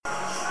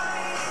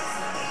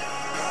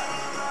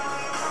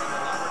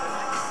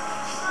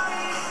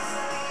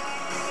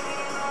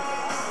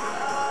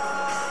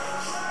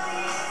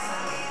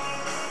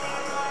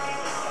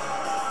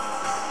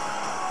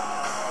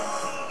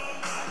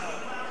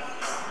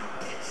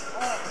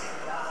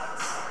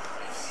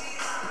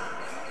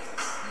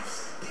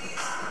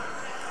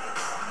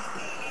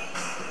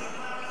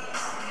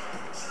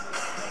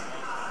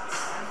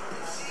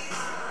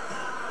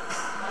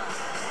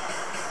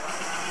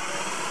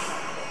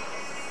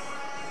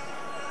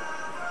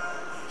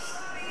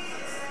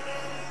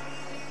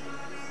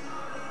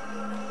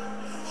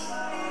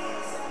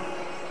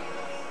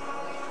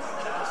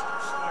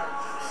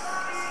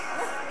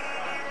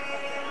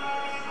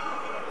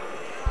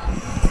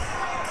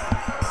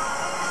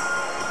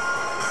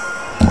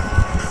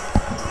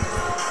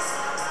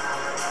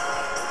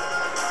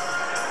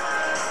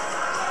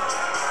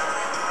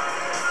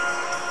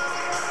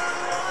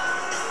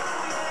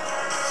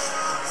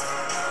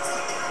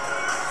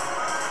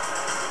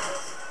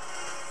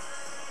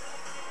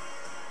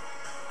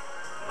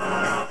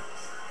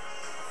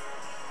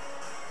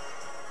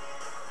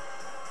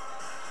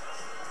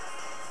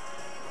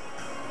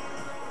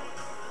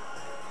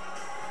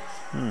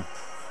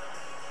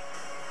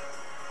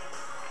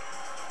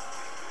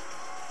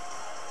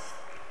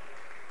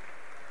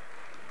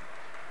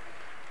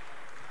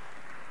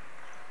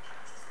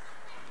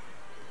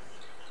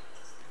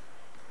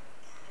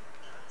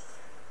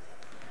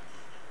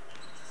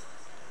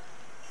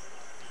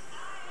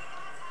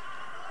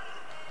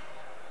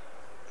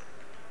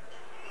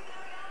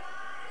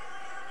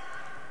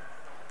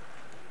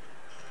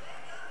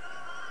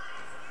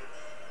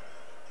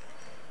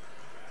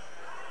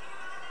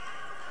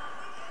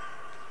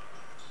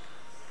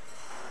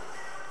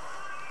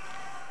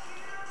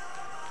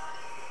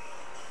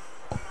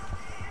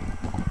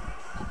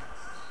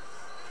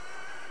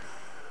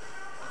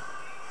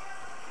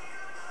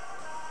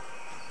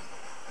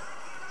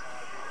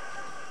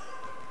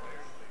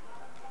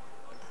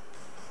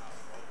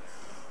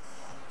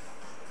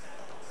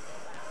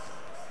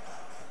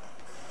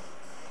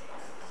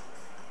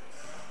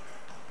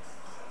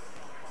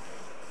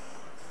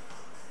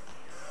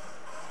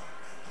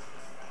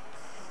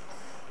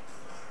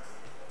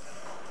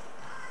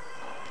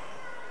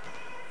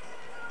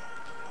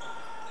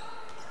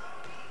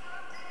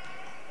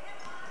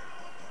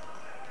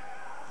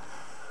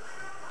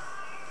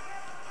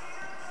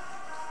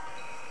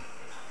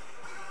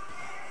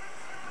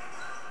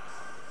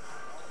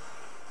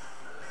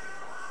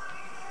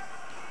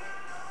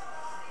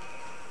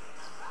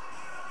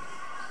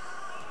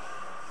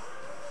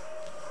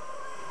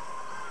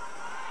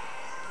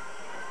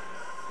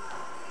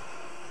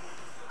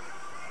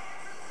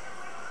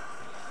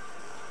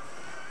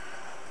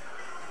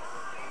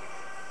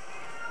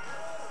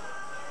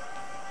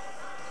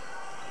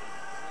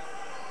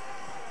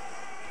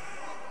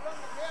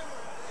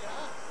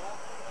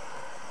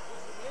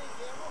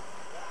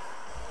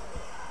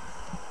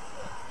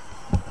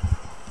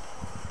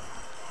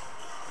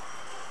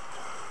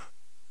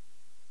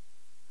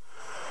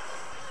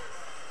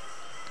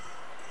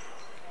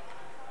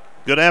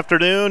Good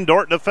afternoon.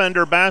 Dordt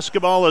Defender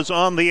basketball is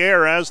on the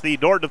air as the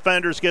Dordt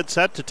Defenders get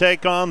set to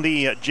take on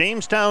the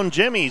Jamestown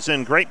Jimmies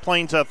in Great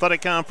Plains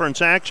Athletic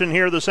Conference action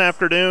here this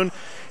afternoon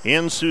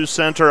in Sioux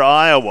Center,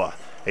 Iowa.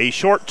 A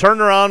short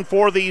turnaround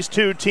for these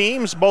two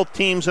teams. Both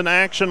teams in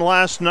action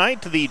last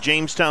night. The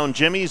Jamestown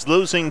Jimmies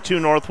losing to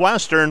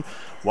Northwestern,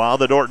 while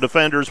the Dordt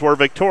Defenders were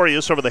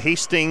victorious over the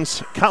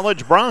Hastings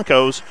College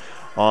Broncos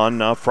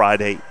on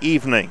Friday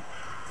evening.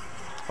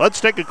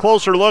 Let's take a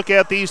closer look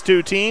at these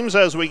two teams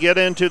as we get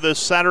into this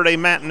Saturday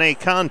matinee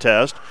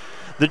contest.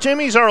 The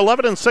Jimmies are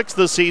 11-6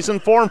 this season,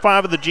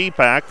 4-5 of the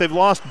GPAC. They've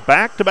lost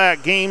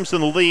back-to-back games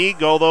in the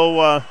league,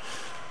 although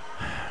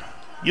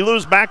you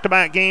lose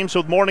back-to-back games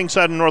with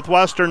Morningside and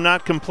Northwestern,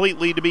 not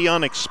completely to be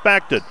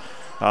unexpected.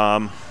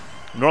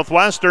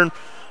 Northwestern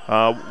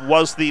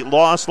was the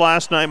loss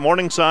last night,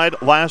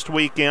 Morningside last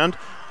weekend.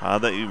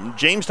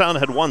 Jamestown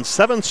had won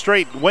 7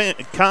 straight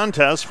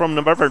contests from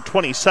November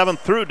 27th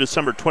through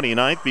December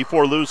 29th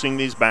before losing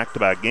these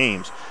back-to-back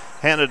games.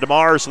 Hannah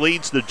DeMars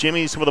leads the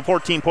Jimmies with a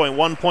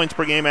 14.1 points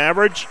per game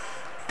average.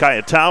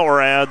 Kaya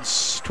Tower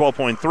adds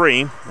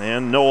 12.3,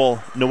 and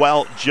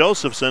Noelle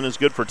Josephson is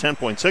good for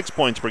 10.6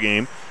 points per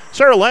game.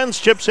 Sarah Lenz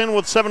chips in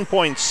with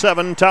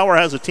 7.7. Tower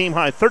has a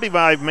team-high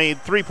 35 made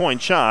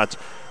 3-point shots.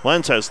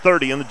 Lenz has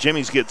 30, and the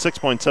Jimmies get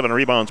 6.7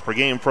 rebounds per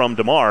game from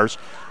DeMars.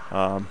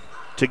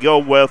 To go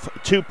with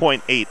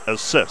 2.8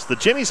 assists. The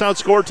Jimmies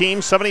outscore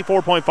teams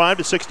 74.5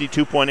 to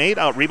 62.8,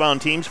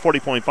 out-rebound teams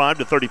 40.5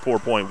 to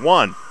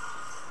 34.1.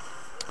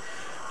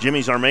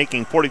 Jimmies are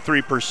making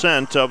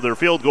 43% of their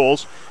field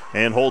goals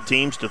and hold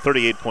teams to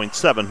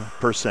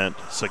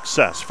 38.7%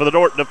 success. For the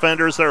Dordt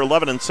Defenders, they're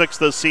 11-6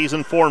 this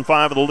season,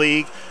 4-5 of the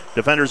league.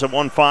 Defenders have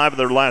won 5 of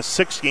their last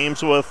 6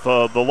 games, with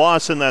the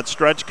loss in that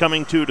stretch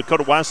coming to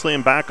Dakota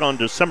Wesleyan back on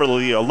December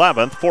the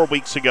 11th, 4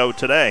 weeks ago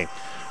today.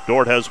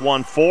 Dordt has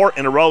won 4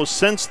 in a row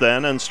since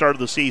then and started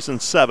the season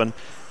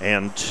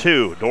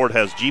 7-2. Dordt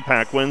has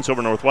GPAC wins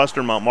over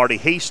Northwestern, Mount Marty,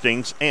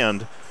 Hastings,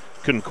 and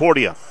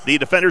Concordia. The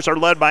Defenders are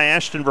led by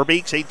Ashton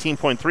Verbeeks,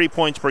 18.3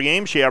 points per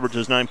game. She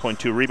averages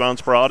 9.2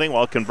 rebounds per outing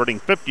while converting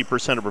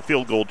 50% of her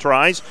field goal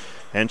tries,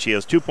 and she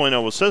has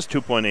 2.0 assists,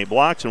 2.8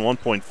 blocks, and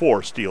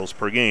 1.4 steals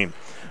per game.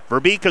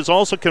 Verbeek has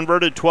also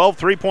converted 12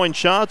 three-point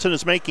shots and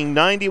is making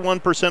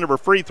 91% of her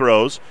free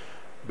throws.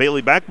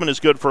 Bailey Beckman is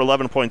good for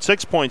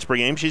 11.6 points per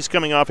game. She's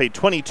coming off a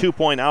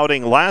 22-point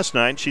outing last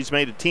night. She's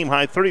made a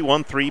team-high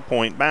 31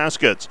 three-point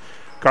baskets.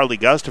 Carly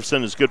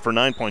Gustafson is good for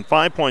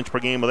 9.5 points per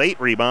game with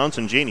 8 rebounds,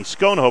 and Janie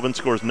Schoenhoven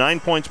scores 9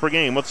 points per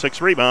game with 6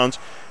 rebounds,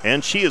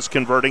 and she is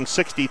converting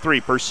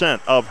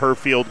 63% of her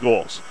field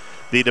goals.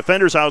 The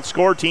Defenders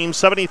outscore teams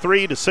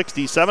 73 to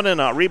 67 and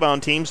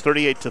out-rebound teams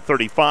 38 to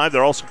 35.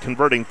 They're also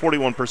converting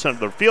 41% of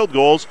their field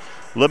goals,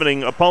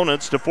 limiting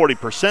opponents to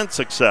 40%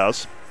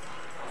 success.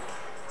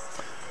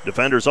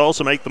 Defenders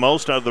also make the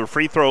most out of their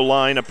free throw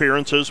line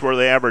appearances, where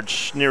they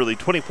average nearly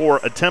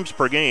 24 attempts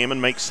per game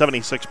and make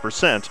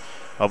 76%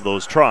 of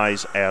those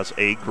tries as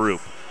a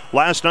group.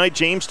 Last night,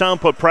 Jamestown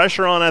put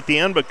pressure on at the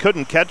end but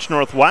couldn't catch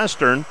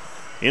Northwestern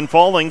in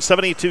falling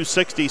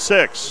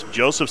 72-66.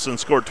 Josephson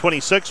scored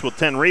 26 with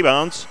 10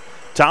 rebounds.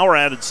 Tower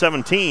added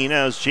 17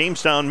 as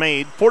Jamestown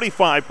made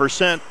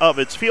 45% of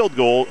its field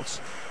goals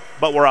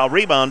but were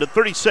out-rebounded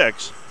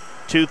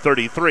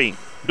 36-33.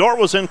 Dordt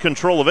was in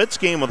control of its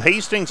game with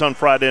Hastings on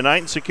Friday night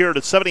and secured a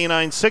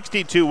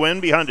 79-62 win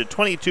behind a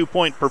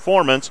 22-point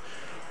performance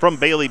from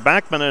Bailey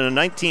Beckman and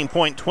a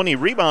 19-point,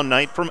 20-rebound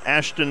night from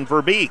Ashton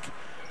Verbeek.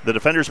 The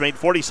Defenders made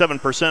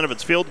 47% of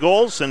its field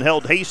goals and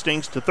held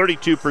Hastings to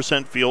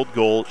 32% field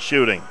goal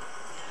shooting.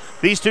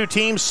 These two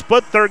teams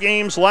split their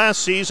games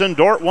last season.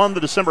 Dordt won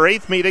the December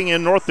 8th meeting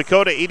in North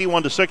Dakota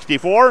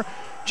 81-64.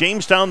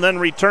 Jamestown then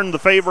returned the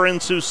favor in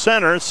Sioux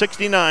Center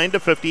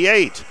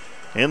 69-58.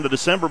 In the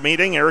December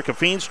meeting, Erica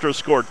Feenstra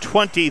scored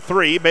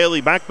 23. Bailey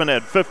Beckman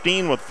had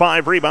 15 with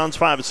 5 rebounds,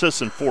 5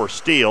 assists, and 4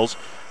 steals.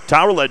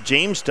 Tower led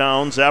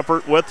Jamestown's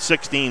effort with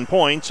 16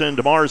 points, and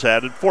DeMars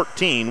added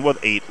 14 with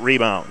 8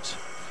 rebounds.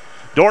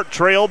 Dordt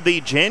trailed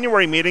the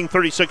January meeting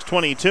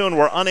 36-22 and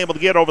were unable to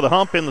get over the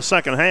hump in the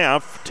second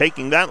half,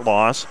 taking that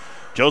loss.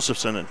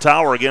 Josephson and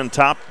Tower again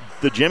topped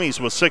the Jimmies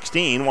with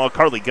 16, while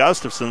Carly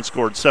Gustafson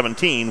scored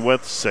 17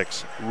 with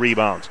 6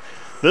 rebounds.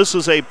 This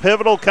is a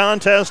pivotal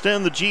contest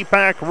in the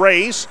GPAC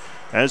race.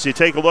 As you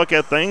take a look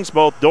at things,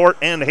 both Dordt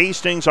and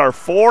Hastings are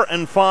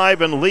 4-5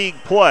 in league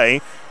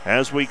play.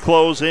 As we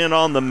close in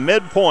on the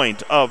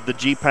midpoint of the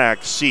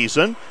GPAC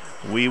season,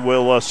 we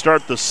will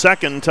start the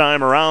second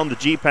time around the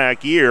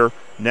GPAC year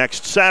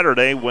next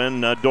Saturday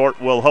when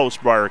Dordt will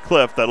host Briar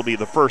Cliff. That'll be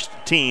the first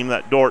team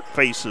that Dordt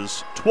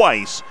faces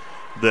twice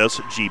this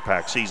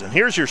GPAC season.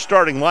 Here's your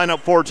starting lineup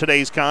for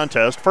today's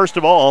contest. First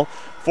of all,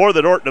 for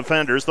the Dordt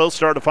Defenders, they'll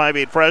start a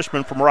 5'8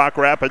 freshman from Rock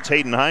Rapids,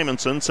 Hayden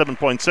Hymanson,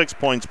 7.6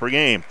 points per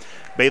game.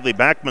 Bailey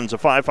Beckman's a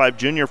 5'5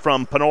 junior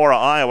from Panora,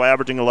 Iowa,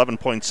 averaging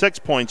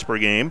 11.6 points per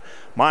game.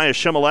 Maya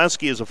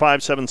Shimoleski is a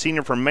 5'7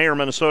 senior from Mayer,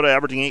 Minnesota,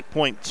 averaging 8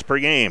 points per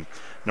game.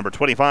 Number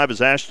 25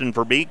 is Ashton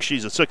Verbeek.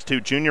 She's a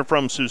 6'2 junior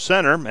from Sioux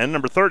Center. And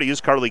number 30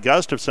 is Carly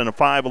Gustafson, a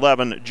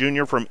 5'11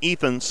 junior from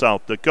Ethan,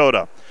 South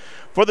Dakota.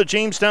 For the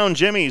Jamestown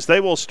Jimmies, they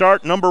will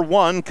start number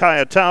 1,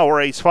 Kaya Tower,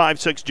 a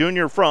 5'6"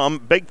 junior from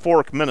Big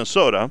Fork,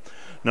 Minnesota.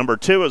 Number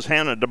 2 is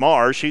Hannah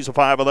DeMar. She's a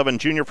 5'11"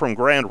 junior from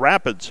Grand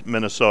Rapids,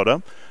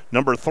 Minnesota.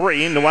 Number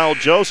 3, Noelle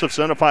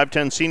Josephson, a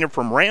 5'10" senior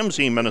from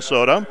Ramsey,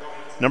 Minnesota.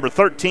 Number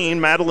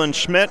 13, Madeline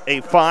Schmidt,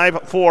 a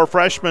 5'4"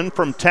 freshman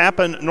from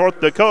Tappan,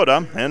 North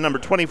Dakota. And number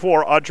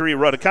 24, Audrey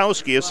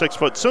Rudakowski, a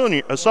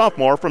 6' a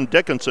sophomore from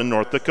Dickinson,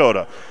 North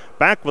Dakota.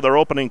 Back with our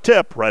opening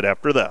tip right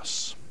after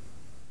this.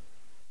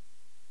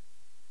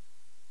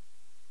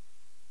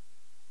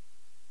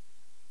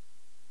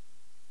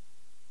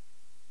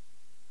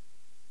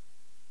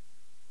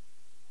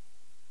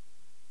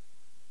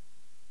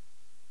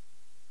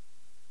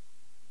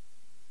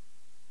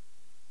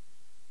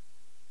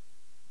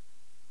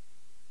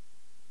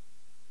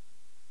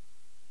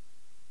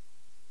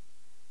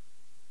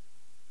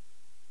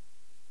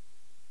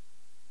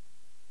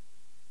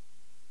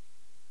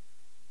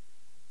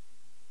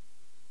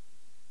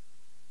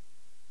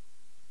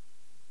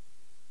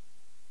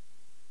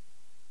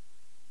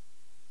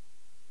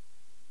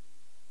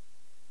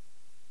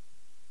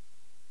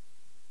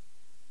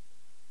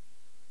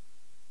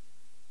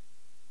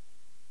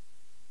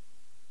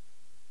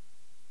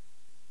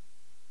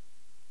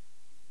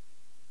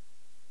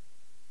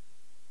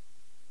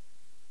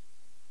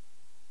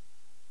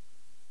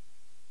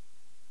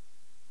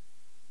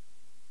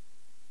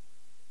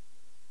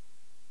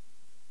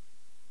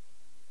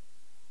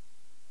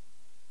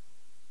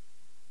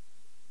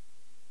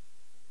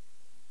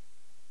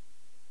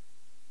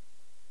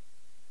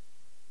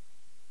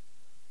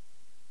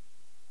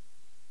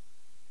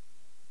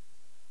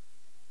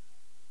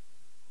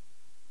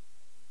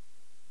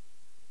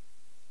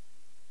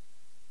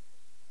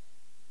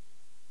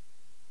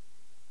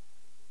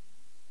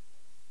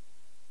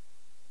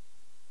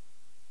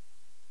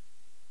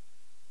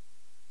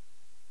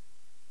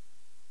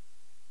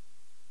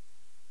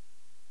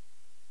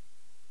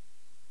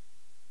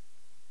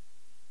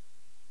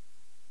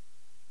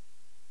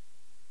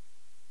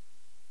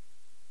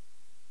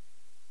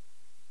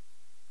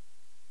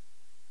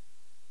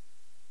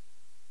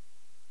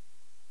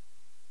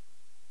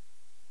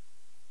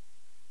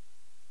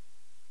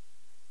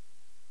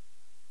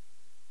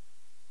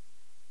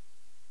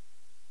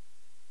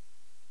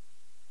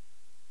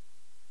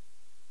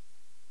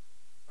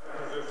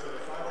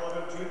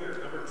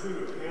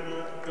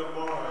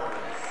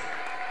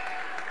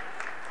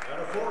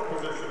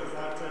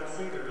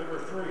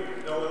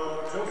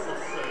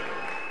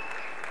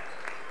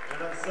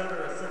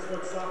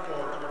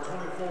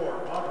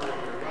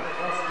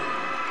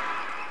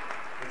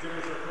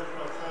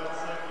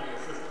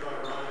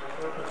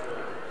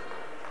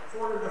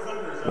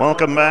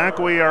 Welcome back.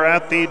 We are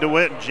at the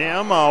DeWitt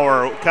Gym.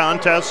 Our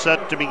contest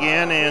set to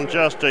begin in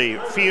just a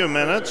few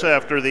minutes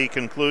after the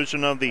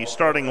conclusion of the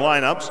starting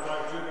lineups.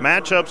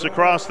 Matchups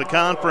across the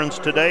conference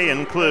today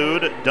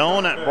include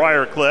Doane at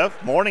Briarcliff,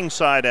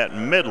 Morningside at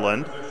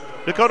Midland,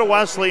 Dakota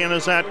Wesleyan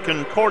is at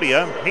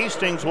Concordia,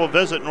 Hastings will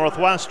visit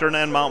Northwestern,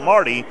 and Mount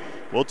Marty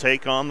will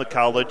take on the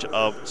College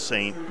of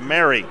St.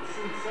 Mary.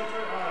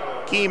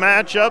 Key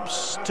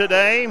matchups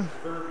today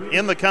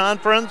in the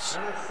conference.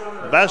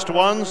 Best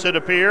ones, it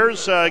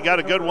appears. Got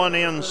a good one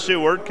in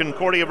Seward.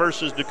 Concordia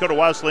versus Dakota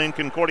Wesleyan.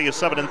 Concordia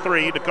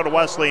 7-3. Dakota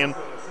Wesleyan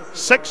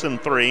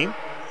 6-3.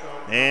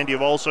 And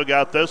you've also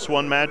got this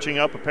one matching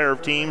up a pair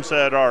of teams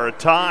that are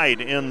tied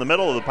in the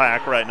middle of the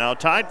pack right now.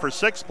 Tied for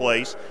 6th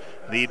place,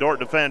 the Dordt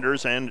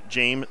Defenders and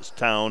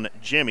Jamestown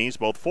Jimmies,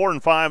 both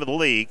 4-5 of the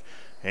league,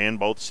 and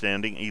both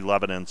standing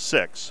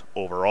 11-6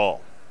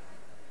 overall.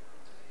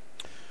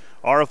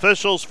 Our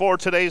officials for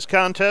today's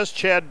contest: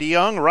 Chad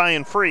DeYoung,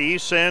 Ryan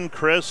Freese, and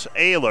Chris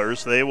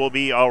Ehlers. They will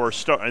be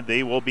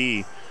They will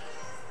be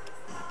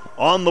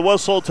on the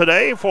whistle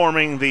today,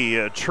 forming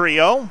the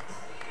trio.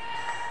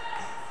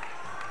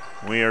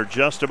 We are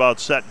just about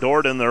set.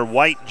 Dordt in their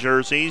white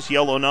jerseys,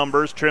 yellow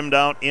numbers trimmed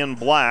out in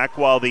black,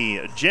 while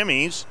the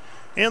Jimmies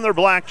in their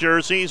black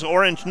jerseys,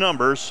 orange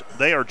numbers,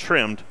 they are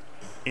trimmed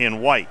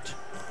in white.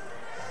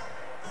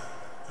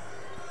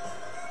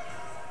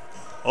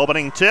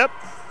 Opening tip.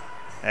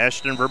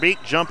 Ashton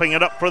Verbeek jumping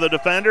it up for the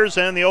defenders,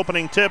 and the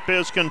opening tip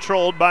is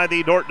controlled by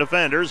the Dordt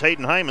defenders.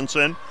 Hayden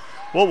Hymanson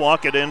will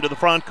walk it into the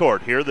front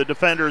court. Here the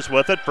defenders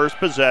with it. First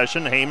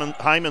possession,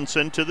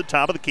 Hymanson to the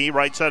top of the key.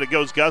 Right side it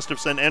goes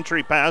Gustafson.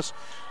 Entry pass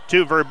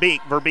to Verbeek.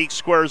 Verbeek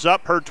squares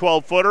up. Her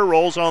 12-footer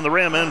rolls on the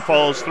rim and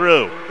falls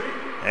through.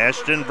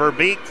 Ashton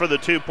Verbeek for the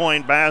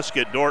 2-point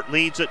basket. Dordt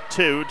leads it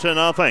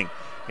 2-0.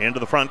 Into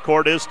the front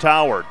court is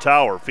Tower.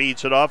 Tower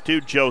feeds it off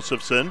to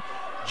Josephson.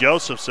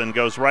 Josephson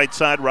goes right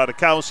side,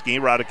 Radikowski.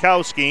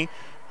 Radikowski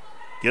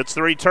gets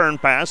the return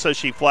pass as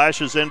she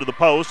flashes into the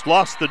post.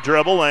 Lost the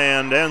dribble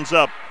and ends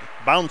up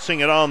bouncing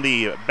it on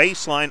the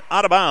baseline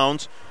out of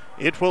bounds.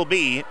 It will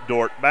be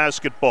Dordt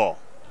basketball.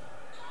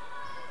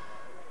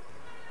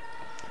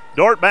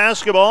 Dordt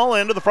basketball.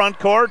 Into the front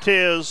court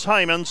is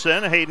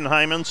Hymanson. Hayden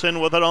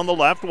Hymanson with it on the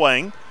left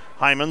wing.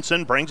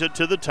 Hymanson brings it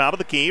to the top of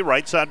the key.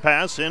 Right side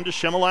pass into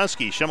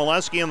Shimoleski.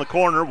 Shimoleski in the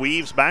corner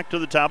weaves back to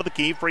the top of the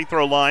key. Free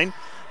throw line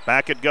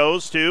Back it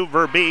goes to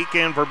Verbeek,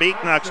 and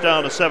Verbeek knocks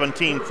down a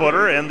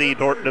 17-footer, and the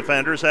Dordt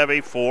defenders have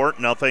a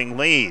 4-0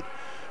 lead.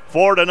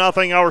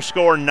 4-0 our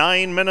score.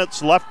 9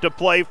 minutes left to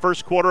play,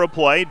 first quarter of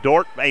play.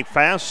 Dordt a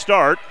fast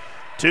start,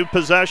 2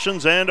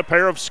 possessions and a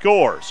pair of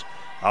scores.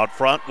 Out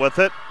front with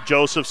it,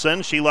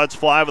 Josephson. She lets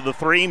fly with the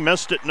 3,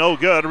 missed it, no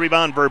good.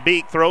 Rebound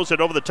Verbeek, throws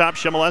it over the top.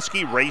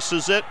 Shemileski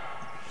races it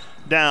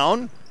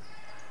down.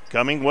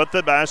 Coming with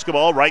the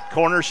basketball, right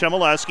corner,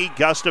 Shemileski.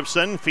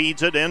 Gustafson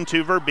feeds it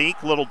into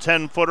Verbeek. Little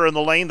 10-footer in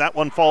the lane. That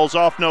one falls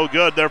off, no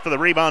good. There for the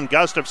rebound,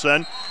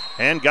 Gustafson.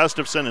 And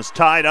Gustafson is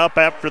tied up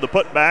after the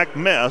putback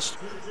missed.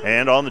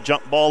 And on the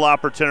jump ball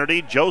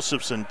opportunity,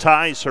 Josephson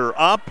ties her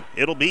up.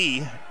 It'll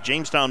be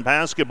Jamestown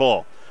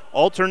basketball.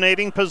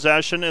 Alternating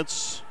possession,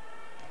 it's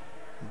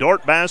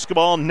Dordt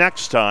basketball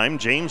next time.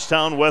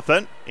 Jamestown with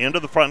it. Into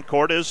the front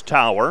court is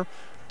Tower.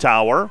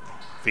 Tower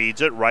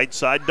feeds it right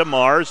side,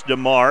 DeMars.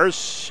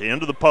 DeMars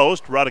into the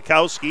post.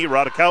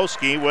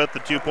 Radikowski with the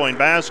 2-point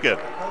basket.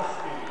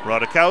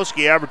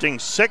 Radikowski averaging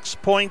 6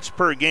 points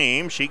per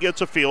game. She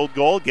gets a field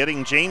goal,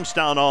 getting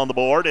Jamestown on the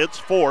board. It's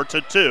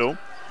 4-2.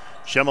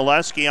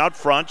 Shemileski out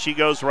front. She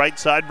goes right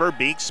side.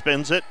 Verbeek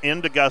spins it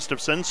into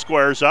Gustafson.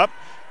 Squares up.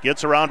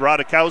 Gets around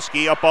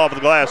Radikowski. Up off the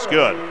glass.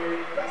 Good.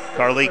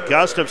 Carly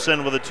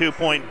Gustafson with a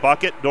 2-point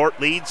bucket. Dordt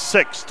leads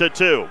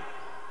 6-2.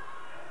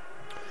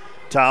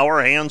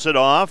 Tower hands it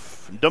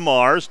off.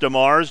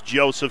 DeMars,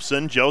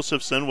 Josephson.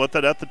 Josephson with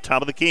it at the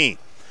top of the key.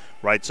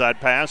 Right side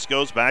pass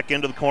goes back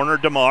into the corner.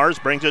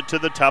 DeMars brings it to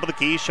the top of the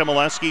key.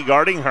 Shemileski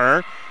guarding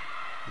her.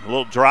 A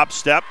little drop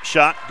step.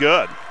 Shot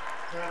good.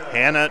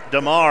 Hannah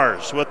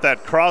DeMars with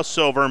that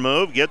crossover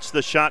move. Gets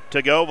the shot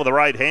to go with the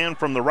right hand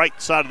from the right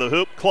side of the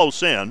hoop.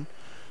 Close in.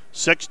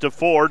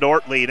 6-4,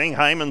 Dordt leading.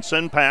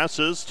 Hymanson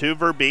passes to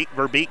Verbeek.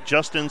 Verbeek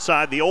just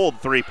inside the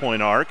old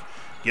 3-point arc.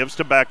 Gives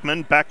to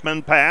Beckman.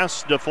 Beckman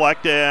pass,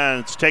 deflected, and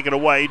it's taken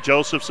away.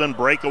 Josephson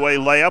breakaway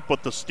layup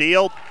with the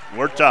steal.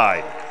 We're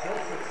tied.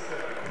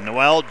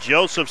 Noelle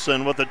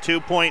Josephson with a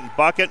 2-point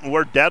bucket, and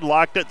we're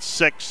deadlocked at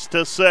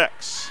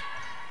 6-6.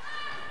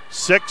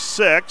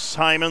 6-6,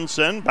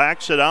 Hymanson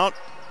backs it out.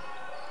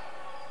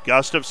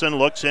 Gustafson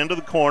looks into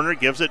the corner,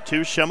 gives it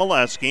to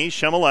Shemileski.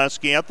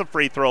 Shemileski at the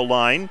free throw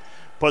line.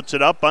 Puts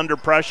it up under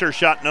pressure,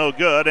 shot no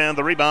good, and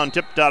the rebound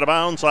tipped out of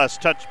bounds.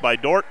 Last touch by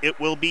Dordt. It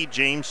will be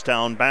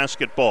Jamestown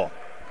basketball.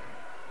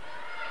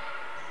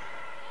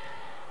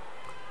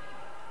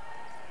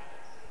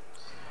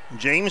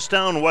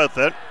 Jamestown with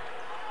it.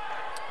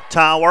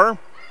 Tower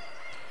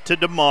to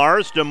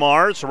DeMars.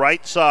 DeMars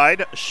right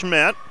side.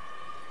 Schmidt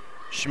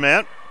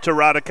to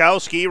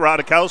Radikowski.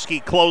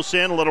 Radikowski close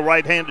in, a little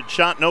right-handed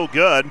shot, no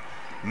good.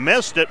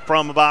 Missed it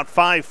from about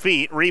 5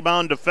 feet.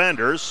 Rebound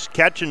defenders.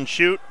 Catch and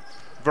shoot.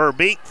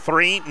 Verbeek,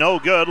 3, no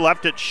good,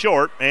 left it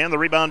short, and the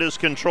rebound is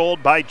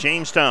controlled by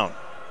Jamestown.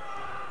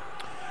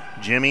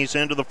 Jimmy's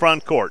into the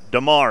front court.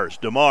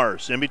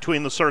 DeMars in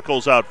between the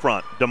circles out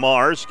front.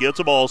 DeMars gets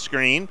a ball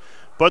screen,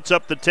 puts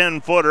up the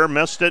 10-footer,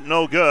 missed it,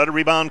 no good.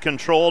 Rebound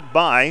controlled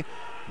by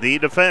the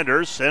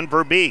defenders and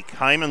Verbeek.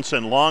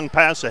 Hymanson, long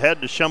pass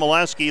ahead to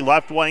Shemileski,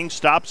 left wing,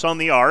 stops on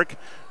the arc.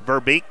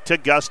 Verbeek to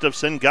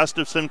Gustafson.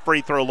 Gustafson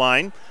free throw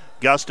line.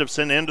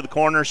 Gustafson into the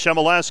corner,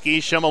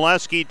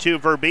 Shemileski to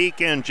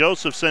Verbeek, and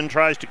Josephson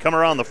tries to come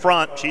around the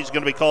front. She's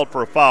going to be called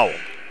for a foul.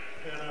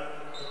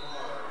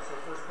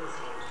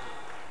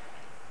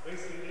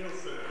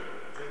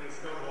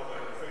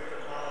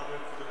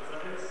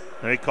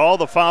 They call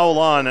the foul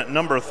on at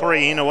number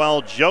 3,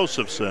 Noelle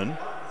Josephson.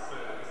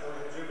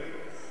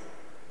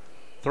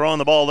 Throwing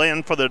the ball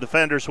in for the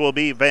defenders will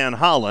be Van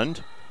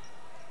Holland.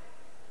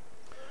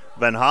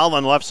 Van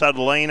Hollen left side of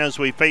the lane as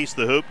we face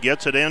the hoop.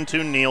 Gets it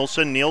into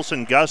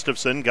Nielsen.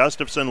 Gustafson.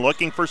 Gustafson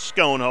looking for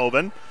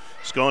Schoenhoven.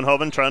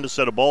 Schoenhoven trying to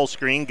set a ball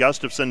screen.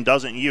 Gustafson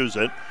doesn't use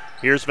it.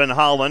 Here's Van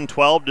Hollen,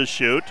 12 to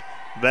shoot.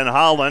 Van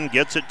Hollen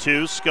gets it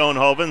to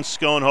Schoenhoven.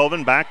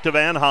 Schoenhoven back to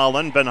Van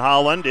Hollen. Van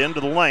Hollen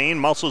into the lane.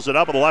 Muscles it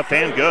up with the left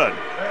hand. Good.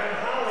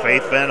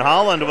 Faith Van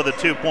Hollen with a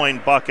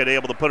 2-point bucket.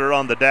 Able to put it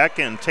on the deck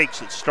and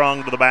takes it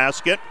strong to the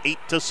basket.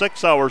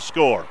 8-6 our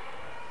score.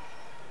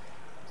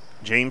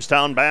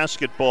 Jamestown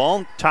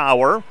basketball.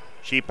 Tower.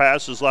 She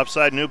passes left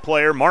side. New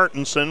player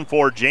Martinson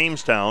for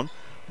Jamestown.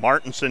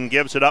 Martinson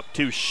gives it up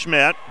to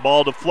Schmidt.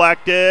 Ball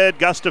deflected.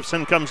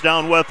 Gustafson comes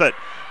down with it.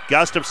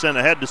 Gustafson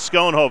ahead to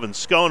Schoenhoven.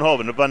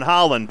 Schoenhoven to Van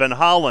Hollen. Van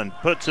Hollen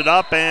puts it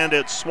up and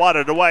it's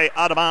swatted away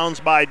out of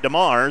bounds by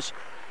DeMars.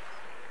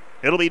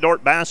 It'll be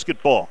Dordt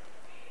basketball.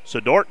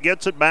 So Dordt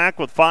gets it back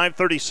with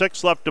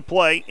 5:36 left to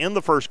play in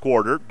the first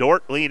quarter.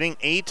 Dordt leading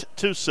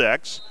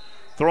 8-6.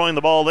 Throwing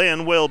the ball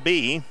in will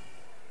be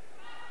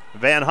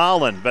Van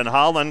Hollen. Van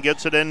Hollen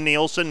gets it in.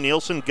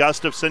 Nielsen,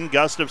 Gustafson.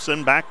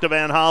 Gustafson back to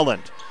Van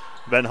Hollen.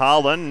 Van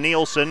Hollen,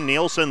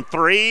 Nielsen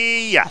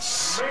 3.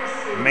 Yes.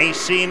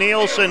 Macy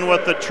Nielsen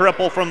with the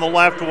triple from the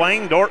left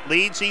wing. Dordt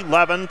leads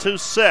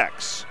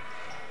 11-6.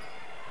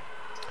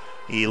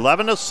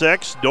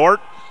 11-6.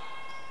 Dordt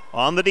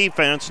on the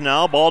defense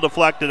now. Ball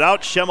deflected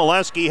out.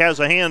 Shemileski has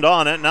a hand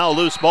on it. Now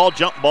loose ball,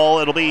 jump ball.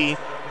 It'll be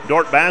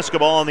Dordt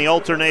basketball on the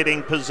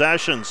alternating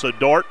possession. So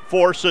Dordt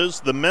forces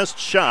the missed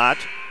shot.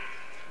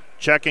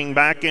 Checking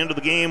back into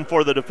the game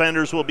for the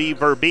defenders will be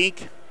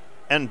Verbeek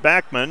and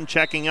Beckman.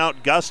 Checking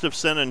out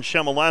Gustafson and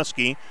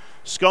Shemileski.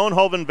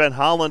 Schoenhoven, Van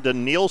Holland,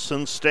 and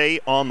Nielsen stay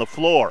on the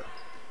floor.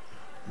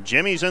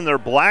 Jimmy's in their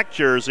black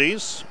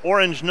jerseys,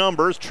 orange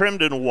numbers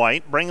trimmed in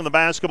white. Bringing the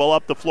basketball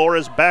up the floor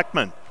is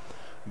Beckman.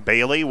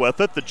 Bailey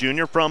with it, the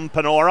junior from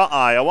Panora,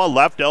 Iowa.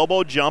 Left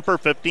elbow jumper,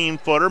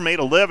 15-footer. Made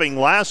a living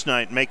last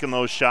night making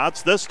those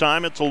shots. This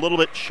time it's a little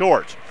bit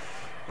short.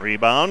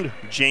 Rebound,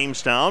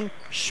 Jamestown.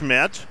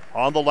 Schmidt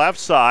on the left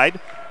side.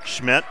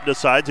 Schmidt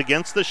decides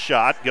against the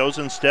shot. Goes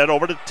instead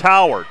over to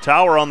Tower.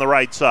 Tower on the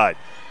right side.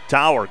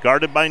 Tower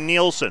guarded by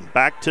Nielsen.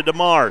 Back to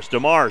DeMars.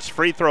 DeMars,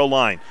 free throw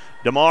line.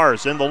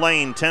 DeMars in the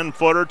lane,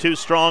 10-footer, too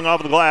strong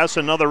off the glass.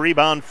 Another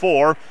rebound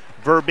for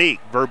Verbeek.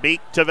 Verbeek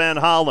to Van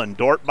Hollen.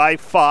 Dordt by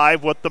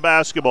 5 with the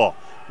basketball.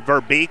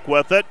 Verbeek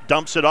with it,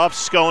 dumps it off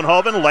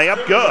Schoenhoven.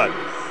 Layup good.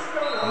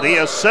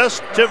 The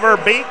assist to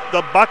Verbeek,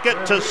 the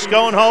bucket to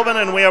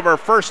Schoenhoven, and we have our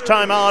first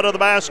timeout of the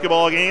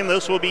basketball game.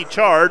 This will be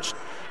charged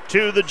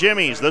to the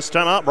Jimmies. This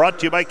timeout brought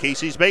to you by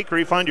Casey's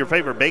Bakery. Find your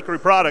favorite bakery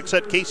products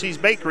at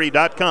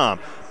caseysbakery.com.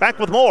 Back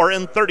with more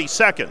in 30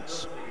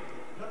 seconds.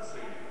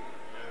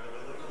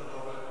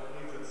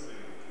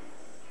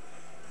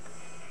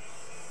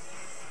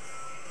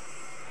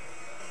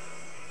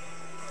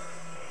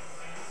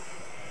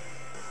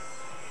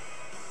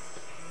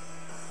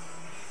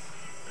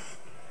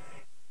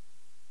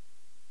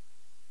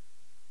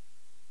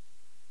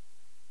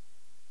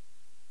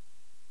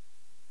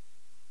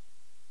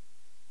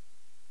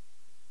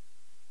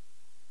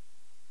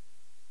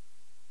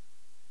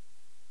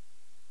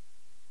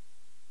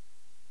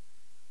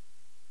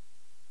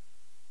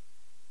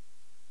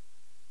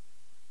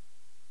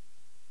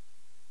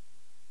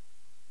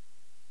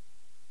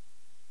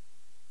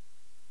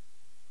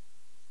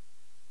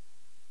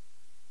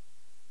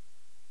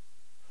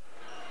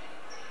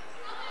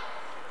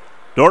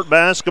 Dordt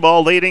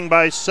basketball leading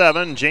by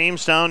 7.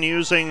 Jamestown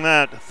using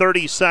that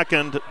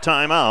 30-second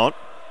timeout.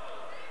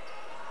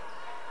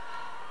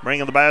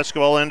 Bringing the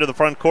basketball into the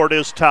front court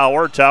is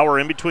Tower. Tower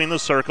in between the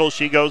circles.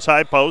 She goes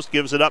high post,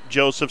 gives it up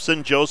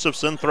Josephson.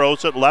 Josephson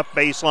throws it left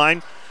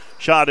baseline.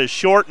 Shot is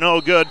short, no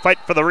good. Fight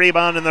for the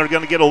rebound, and they're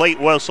going to get a late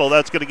whistle.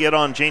 That's going to get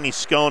on Janie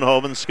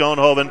Schoenhoven.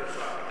 Schoenhoven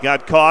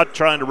got caught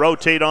trying to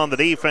rotate on the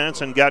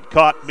defense and got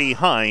caught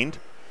behind.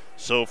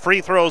 So free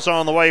throws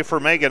on the way for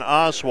Megan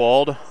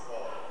Oswald.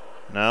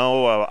 Now,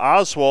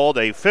 Oswald,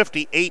 a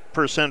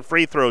 58%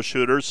 free throw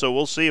shooter, so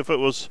we'll see if it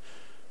was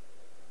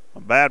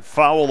a bad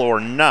foul or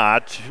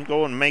not.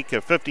 Go and make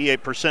a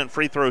 58%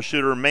 free throw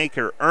shooter make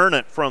her earn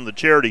it from the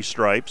charity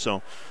stripe.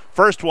 So,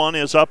 first one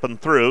is up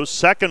and through.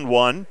 Second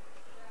one,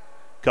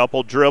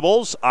 couple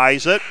dribbles,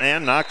 eyes it,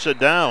 and knocks it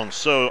down.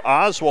 So,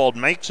 Oswald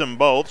makes them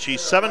both. She's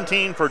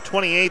 17 for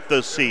 28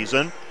 this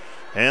season,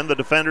 and the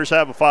defenders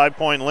have a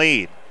 5-point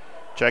lead.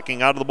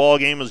 Checking out of the ball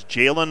game is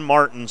Jalen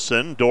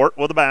Martinson. Dordt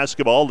with the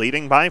basketball,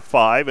 leading by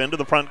 5. Into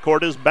the front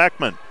court is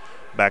Beckman.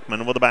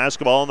 Beckman with the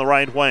basketball on the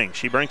right wing.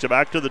 She brings it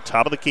back to the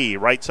top of the key.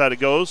 Right side it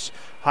goes.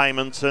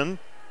 Hymanson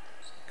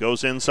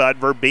goes inside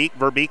Verbeek.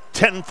 Verbeek,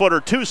 10-footer,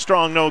 too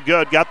strong, no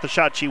good. Got the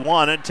shot she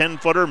wanted.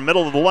 10-footer,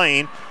 middle of the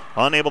lane.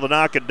 Unable to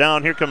knock it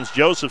down. Here comes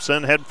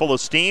Josephson, head full of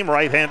steam.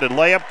 Right-handed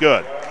layup,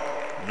 good.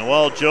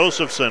 Noelle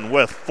Josephson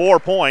with 4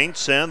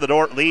 points, and the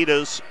Dordt lead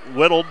is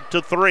whittled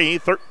to 3,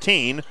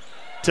 13-10.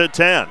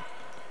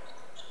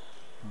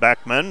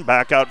 Beckman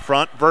back out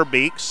front.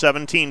 Verbeek,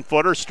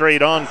 17-footer,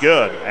 straight on,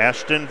 good.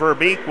 Ashton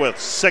Verbeek with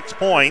 6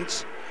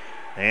 points,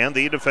 and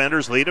the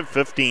defenders lead at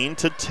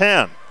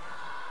 15-10.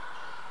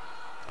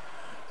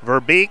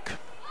 Verbeek,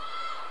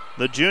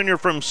 the junior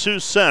from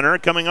Sioux Center,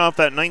 coming off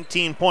that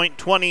 19-point,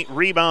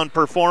 20-rebound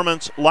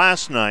performance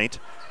last night.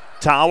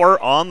 Tower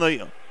on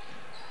the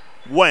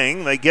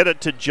wing. They get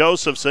it to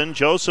Josephson.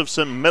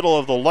 Josephson, middle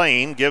of the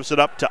lane, gives it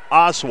up to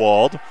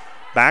Oswald.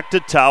 Back to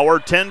Tower,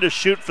 10 to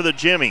shoot for the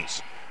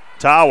Jimmies.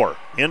 Tower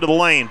into the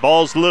lane,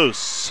 ball's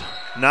loose.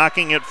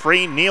 Knocking it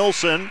free,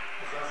 Nielsen.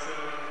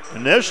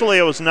 Initially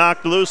it was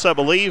knocked loose, I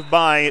believe,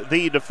 by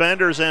the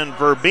defenders and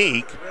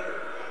Verbeek.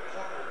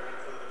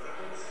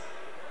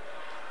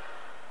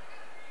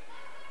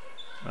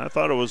 I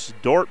thought it was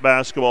Dordt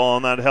basketball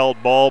on that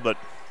held ball, but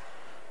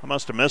I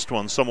must have missed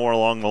one somewhere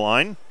along the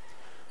line.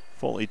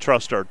 Fully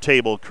trust our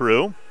table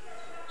crew.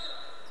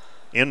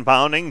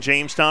 Inbounding,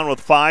 Jamestown with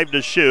 5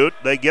 to shoot.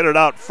 They get it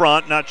out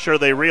front. Not sure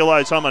they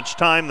realize how much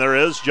time there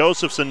is.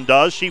 Josephson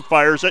does. She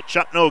fires it.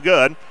 Shot no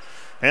good.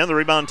 And the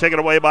rebound taken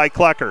away by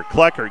Klecker.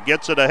 Klecker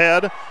gets it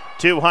ahead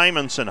to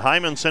Hymanson.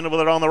 Hymanson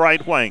with it on the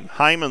right wing.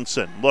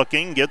 Hymanson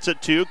looking, gets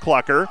it to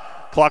Klecker.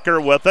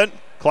 Klecker with it.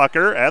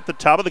 Klecker at the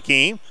top of the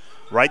key.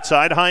 Right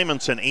side,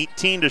 Hymanson,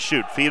 18 to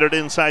shoot. Feed it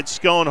inside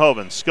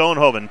Schoenhoven.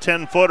 Schoenhoven,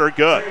 10-footer,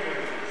 good.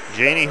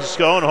 Janie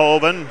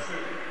Schoenhoven.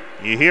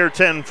 You hear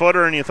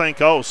 10-footer and you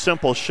think, oh,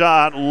 simple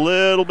shot.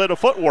 Little bit of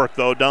footwork,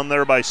 though, done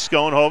there by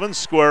Schoenhoven.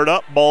 Squared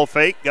up, ball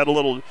fake, got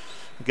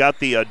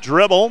the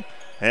dribble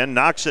and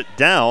knocks it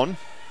down.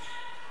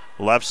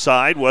 Left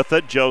side with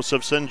it,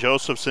 Josephson.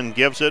 Josephson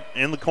gives it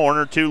in the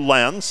corner to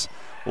Lenz.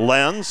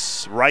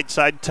 Lenz, right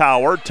side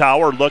Tower.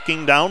 Tower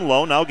looking down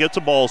low, now gets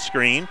a ball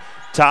screen.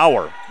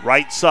 Tower,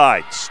 right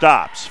side,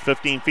 stops,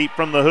 15 feet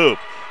from the hoop.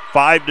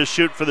 5 to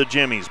shoot for the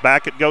Jimmies.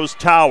 Back it goes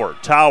Tower.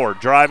 Tower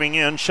driving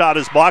in, shot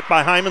is blocked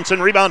by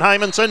Hymanson. Rebound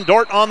Hymanson,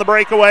 Dort on the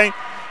breakaway.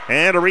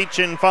 And a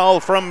reach-in foul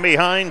from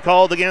behind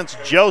called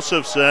against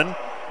Josephson,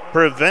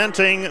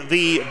 preventing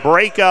the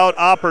breakout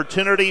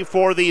opportunity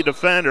for the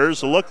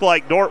defenders. It looked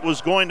like Dort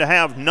was going to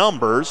have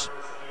numbers.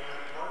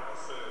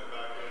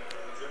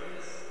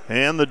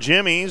 And the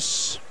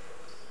Jimmies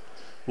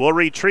will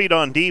retreat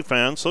on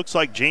defense. Looks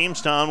like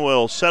Jamestown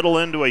will settle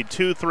into a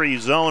 2-3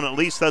 zone. At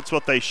least that's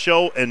what they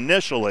show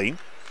initially.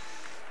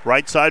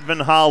 Right side Van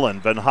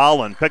Hollen. Van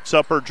Hollen picks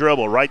up her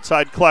dribble. Right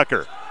side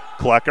Klecker.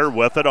 Klecker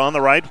with it on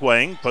the right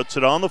wing. Puts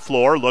it on the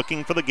floor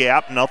looking for the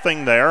gap.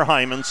 Nothing there.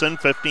 Hymanson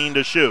 15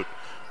 to shoot.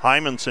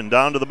 Hymanson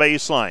down to the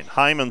baseline.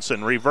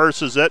 Hymanson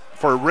reverses it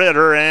for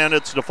Ritter, and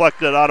it's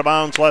deflected out of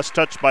bounds. Last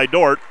touch by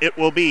Dort. It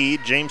will be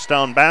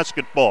Jamestown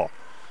basketball.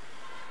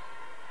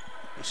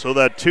 So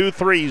that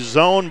 2-3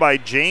 zone by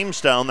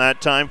Jamestown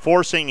that time,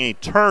 forcing a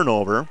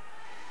turnover.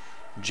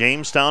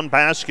 Jamestown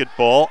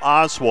basketball.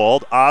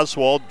 Oswald.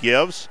 Oswald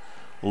gives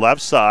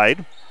left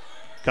side.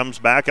 Comes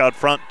back out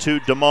front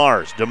to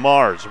DeMars.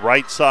 DeMars,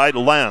 right side,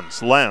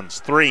 Lenz. Lenz,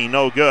 3,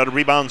 no good.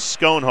 Rebound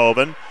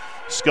Schoenhoven.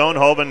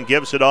 Schoenhoven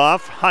gives it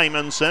off.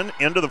 Hymanson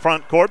into the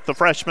front court. The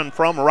freshman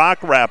from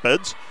Rock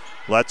Rapids.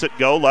 Lets it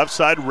go left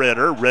side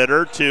Ritter.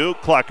 Ritter to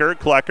Klecker.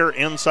 Klecker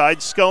inside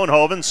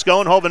Schoenhoven.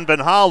 Schoenhoven Van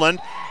Hollen.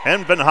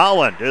 And Van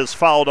Hollen is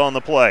fouled on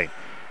the play.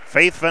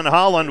 Faith Van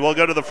Hollen will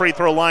go to the free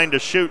throw line to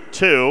shoot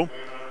 2.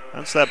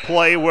 That's that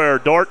play where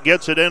Dort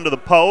gets it into the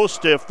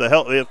post. If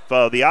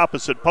the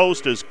opposite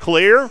post is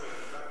clear,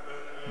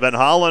 Van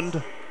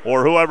Hollen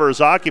or whoever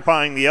is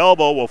occupying the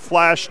elbow will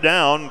flash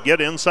down, get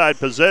inside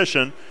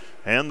position,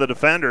 and the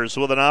defenders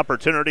with an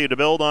opportunity to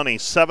build on a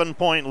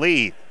 7-point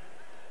lead.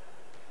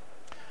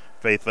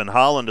 Faith Van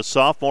Hollen, a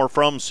sophomore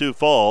from Sioux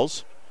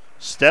Falls,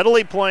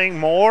 steadily playing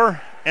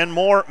more and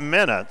more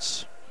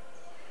minutes.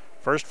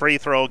 First free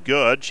throw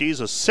good. She's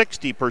a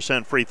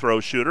 60% free throw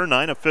shooter,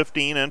 9 of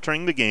 15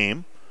 entering the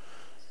game.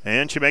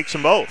 And she makes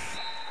them both.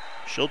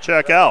 She'll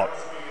check out.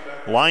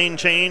 Line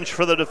change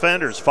for the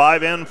defenders,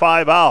 5 in,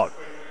 5 out.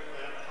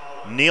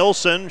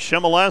 Nielsen,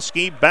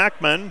 Shimoleski,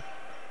 Backman,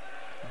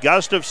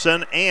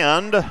 Gustafson,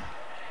 and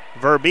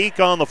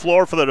Verbeek on the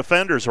floor for the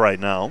defenders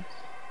right now.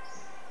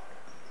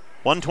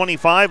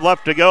 1:25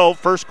 left to go,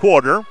 first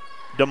quarter.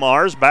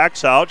 DeMars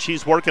backs out.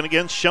 She's working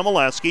against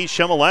Shimoleski.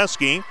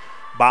 Shimoleski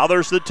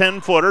bothers the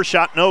 10-footer.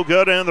 Shot no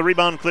good, and the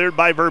rebound cleared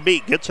by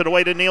Verbeek. Gets it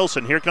away to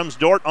Nielsen. Here comes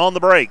Dort on the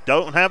break.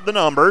 Don't have the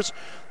numbers.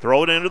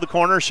 Throw it into the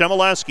corner.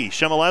 Shimoleski.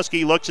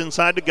 Shimoleski looks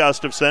inside to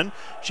Gustafson.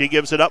 She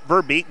gives it up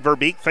Verbeek.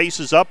 Verbeek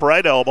faces up,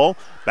 right elbow.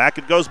 Back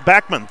it goes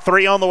Beckman.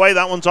 3 on the way.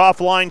 That one's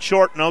offline,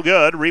 short, no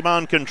good.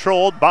 Rebound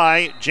controlled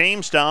by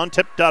Jamestown.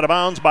 Tipped out of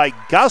bounds by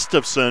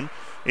Gustafson.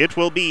 It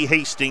will be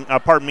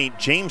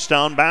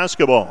Jamestown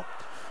basketball.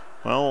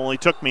 Well, only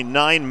took me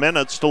 9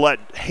 minutes to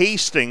let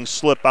Hastings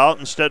slip out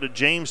instead of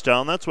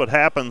Jamestown. That's what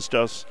happens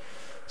to us,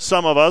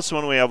 some of us,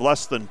 when we have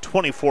less than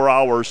 24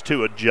 hours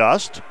to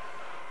adjust.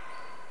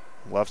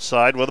 Left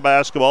side with the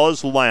basketball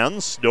is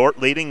Lenz. Dort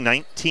leading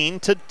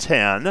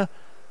 19-10.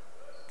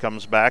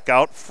 Comes back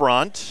out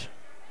front.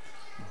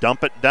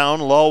 Dump it down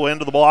low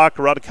into the block.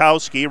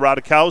 Radikowski.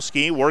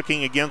 Radikowski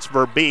working against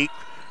Verbeek.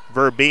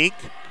 Verbeek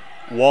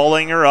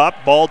walling her up.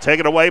 Ball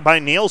taken away by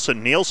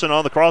Nielsen. Nielsen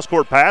on the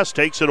cross-court pass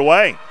takes it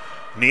away.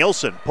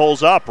 Nielsen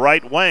pulls up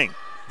right wing.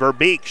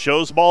 Verbeek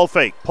shows ball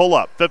fake. Pull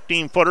up.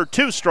 15-footer.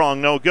 Too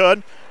strong. No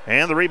good.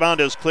 And the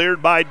rebound is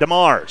cleared by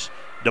DeMars.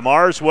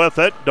 DeMars with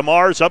it.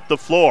 DeMars up the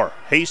floor.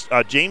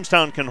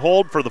 Jamestown can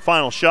hold for the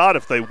final shot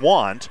if they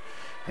want.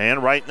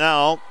 And right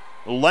now,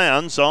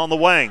 Lenz on the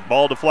wing.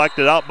 Ball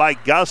deflected out by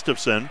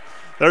Gustafson.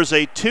 There's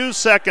a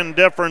 2-second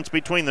difference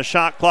between the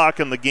shot clock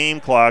and the game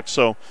clock.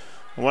 So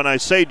when I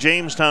say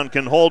Jamestown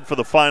can hold for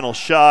the final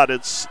shot,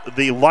 it's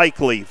the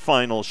likely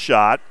final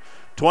shot.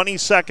 20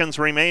 seconds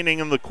remaining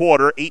in the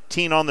quarter,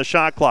 18 on the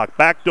shot clock.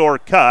 Backdoor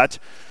cut.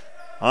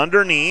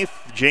 Underneath,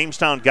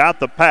 Jamestown got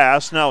the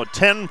pass. Now a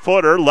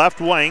 10-footer,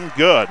 left wing,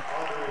 good.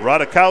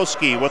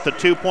 Radikowski with the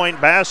 2-point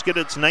basket.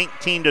 It's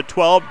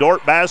 19-12.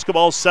 Dort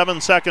basketball,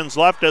 7 seconds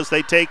left as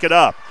they take it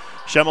up.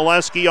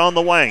 Shimoleski on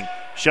the wing.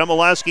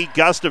 Shimoleski,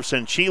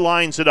 Gustafson, she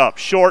lines it up.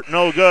 Short,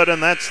 no good,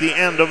 and that's the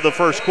end of the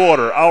first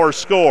quarter. Our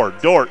score,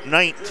 Dort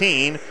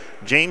 19,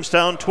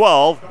 Jamestown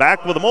 12.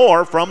 Back with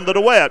more from the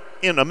DeWitt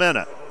in a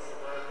minute.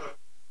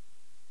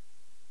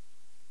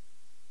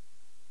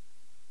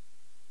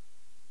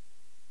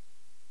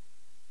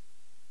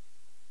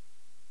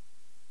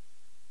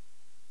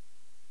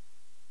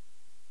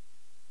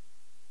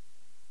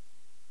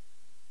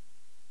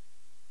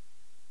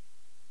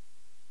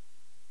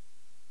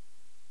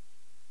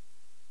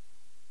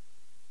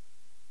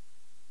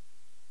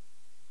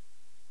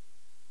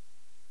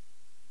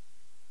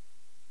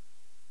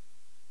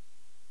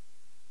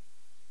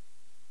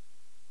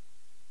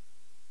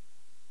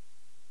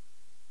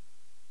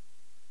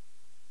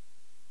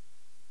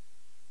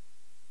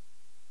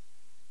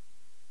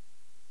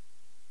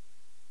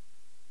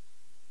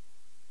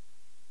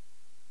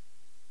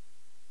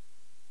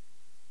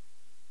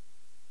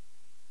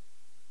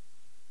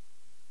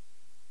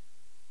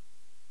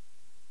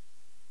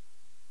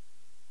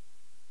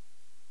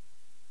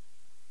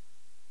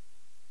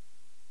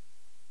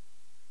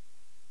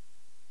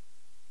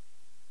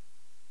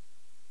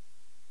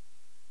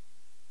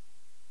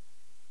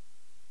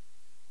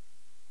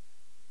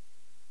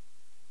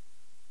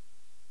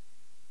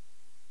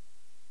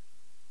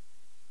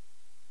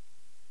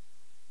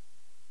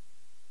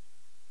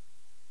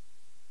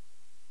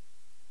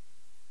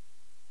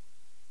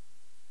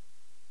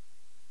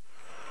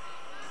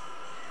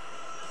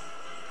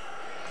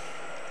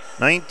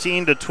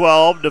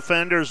 19-12,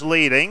 defenders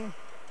leading.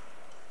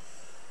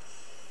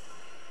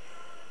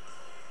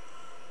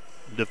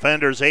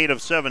 Defenders 8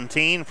 of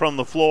 17 from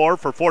the floor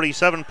for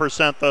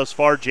 47% thus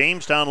far.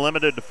 Jamestown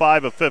limited to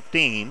 5 of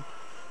 15,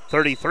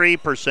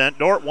 33%.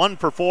 Dordt 1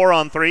 for 4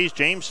 on threes.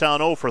 Jamestown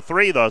 0 for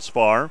 3 thus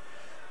far.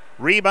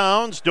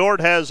 Rebounds,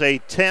 Dordt has a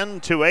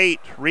 10-8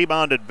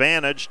 rebound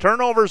advantage.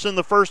 Turnovers in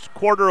the first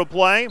quarter of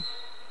play.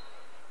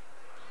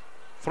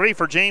 3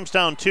 for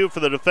Jamestown, 2 for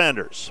the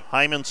defenders.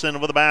 Hymanson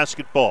with the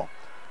basketball.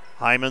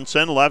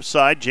 Hymanson, left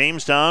side,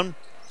 Jamestown,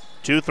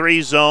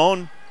 2-3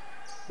 zone.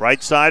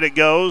 Right side it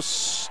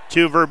goes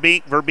to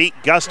Verbeek. Verbeek,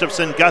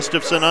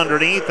 Gustafson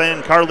underneath,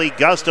 and Carly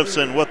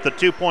Gustafson with the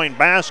 2-point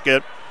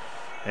basket.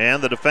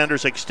 And the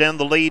defenders extend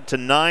the lead to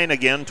 9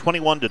 again,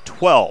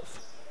 21-12.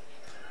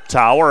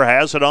 Tower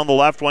has it on the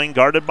left wing,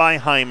 guarded by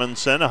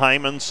Hymanson.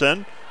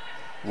 Hymanson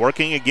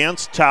working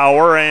against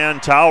Tower,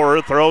 and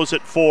Tower throws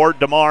it for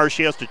DeMar.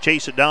 She has to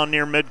chase it down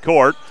near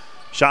midcourt.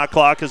 Shot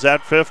clock is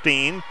at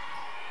 15.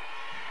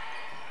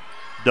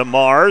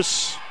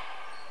 DeMars,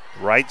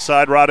 right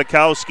side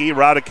Radikowski.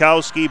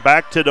 Radikowski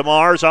back to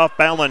DeMars, off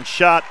balance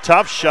shot,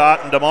 tough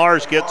shot, and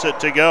DeMars gets it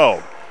to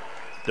go.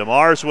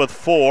 DeMars with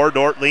 4.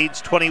 Dordt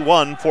leads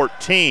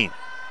 21-14.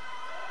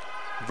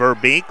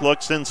 Verbeek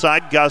looks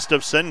inside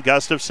Gustafson.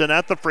 Gustafson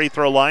at the free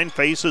throw line,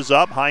 faces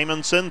up.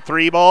 Hymanson,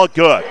 3-ball,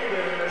 good.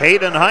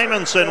 Hayden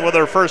Hymanson with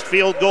her first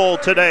field goal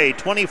today,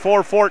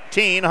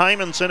 24-14.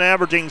 Hymanson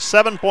averaging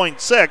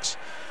 7.6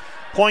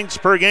 points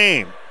per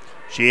game.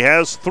 She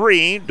has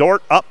 3.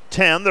 Dordt up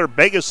 10, their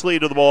biggest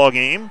lead of the ball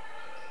game.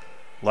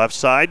 Left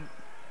side,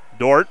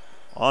 Dordt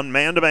on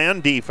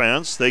man-to-man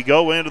defense. They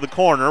go into the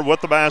corner.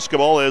 With the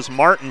basketball is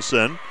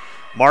Martinson.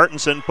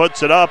 Martinson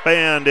puts it up,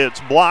 and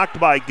it's blocked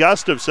by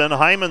Gustafson.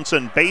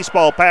 Hymanson,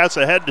 baseball pass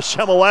ahead to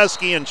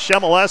Shemileski, and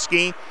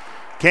Shemileski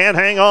can't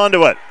hang on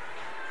to it.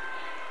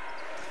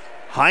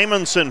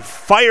 Hymanson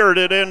fired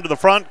it into the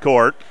front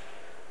court.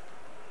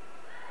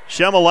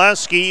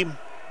 Shemileski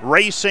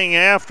racing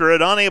after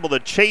it, unable to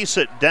chase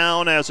it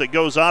down as it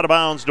goes out of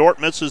bounds. Dordt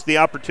misses the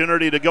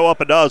opportunity to go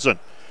up a dozen.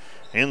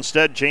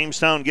 Instead,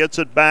 Jamestown gets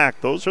it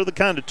back. Those are the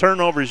kind of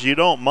turnovers you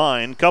don't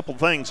mind. Couple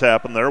things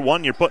happen there.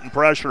 1, you're putting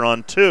pressure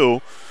on.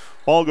 2,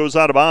 ball goes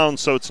out of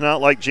bounds, so it's not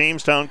like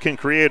Jamestown can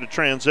create a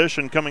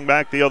transition coming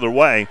back the other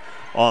way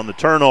on the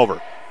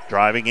turnover.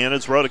 Driving in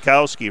is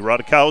Radikowski.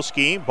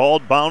 Radikowski, ball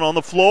bound on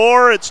the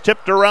floor. It's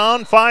tipped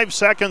around. 5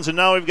 seconds, and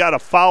now we've got a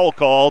foul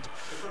called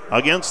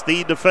against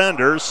the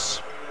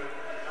defenders.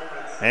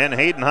 And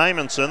Hayden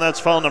Hymanson, that's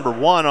foul number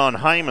 1 on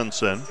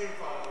Hymanson.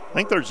 I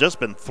think there's just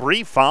been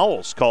 3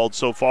 fouls called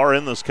so far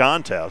in this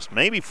contest,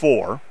 maybe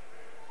 4.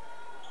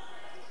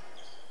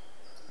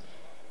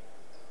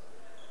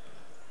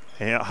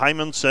 And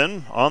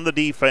Hymanson on the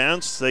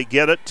defense. They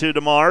get it to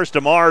DeMars.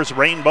 DeMars,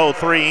 rainbow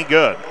 3,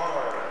 good.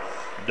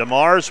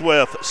 DeMars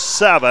with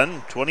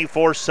 7,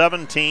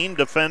 24-17.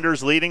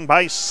 Defenders leading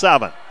by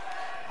 7.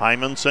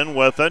 Hymanson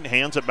with it,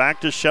 hands it back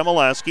to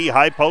Shemileski.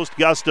 High post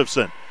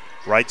Gustafson.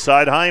 Right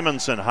side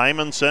Hymanson.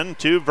 Hymanson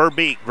to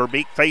Verbeek.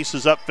 Verbeek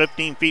faces up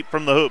 15 feet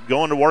from the hoop.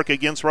 Going to work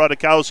against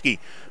Radikowski.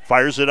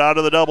 Fires it out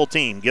of the double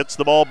team. Gets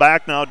the ball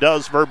back now,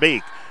 does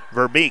Verbeek.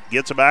 Verbeek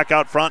gets it back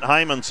out front,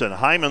 Hymanson.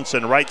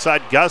 Hymanson, right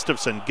side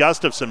Gustafson.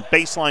 Gustafson,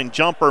 baseline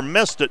jumper,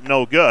 missed it,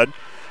 no good.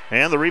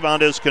 And the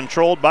rebound is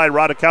controlled by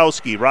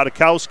Radikowski.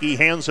 Radikowski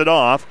hands it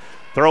off.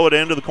 Throw it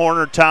into the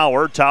corner,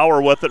 Tower.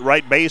 Tower with it,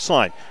 right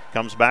baseline.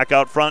 Comes back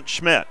out front,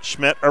 Schmidt.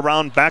 Schmidt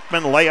around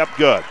Beckman, layup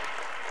good.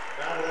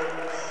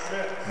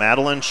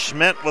 Madeline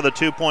Schmidt with a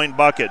 2-point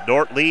bucket.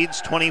 Dordt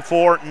leads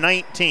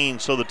 24-19,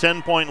 so the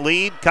 10-point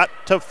lead cut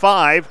to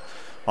 5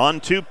 on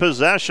 2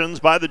 possessions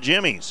by the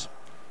Jimmies.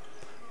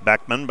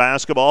 Beckman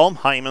basketball.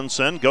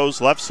 Hymanson goes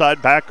left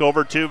side back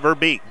over to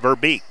Verbeek.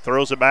 Verbeek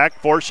throws it back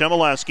for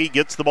Shemileski.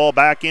 Gets the ball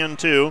back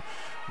into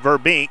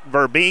Verbeek.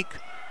 Verbeek,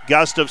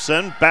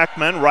 Gustafson,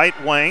 Beckman, right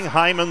wing.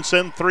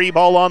 Hymanson,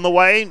 3-ball on the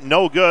way.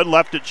 No good,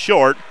 left it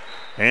short.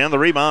 And the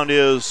rebound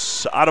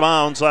is out of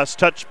bounds. Last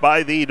touched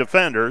by the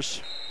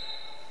defenders.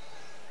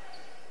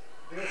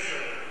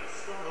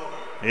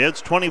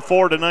 It's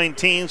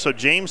 24-19, so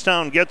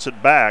Jamestown gets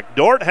it back.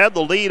 Dordt had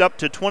the lead up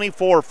to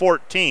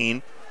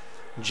 24-14.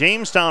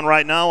 Jamestown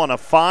right now on a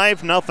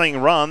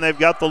 5-0 run. They've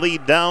got the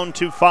lead down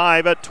to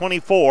 5 at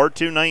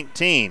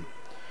 24-19.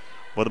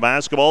 With the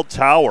basketball,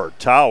 Tower.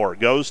 Tower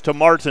goes to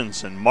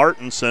Martinson.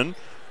 Martinson,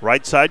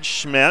 right side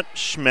Schmidt.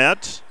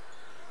 Schmidt.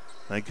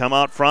 They come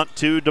out front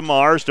to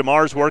DeMars.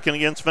 DeMars working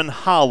against Van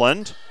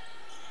Holland.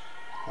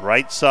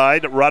 Right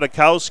side,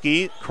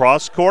 Radikowski,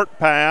 cross-court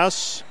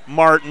pass,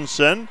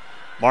 Martinson.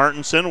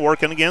 Martinson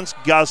working against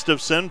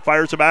Gustafson,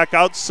 fires it back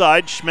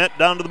outside. Schmidt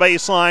down to the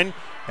baseline,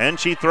 and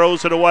she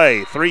throws it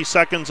away. 3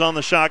 seconds on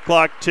the shot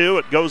clock, 2.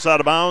 It goes out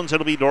of bounds.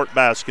 It'll be Dordt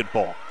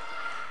basketball.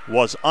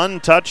 Was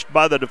untouched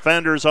by the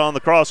defenders on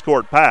the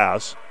cross-court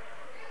pass.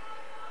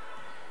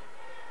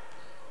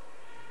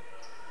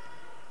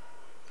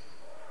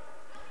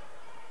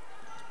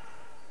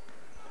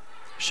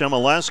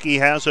 Shemileski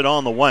has it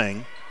on the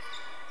wing.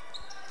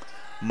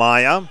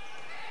 Maya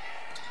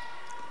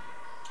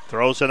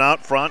Throws it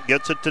out front,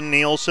 gets it to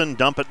Nielsen,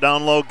 dump it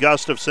down low,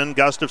 Gustafson.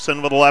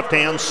 Gustafson with the left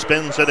hand,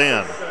 spins it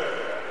in.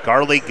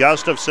 Carly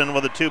Gustafson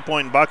with a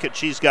 2-point bucket.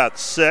 She's got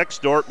 6.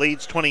 Dordt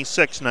leads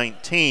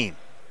 26-19.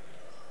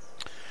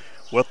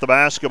 With the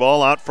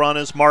basketball out front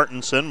is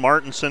Martinson.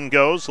 Martinson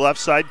goes left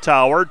side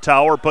Tower.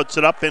 Tower puts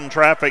it up in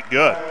traffic,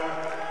 good.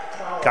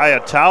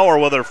 Kaya Tower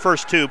with her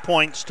first 2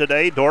 points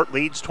today. Dordt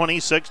leads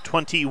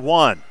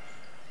 26-21.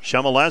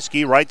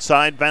 Shemileski right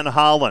side Van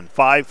Hollen.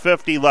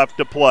 5:50 left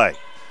to play.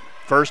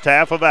 First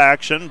half of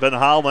action. Van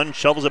Hollen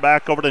shovels it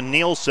back over to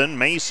Nielsen.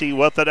 Macy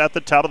with it at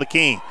the top of the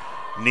key.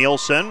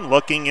 Nielsen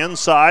looking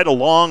inside. A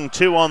long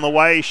 2 on the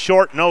way.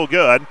 Short, no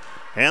good.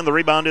 And the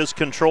rebound is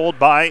controlled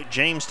by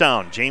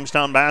Jamestown.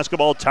 Jamestown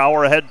basketball.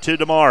 Tower ahead to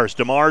DeMars.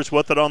 DeMars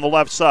with it on the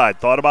left side.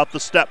 Thought about the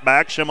step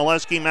back.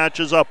 Shemileski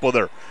matches up with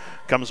her.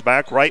 Comes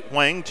back right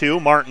wing to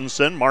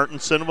Martinson.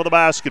 Martinson with the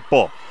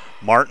basketball.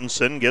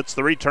 Martinson gets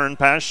the return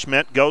pass.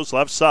 Schmidt goes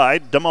left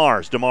side.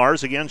 DeMars.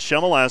 DeMars against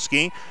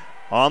Shemileski.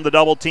 On the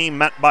double team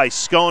met by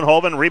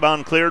Schoenhoven.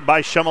 Rebound cleared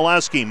by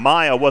Shemileski.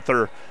 Maya with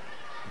her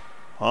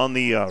on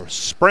the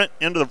sprint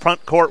into the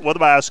front court with the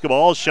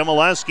basketball.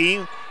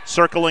 Shemileski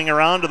circling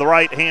around to the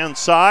right-hand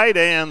side,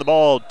 and the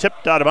ball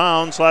tipped out of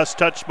bounds. Last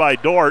touch by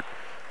Dordt.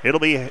 It'll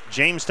be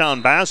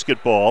Jamestown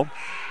basketball.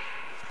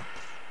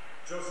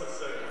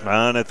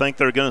 And I think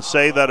they're going to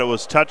say that it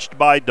was touched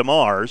by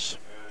DeMars.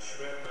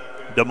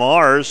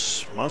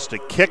 DeMars must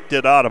have kicked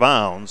it out of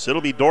bounds.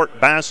 It'll be Dordt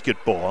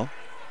basketball.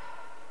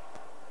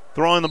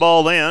 Throwing the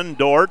ball in,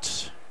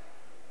 Dordt.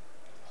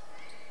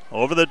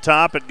 Over the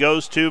top, it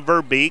goes to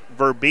Verbeek.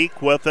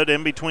 Verbeek with it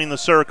in between the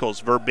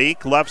circles.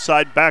 Verbeek, left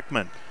side,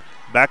 Beckman.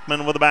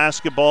 Beckman with the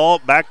basketball.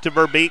 Back to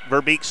Verbeek.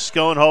 Verbeek,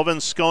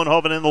 Schoenhoven.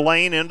 Schoenhoven in the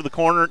lane, into the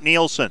corner,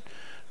 Nielsen.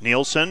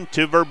 Nielsen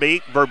to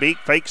Verbeek. Verbeek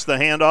fakes the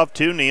handoff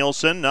to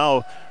Nielsen.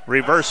 Now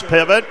reverse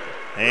pivot.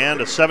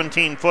 And a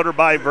 17-footer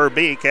by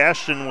Verbeek.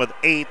 Ashton with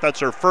 8.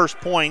 That's her first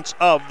points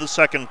of the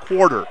second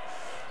quarter.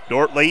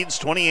 Dordt leads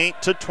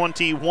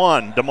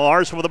 28-21.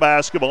 DeMars with the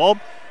basketball.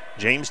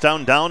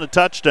 Jamestown down a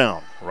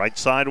touchdown. Right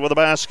side with the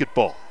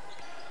basketball.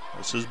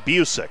 This is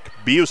Busick.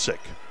 Busick.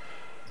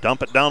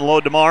 Dump it down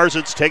low, DeMars.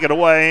 It's taken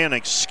away. And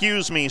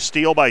excuse me,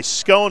 steal by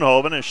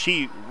Schoenhoven as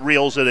she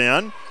reels it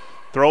in.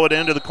 Throw it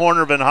into the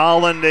corner. Van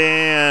Hollen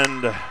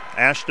and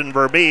Ashton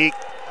Verbeek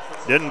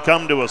didn't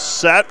come to a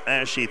set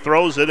as she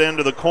throws it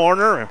into the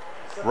corner.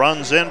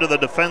 Runs into the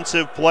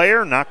defensive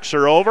player, knocks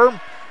her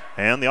over.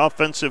 And the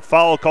offensive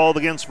foul called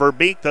against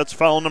Verbeek. That's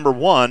foul number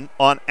 1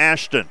 on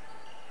Ashton.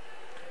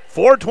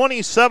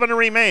 4:27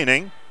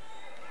 remaining.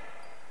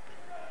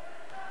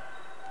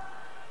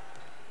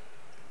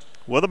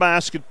 With the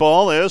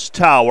basketball is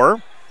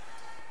Tower.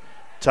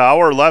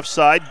 Tower left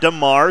side,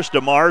 DeMars.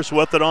 DeMars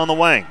with it on the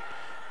wing.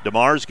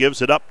 DeMars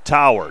gives it up,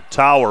 Tower.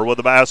 Tower with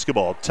the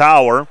basketball.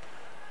 Tower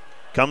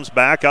comes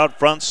back out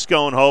front,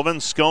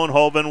 Schoenhoven.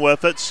 Schoenhoven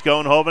with it.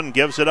 Schoenhoven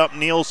gives it up,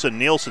 Nielsen.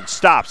 Nielsen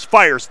stops,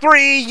 fires,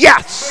 3,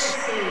 yes!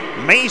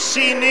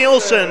 Macy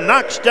Nielsen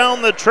knocks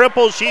down the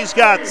triple. She's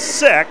got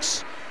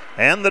 6.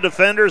 And the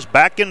defenders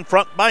back in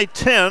front by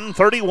 10,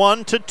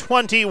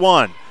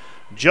 31-21.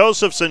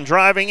 Josephson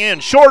driving in.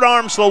 Short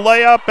arms the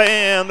layup,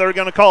 and they're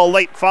going to call a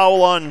late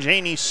foul on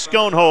Janie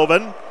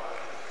Schoenhoven.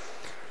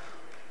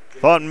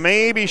 Thought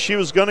maybe she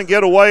was going to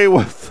get away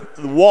with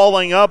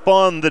walling up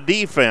on the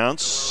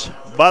defense,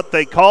 but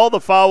they call the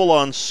foul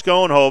on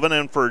Schoenhoven,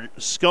 and for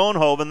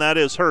Schoenhoven, that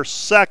is her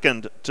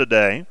second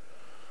today.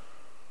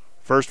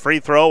 First free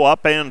throw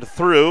up and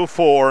through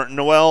for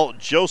Noelle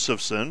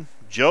Josephson.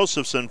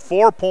 Josephson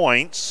 4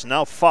 points,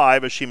 now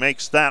 5 as she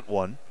makes that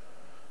one.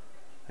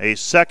 A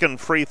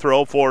second free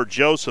throw for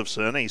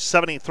Josephson, a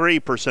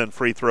 73%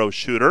 free throw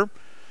shooter.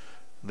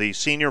 The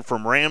senior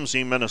from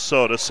Ramsey,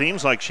 Minnesota.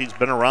 Seems like she's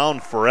been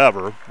around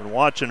forever. Been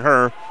watching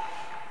her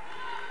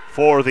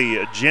for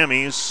the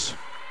Jimmies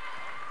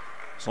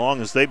as long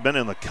as they've been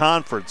in the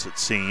conference, it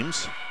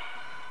seems.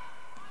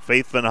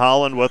 Faith Van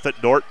Hollen with it.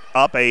 Dordt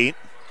up 8.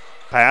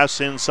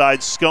 Pass inside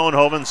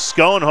Schoenhoven.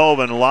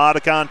 Schoenhoven, a lot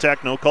of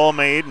contact, no call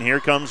made. And here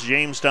comes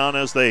Jamestown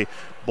as they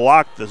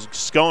block the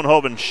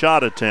Schoenhoven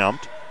shot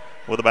attempt.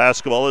 With the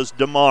basketball is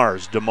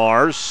DeMars.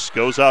 DeMars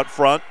goes out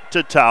front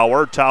to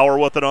Tower. Tower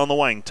with it on the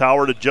wing.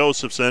 Tower to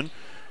Josephson.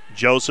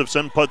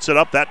 Josephson puts it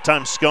up. That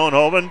time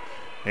Schoenhoven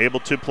able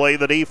to play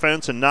the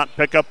defense and not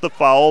pick up the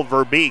foul.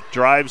 Verbeek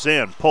drives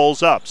in,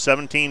 pulls up.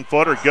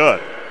 17-footer,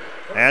 good.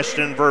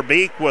 Ashton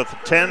Verbeek with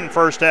 10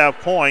 first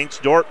half points.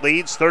 Dordt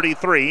leads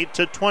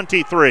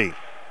 33-23.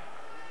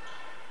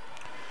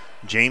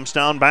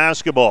 Jamestown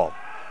basketball.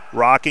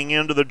 Rocking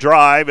into the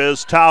drive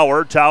is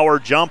Tower. Tower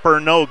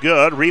jumper no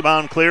good.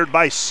 Rebound cleared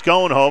by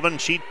Schoenhoven.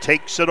 She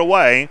takes it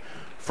away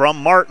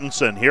from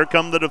Martinson. Here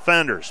come the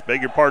defenders.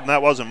 Beg your pardon,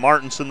 that wasn't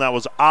Martinson. That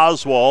was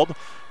Oswald,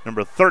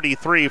 number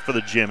 33 for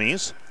the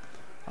Jimmies.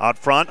 Out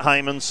front,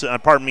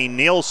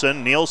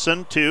 Nielsen.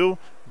 Nielsen to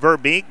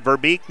Verbeek.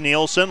 Verbeek,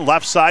 Nielsen.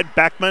 Left side,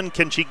 Beckman.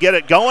 Can she get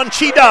it going?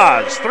 She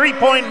does.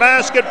 3-point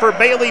basket for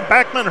Bailey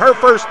Beckman. Her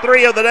first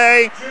 3 of the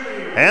day.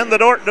 And the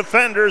Dordt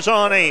defenders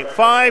on a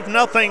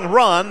 5-0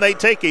 run. They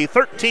take a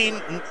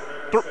 13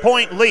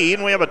 6-point lead,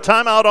 and we have a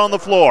timeout on the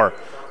floor.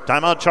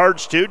 Timeout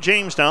charged to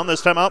Jamestown.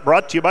 This timeout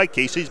brought to you by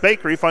Casey's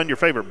Bakery. Find your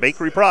favorite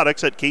bakery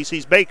products at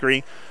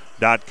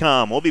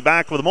caseysbakery.com. We'll be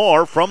back with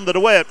more from the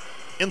DeWitt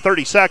in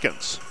 30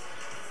 seconds.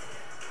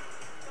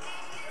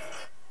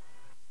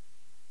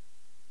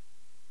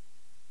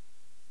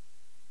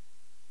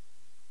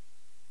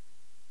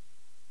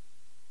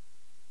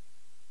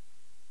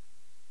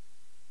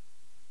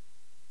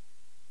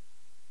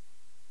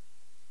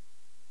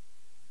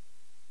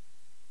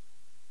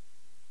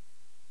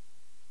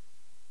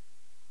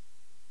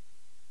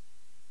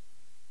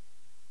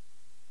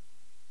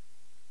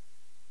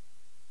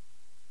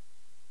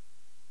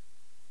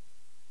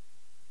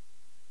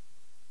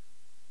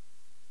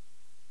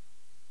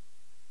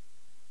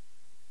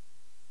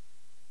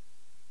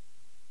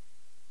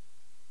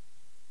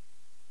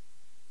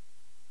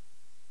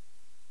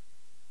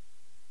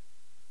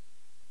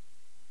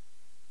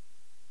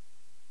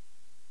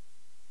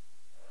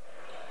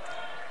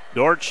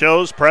 Dordt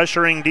shows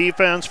pressuring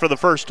defense for the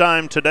first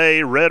time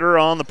today. Ritter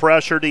on the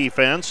pressure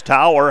defense.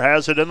 Tower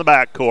has it in the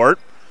backcourt.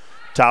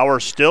 Tower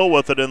still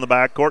with it in the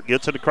backcourt.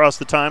 Gets it across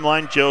the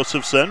timeline.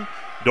 Josephson.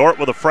 Dordt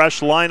with a fresh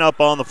lineup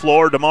on the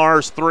floor.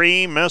 DeMars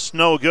three. Missed,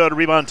 no good.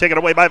 Rebound taken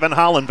away by Van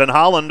Hollen. Van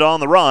Hollen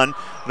on the run.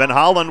 Van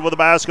Hollen with the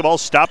basketball.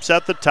 Stops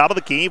at the top of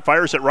the key.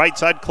 Fires it right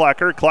side.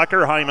 Klecker.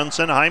 Klecker,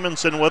 Hymanson.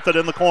 Hymanson with it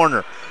in the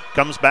corner.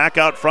 Comes back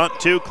out front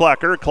to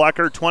Klecker.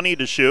 Klecker 20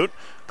 to shoot.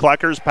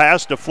 Klecker's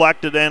pass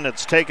deflected and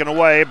it's taken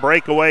away.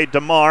 Breakaway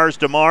DeMars.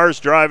 DeMars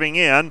driving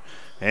in.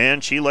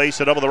 And she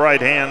laced it up with the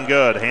right hand.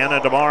 Good. Hannah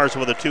DeMars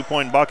with a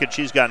 2-point bucket.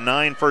 She's got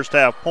 9 first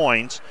half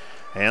points.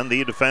 And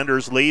the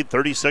defenders lead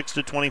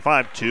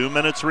 36-25. 2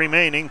 minutes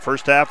remaining.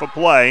 First half of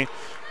play.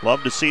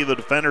 Love to see the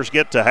defenders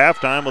get to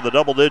halftime with a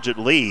double-digit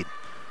lead.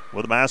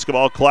 With the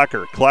basketball,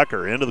 Klecker.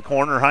 Klecker into the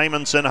corner.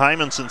 Hymanson.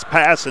 Hymanson's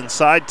pass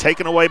inside.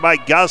 Taken away by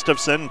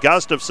Gustafson.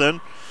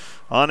 Gustafson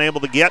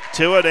unable to get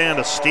to it, and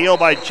a steal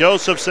by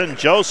Josephson.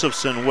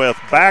 Josephson with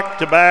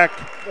back-to-back,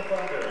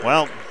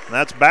 well,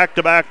 that's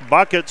back-to-back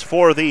buckets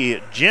for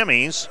the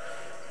Jimmies.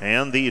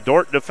 And the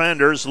Dordt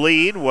defenders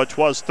lead, which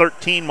was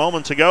 13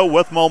 moments ago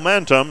with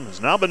momentum,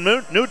 has now been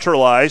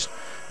neutralized.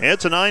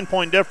 It's a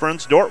 9-point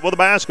difference. Dordt with the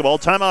basketball.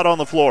 Timeout on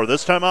the floor.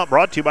 This timeout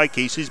brought to you by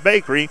Casey's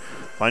Bakery.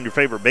 Find your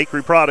favorite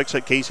bakery products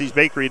at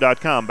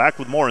caseysbakery.com. Back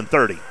with more in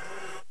 30.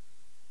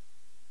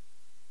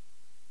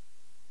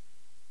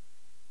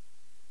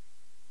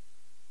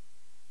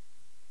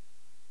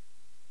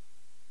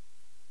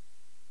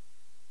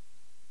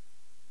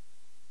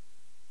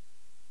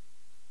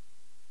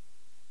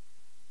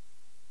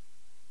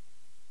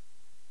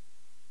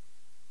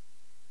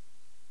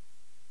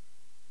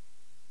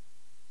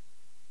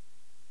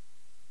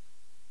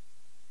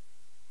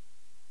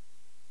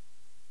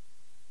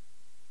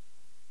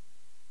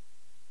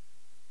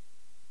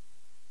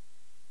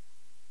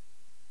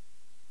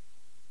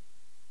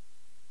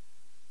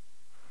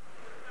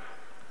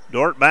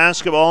 Dordt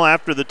basketball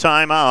after the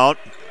timeout.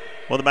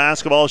 With the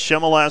basketball,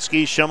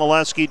 Shimoleski.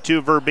 Shimoleski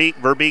to Verbeek.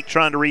 Verbeek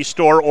trying to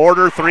restore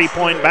order.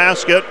 3-point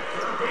basket.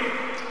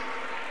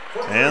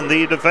 And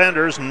the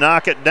defenders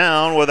knock it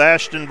down with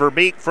Ashton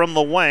Verbeek from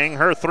the wing.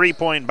 Her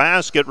 3-point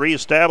basket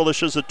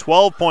reestablishes a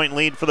 12-point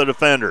lead for the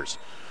defenders.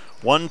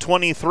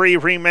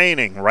 1:23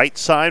 remaining. Right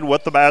side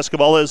with the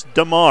basketball is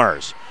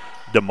DeMars.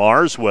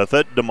 DeMars with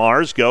it.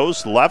 DeMars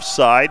goes left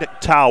side.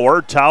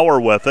 Tower.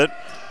 Tower with it.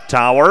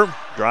 Tower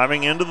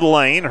driving into the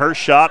lane. Her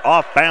shot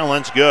off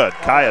balance. Good.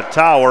 Kaya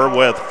Tower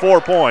with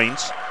 4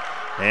 points.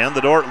 And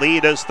the Dordt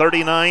lead is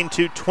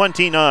 39-29.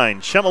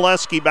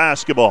 Shimoleski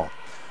basketball.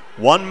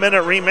 1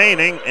 minute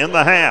remaining in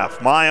the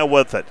half. Maya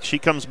with it. She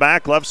comes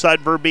back left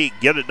side Verbeek.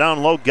 Get it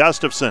down low.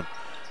 Gustafson.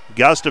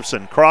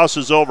 Gustafson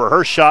crosses over.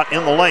 Her shot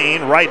in the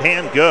lane. Right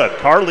hand good.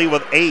 Carly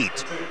with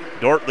 8.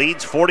 Dordt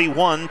leads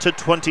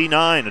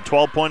 41-29. A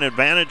 12-point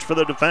advantage for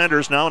the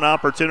defenders. Now an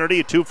opportunity.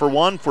 A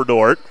 2-for-1 for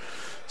Dordt.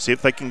 See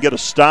if they can get a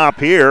stop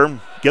here.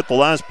 Get the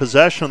last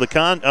possession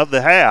of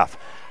the half.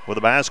 With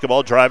the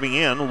basketball driving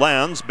in.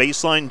 Lenz,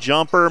 baseline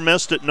jumper.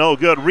 Missed it. No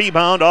good.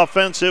 Rebound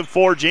offensive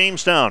for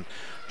Jamestown.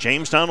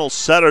 Jamestown will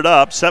set it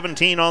up.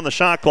 17 on the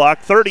shot clock.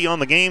 30 on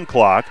the game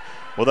clock.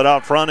 With it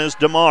out front is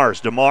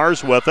DeMars.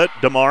 DeMars with it.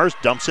 DeMars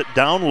dumps it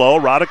down low.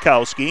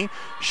 Radikowski.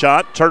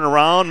 Shot. Turn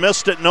around.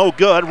 Missed it. No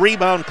good.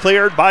 Rebound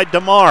cleared by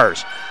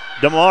DeMars.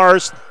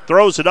 DeMars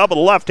throws it up with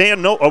the left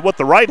hand, with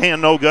the right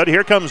hand, no good.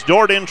 Here comes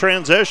Dordt in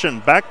transition.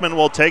 Beckman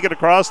will take it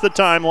across the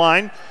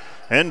timeline,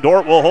 and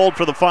Dordt will hold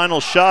for the final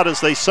shot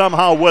as they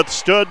somehow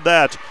withstood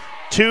that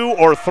 2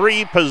 or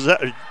 3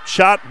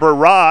 shot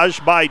barrage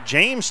by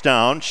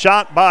Jamestown.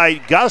 Shot by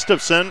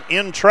Gustafson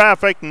in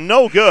traffic,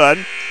 no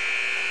good.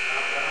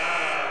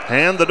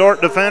 And the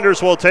Dordt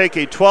defenders will take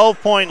a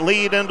 12-point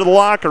lead into the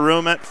locker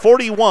room at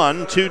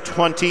 41-29.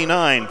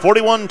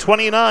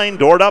 41-29,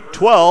 Dordt up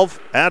 12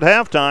 at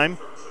halftime.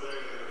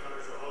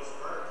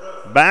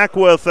 Back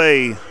with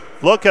a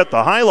look at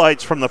the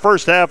highlights from the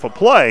first half of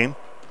play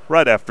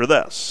right after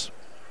this.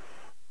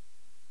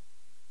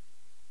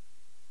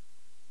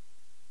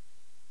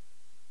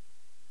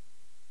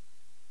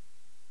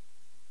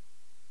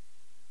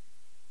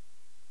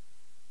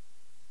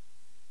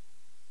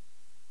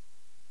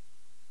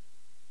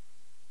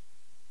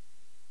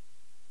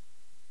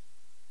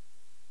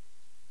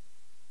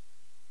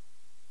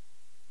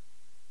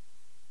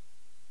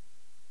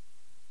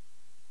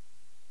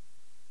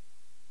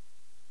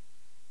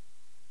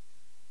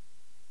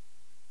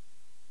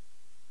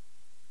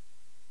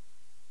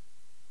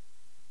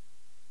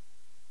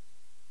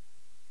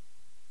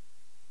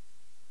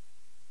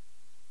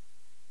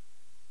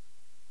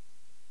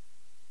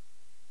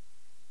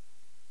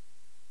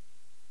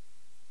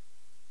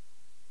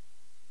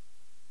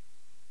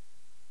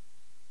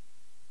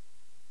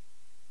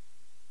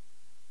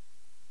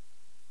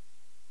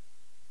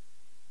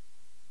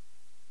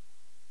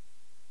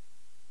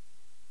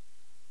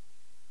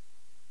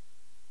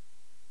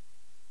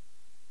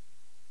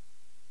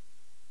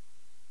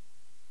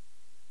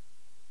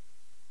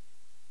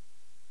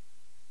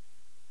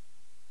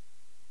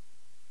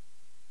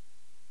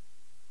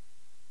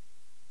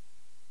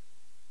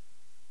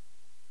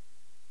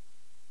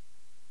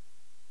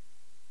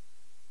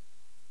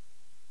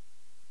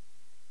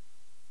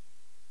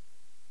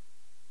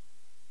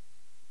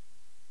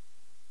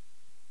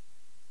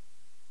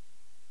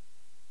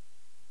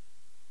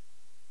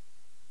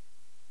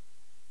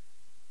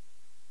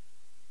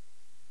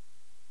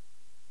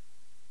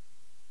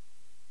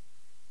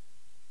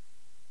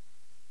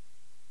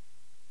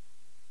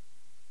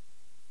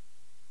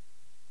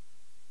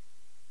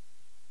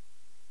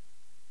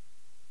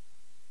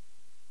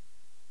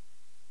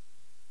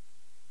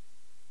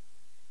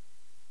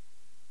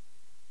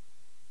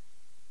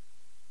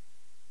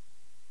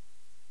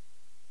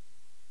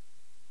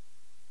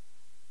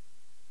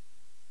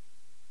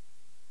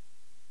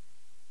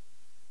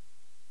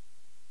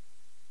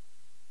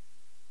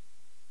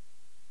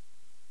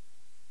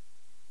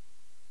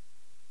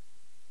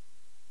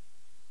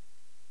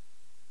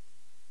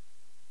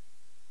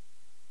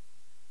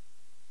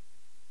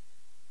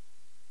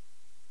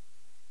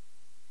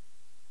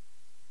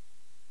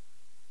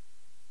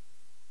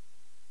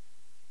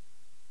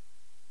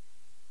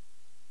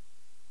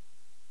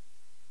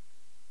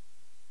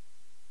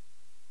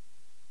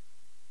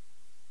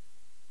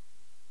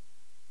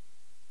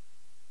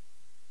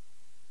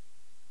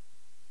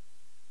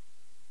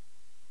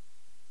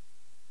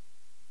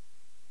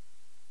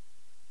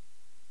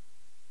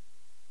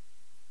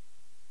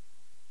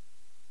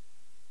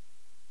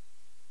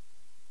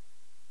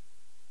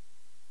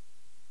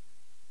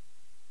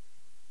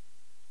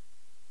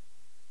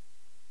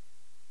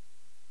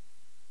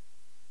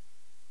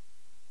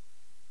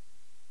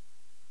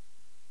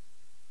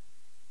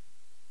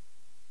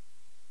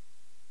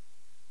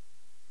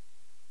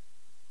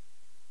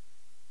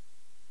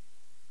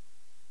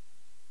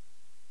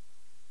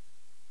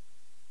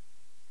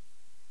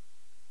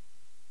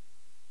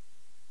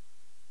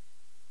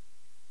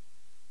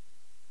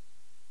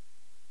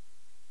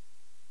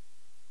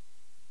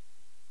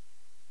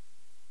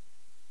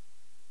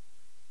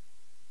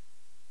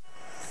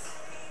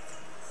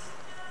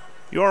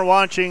 You're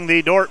watching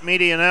the Dordt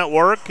Media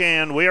Network,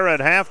 and we are at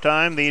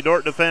halftime. The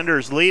Dordt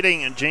Defenders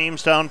leading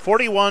Jamestown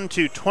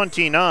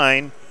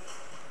 41-29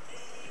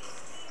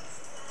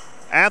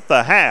 at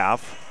the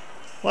half.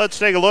 Let's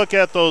take a look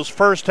at those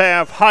first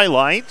half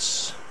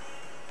highlights.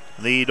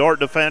 The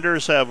Dordt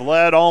Defenders have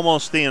led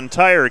almost the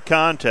entire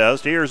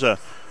contest. Here's a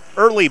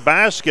early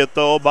basket,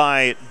 though,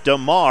 by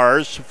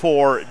DeMars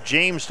for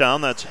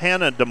Jamestown. That's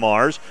Hannah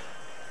DeMars.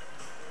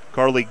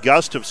 Carly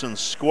Gustafson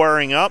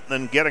squaring up,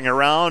 then getting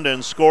around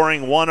and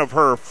scoring one of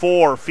her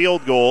 4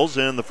 field goals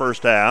in the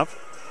first half.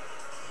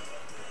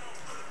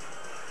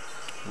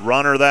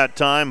 Runner that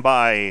time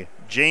by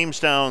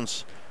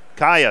Jamestown's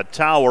Kaya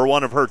Tower,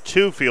 one of her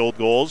 2 field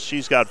goals.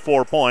 She's got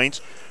 4 points.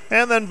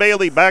 And then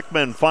Bailey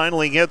Beckman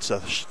finally gets a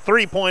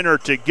 3-pointer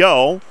to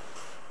go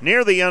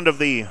near the end of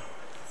the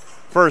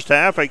first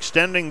half,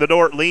 extending the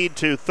Dordt lead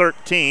to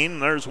 13.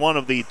 There's one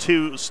of the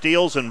 2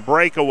 steals and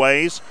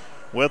breakaways,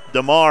 with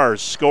DeMars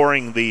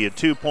scoring the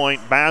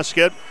 2-point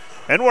basket.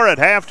 And we're at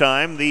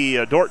halftime.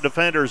 The Dordt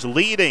Defenders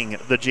leading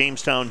the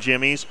Jamestown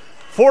Jimmies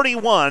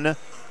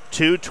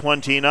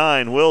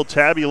 41-29. We'll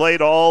tabulate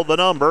all the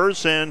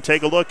numbers and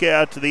take a look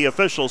at the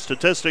official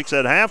statistics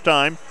at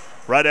halftime.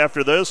 Right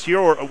after this,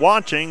 you're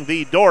watching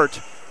the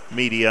Dordt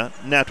Media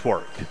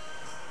Network.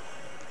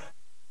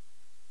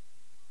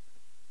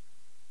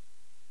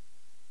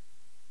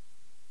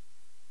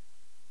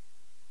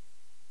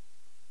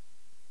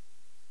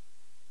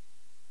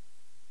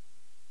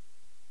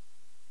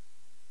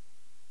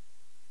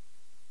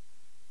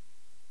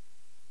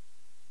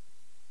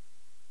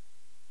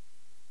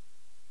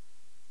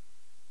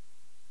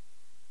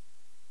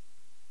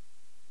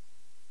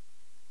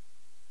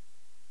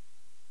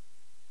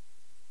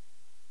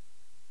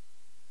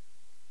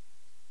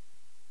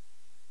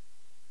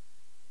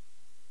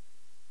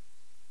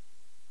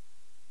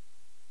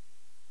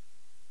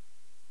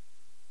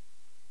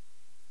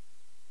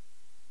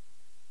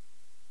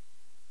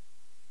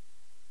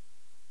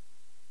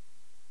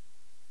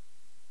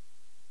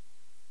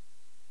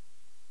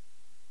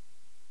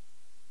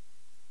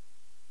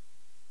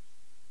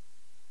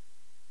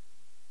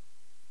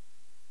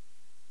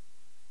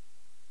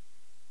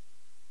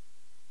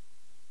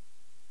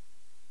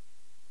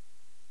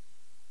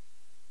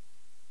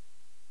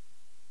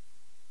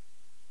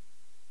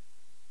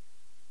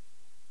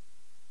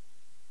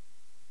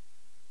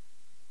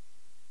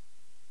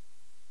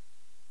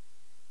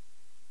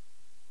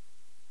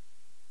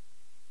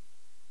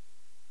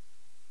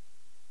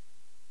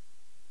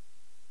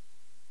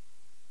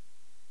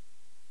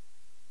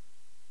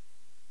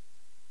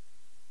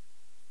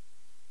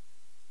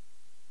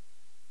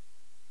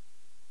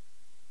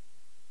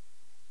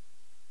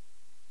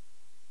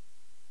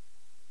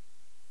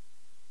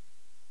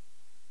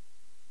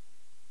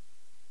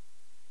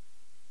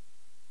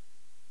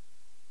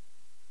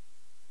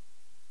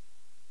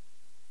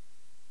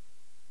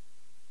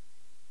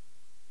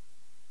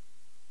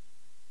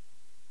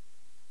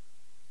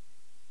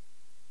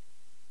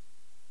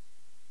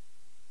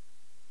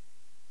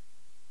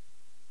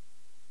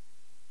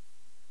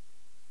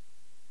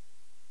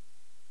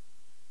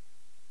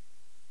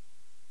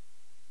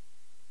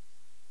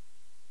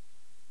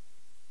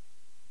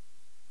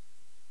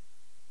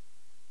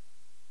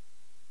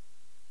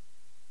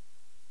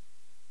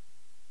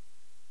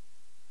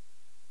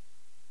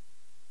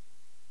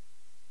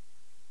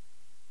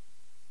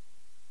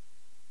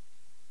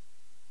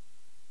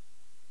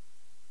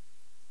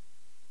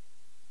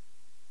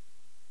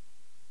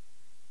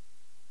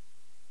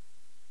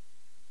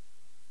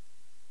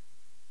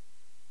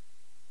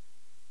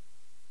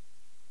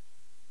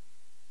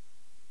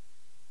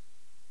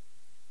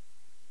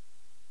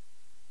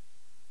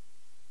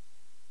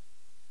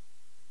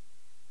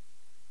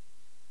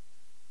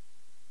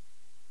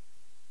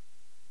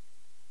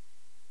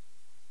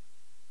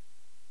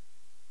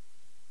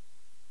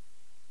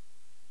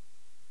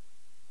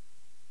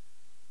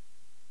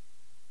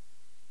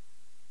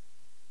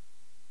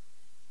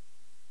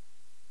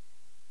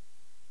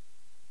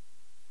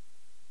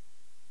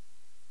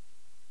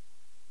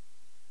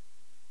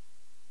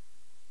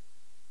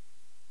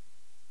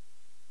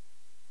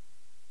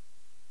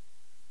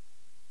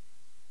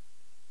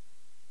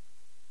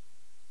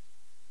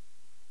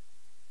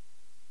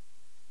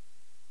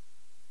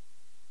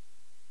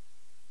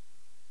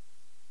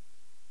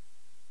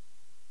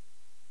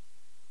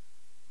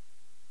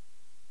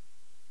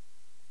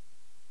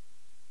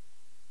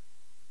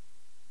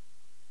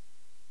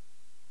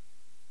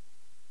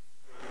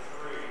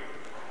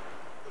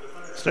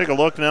 Let's take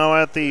a look now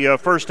at the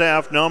first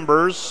half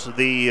numbers.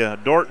 The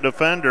Dordt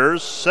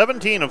Defenders,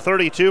 17 of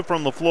 32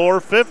 from the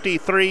floor,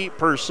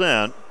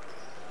 53%.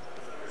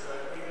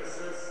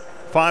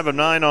 5 of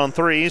 9 on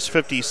threes,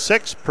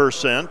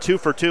 56%. 2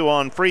 for 2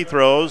 on free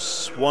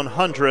throws,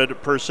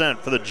 100%.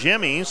 For the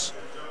Jimmies,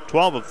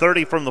 12 of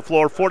 30 from the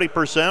floor,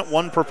 40%.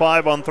 1 for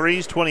 5 on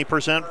threes,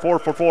 20%. 4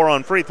 for 4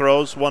 on free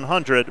throws,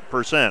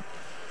 100%.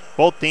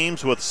 Both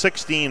teams with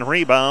 16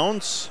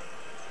 rebounds.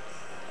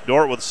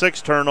 Dordt with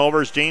 6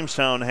 turnovers.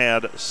 Jamestown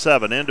had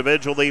 7.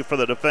 Individually for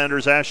the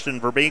defenders, Ashton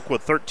Verbeek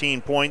with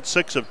 13 points,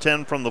 6 of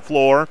 10 from the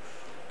floor.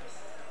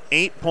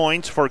 8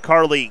 points for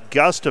Carly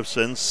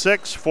Gustafson,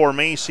 6 for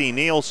Macy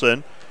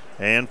Nielsen,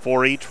 and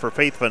 4 each for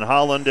Faith Van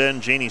Holland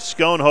and Janie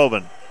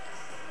Schoenhoven.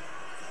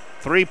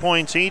 3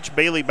 points each,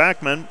 Bailey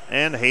Beckman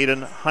and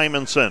Hayden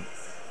Hymanson.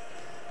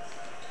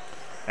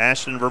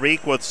 Ashton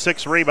Verbeek with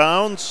 6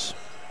 rebounds.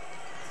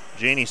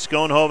 Janie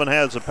Schoenhoven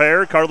has a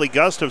pair. Carly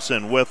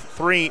Gustafson with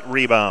 3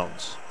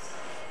 rebounds.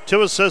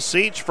 2 assists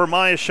each for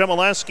Maya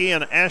Shemileski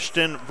and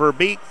Ashton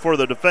Verbeek for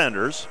the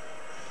defenders.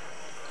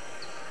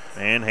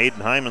 And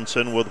Hayden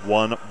Hymanson with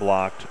 1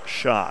 blocked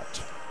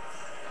shot.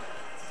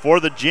 For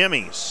the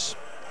Jimmies,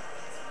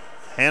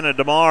 Hannah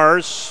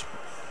DeMars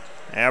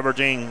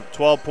averaging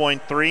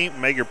 12.3,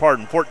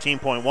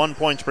 14.1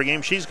 points per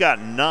game. She's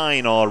got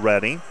 9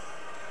 already.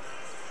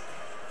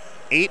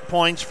 8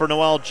 points for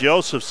Noelle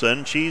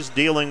Josephson. She's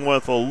dealing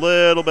with a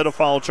little bit of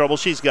foul trouble.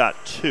 She's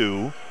got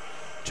 2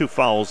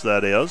 fouls,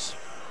 that is.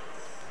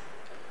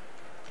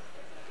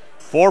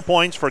 4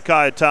 points for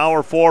Kaya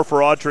Tower, 4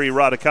 for Audrey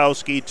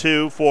Radikowski,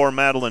 2 for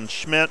Madeline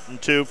Schmidt,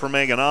 and 2 for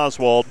Megan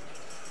Oswald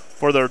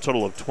for their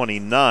total of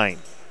 29.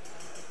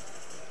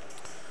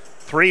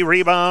 3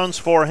 rebounds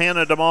for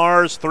Hannah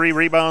DeMars, 3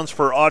 rebounds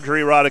for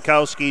Audrey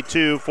Radikowski,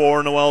 2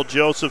 for Noelle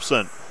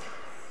Josephson.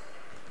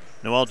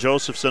 Noelle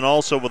Josephson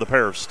also with a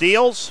pair of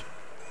steals.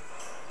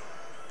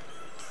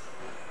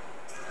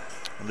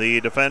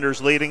 The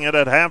defenders leading it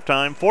at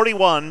halftime,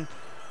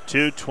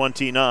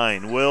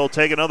 41-29. We'll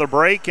take another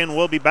break and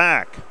we'll be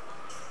back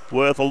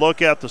with a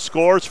look at the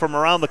scores from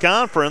around the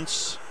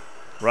conference.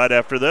 Right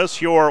after this,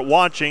 you're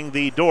watching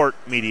the Dordt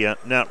Media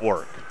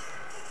Network.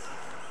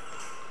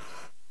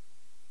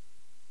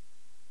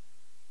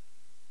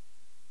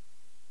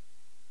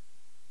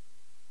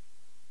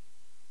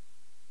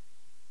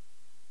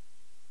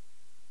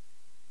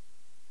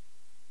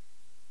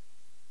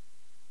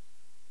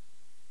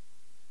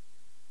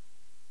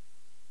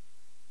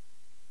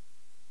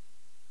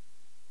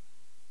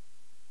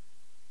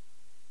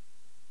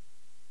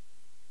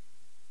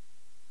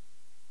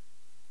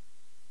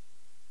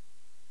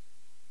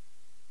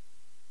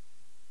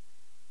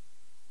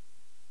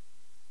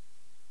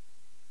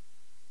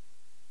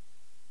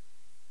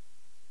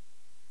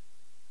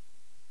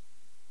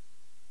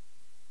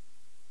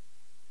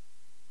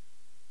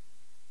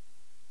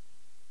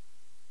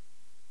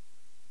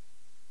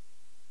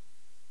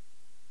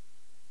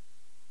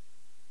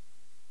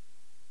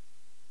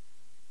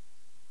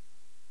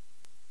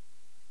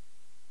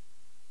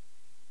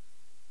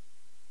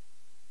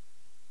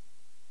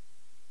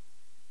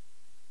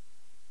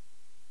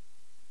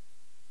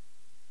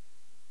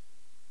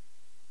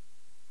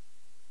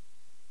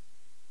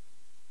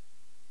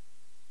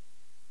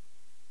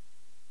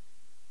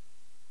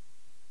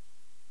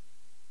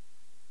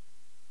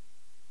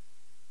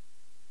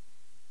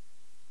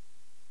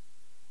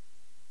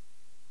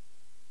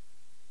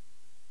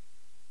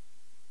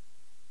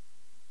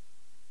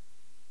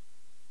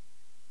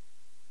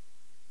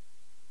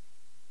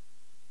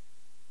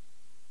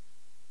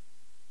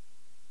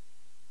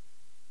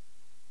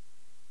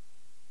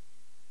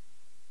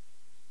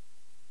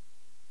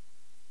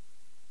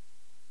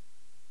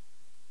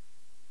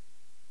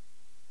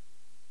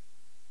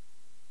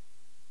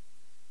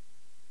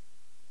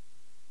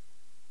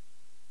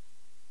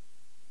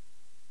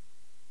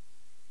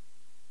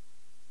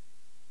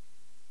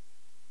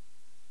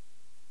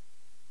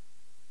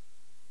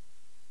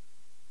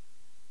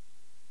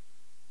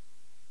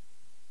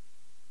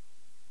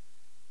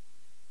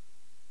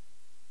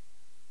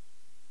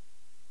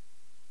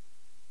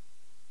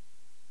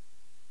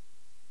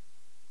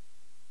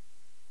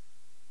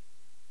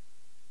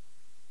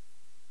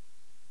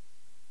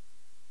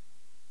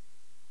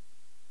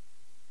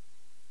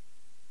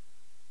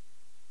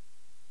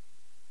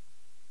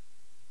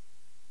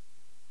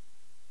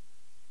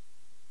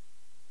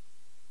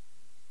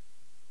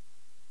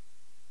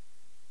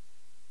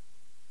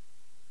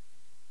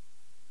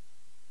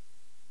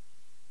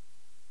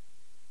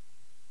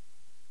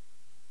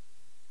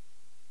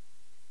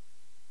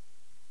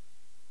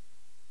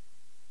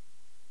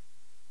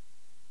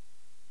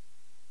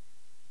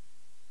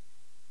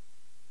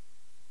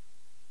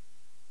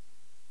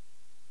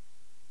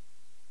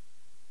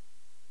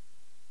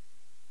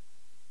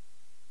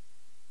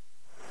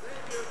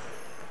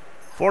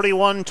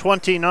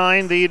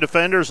 (41-29), the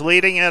defenders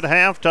leading at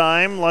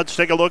halftime. Let's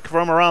take a look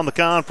from around the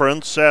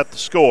conference at the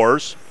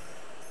scores.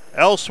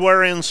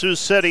 Elsewhere in Sioux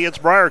City, it's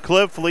Briar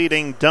Cliff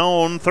leading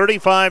Doane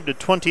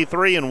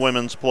 35-23 in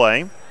women's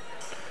play.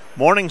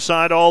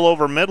 Morningside all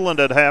over Midland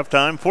at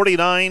halftime,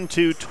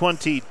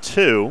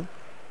 49-22.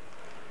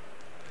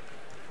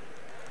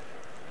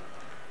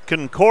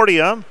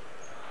 Concordia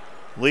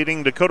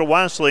leading Dakota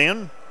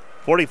Wesleyan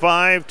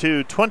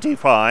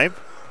 45-25.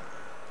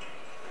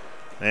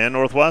 And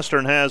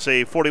Northwestern has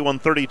a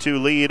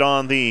 41-32 lead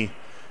on the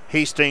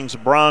Hastings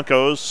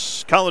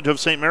Broncos. College of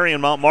St. Mary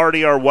and Mount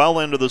Marty are well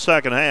into the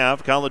second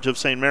half. College of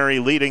St. Mary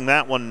leading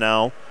that one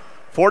now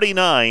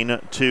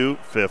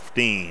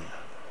 49-15.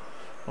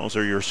 Those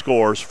are your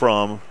scores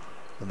from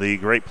the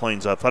Great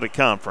Plains Athletic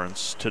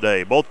Conference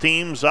today. Both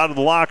teams out of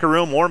the locker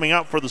room warming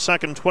up for the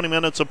second 20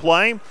 minutes of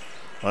play.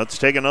 Let's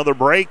take another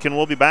break, and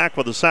we'll be back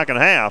with the second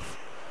half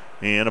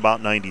in about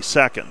 90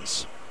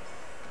 seconds.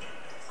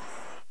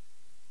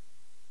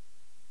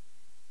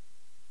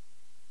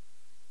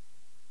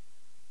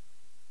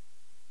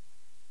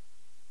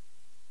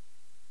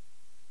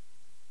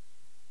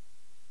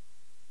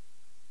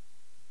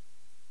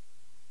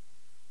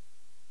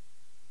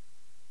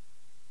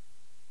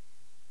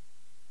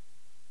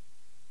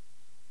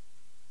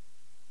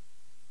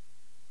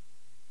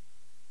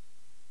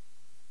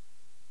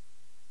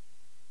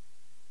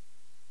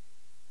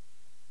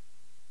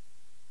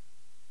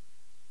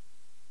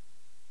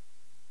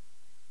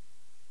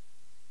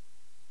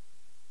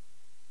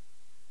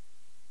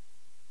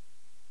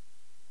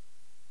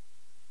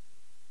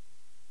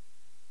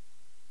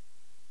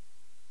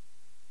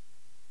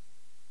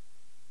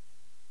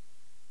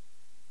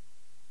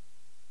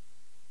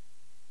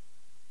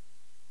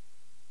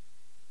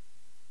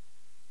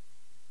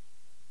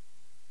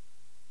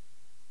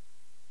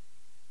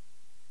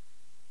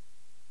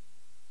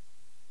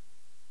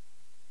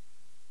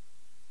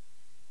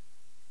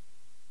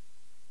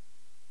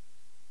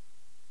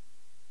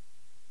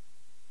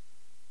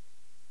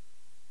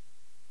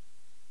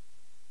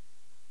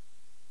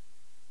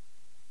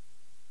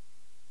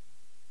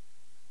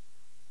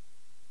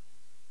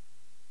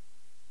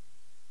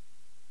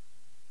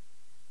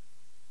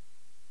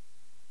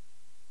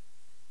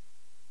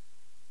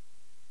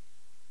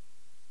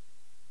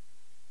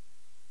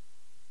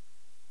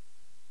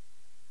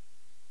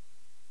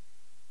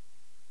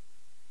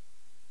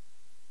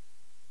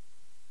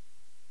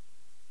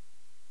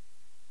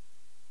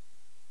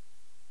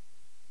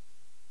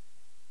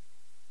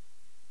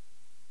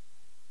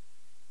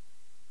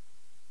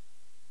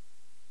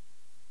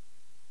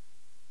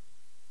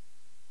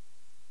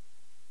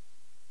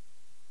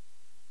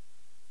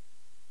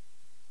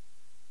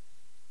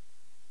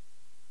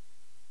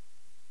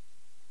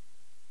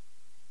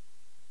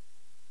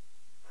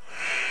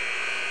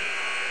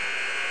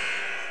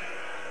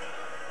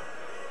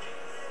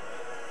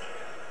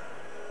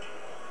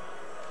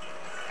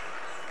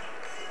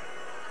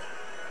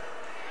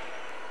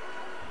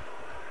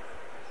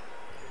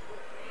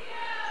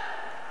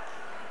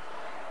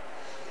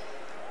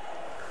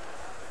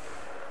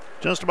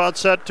 Just about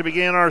set to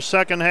begin our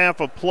second half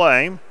of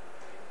play.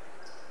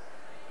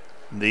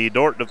 The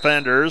Dordt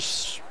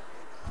defenders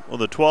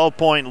with a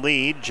 12-point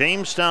lead.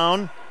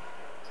 Jamestown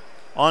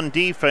on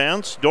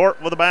defense.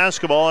 Dordt with the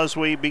basketball as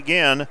we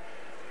begin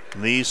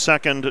the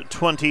second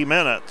 20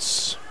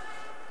 minutes.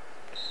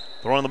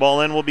 Throwing the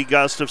ball in will be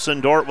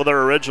Gustafson. Dordt with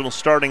their original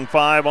starting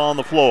five on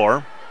the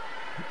floor.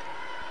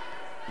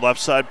 Left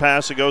side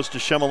pass, it goes to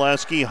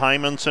Shimoleski.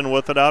 Hymanson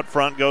with it out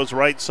front, goes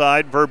right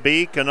side.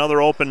 Verbeek,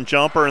 another open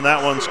jumper, and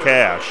that one's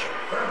cash.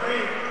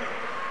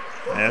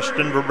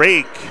 Ashton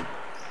Verbeek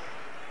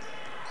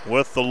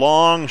with the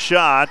long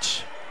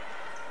shot.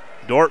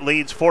 Dordt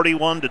leads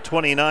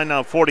 41-29,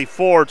 now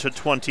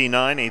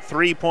 44-29. A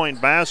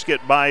three-point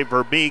basket by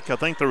Verbeek. I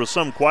think there was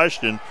some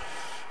question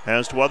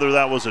as to whether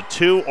that was a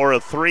 2 or a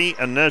 3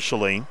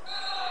 initially.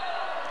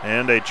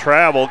 And a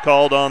travel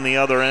called on the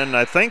other end.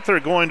 I think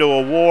they're going to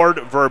award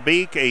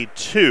Verbeek a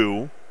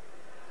 2.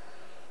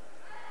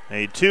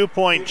 A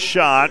 2-point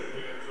shot.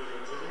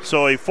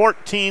 So a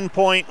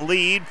 14-point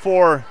lead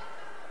for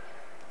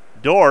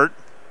Dordt.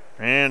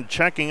 And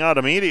checking out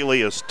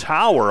immediately is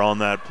Tower on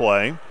that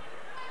play.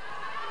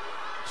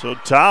 So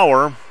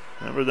Tower,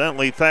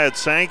 evidently Thad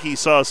Sankey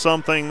saw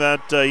something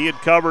that he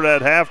had covered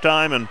at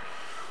halftime and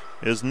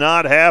is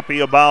not happy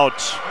about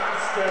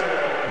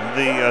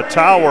the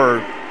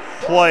Tower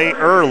play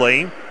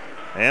early,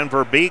 and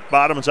Verbeek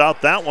bottoms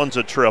out. That one's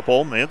a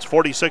triple. It's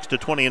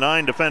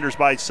 46-29, defenders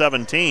by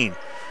 17.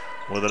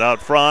 With it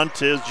out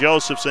front is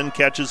Josephson,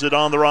 catches it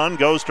on the run,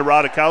 goes to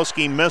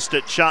Rodakowski, missed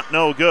it, shot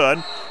no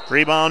good.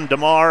 Rebound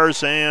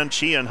DeMars, and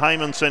she and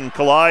Hymanson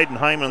collide, and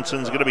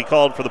Hymanson's going to be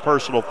called for the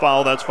personal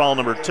foul. That's foul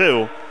number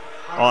 2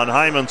 on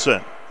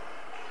Hymanson.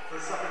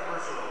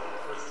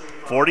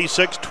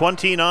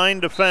 46-29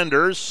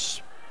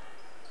 defenders.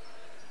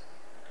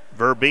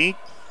 Verbeek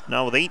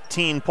now with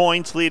 18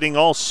 points, leading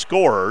all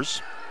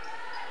scorers.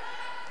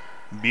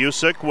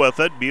 Busick with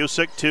it.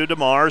 Busick to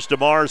DeMars.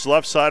 DeMars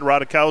left side,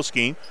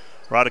 Rodakowski.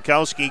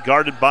 Rodakowski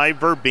guarded by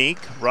Verbeek.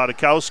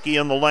 Rodakowski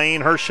in the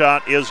lane. Her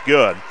shot is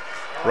good.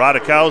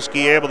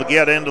 Rodakowski able to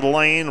get into the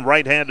lane.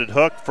 Right-handed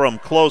hook from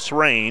close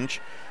range.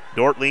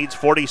 Dordt leads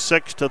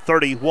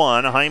 46-31.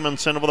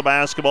 Hymanson with the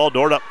basketball.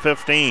 Dordt up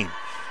 15.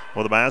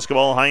 With the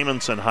basketball,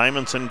 Hymanson.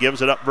 Hymanson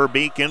gives it up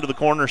Verbeek into the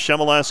corner.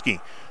 Shimoleski.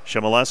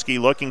 Shimoleski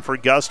looking for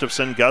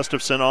Gustafson.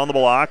 Gustafson on the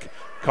block.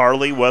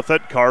 Carly with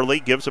it.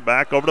 Carly gives it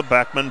back over to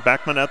Beckman.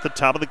 Beckman at the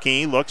top of the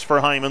key. Looks for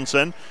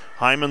Hymanson.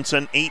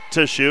 Hymanson 8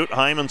 to shoot.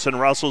 Hymanson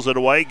wrestles it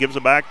away. Gives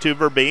it back to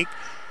Verbeek.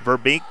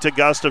 Verbeek to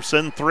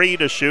Gustafson. 3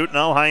 to shoot.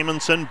 Now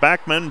Hymanson.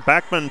 Beckman.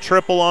 Beckman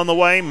triple on the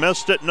way.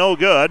 Missed it. No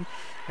good.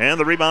 And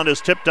the rebound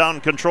is tipped down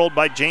and controlled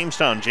by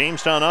Jamestown.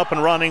 Jamestown up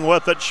and running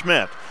with it.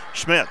 Schmidt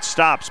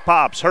stops,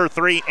 pops. Her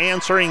three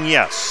answering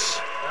yes.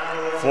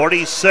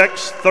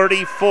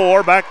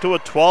 46-34, back to a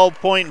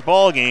 12-point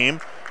ball game.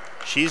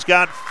 She's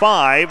got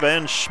 5,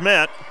 and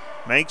Schmidt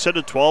makes it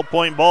a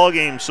 12-point ball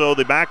game. So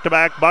the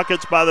back-to-back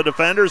buckets by the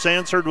defenders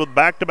answered with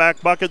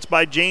back-to-back buckets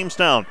by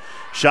Jamestown.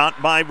 Shot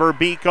by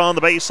Verbeek on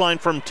the baseline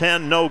from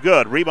 10, no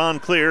good.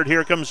 Rebound cleared.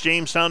 Here comes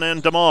Jamestown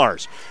and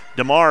DeMars.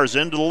 DeMars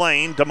into the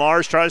lane.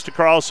 DeMars tries to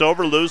cross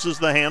over, loses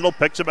the handle,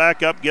 picks it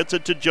back up, gets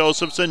it to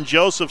Josephson.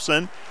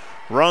 Josephson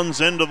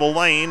runs into the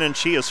lane, and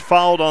she is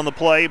fouled on the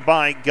play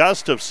by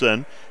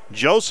Gustafson.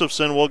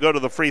 Josephson will go to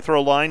the free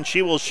throw line.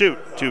 She will shoot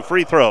 2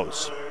 free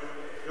throws.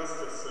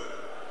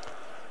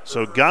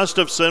 So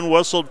Gustafson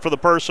whistled for the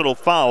personal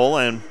foul,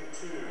 and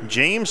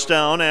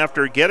Jamestown,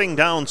 after getting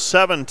down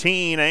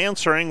 17,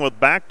 answering with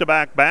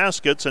back-to-back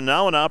baskets, and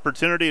now an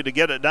opportunity to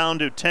get it down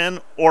to 10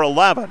 or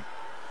 11.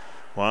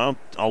 Well,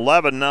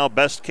 11 now,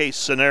 best case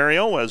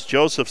scenario, as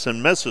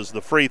Josephson misses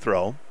the free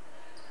throw.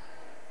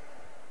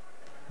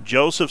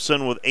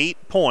 Josephson with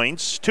 8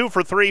 points, 2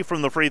 for 3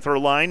 from the free throw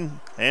line,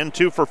 and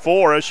 2 for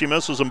 4 as she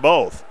misses them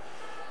both.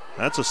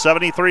 That's a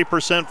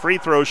 73% free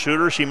throw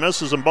shooter. She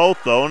misses them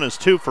both, though, and is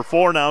 2 for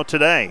 4 now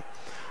today.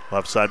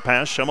 Left side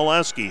pass,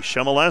 Shemileski.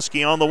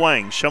 Shemileski on the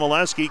wing.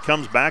 Shemileski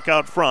comes back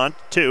out front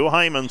to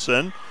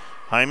Hymanson.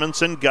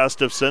 Hymanson,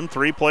 Gustafson,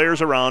 3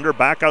 players around her.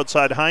 Back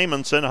outside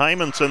Hymanson.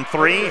 Hymanson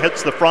 3,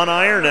 hits the front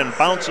iron and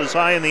bounces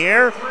high in the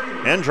air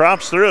and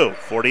drops through.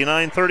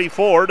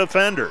 49-34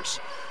 defenders.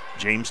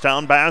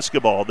 Jamestown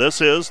basketball. This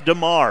is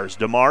DeMars.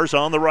 DeMars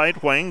on the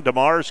right wing.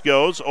 DeMars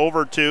goes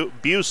over to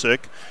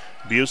Busick.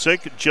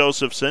 Busick,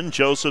 Josephson,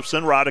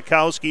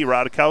 Radikowski,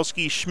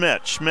 Radikowski,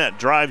 Schmidt. Schmidt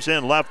drives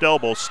in, left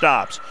elbow,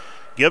 stops.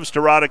 Gives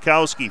to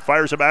Radikowski,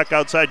 fires it back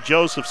outside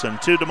Josephson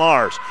to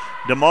DeMars.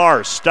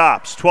 DeMars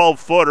stops,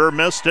 12-footer,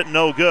 missed it,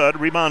 no good.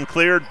 Rebound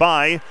cleared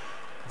by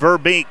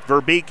Verbeek.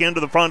 Verbeek into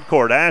the front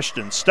court.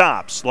 Ashton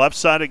stops, left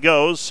side it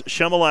goes.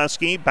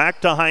 Shemileski back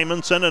to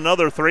Hymanson,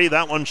 another 3.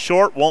 That one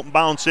short, won't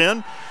bounce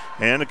in.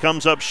 And it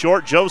comes up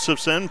short.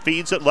 Josephson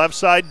feeds it left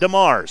side,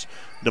 DeMars.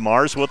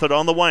 DeMars with it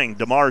on the wing.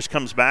 DeMars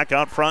comes back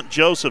out front,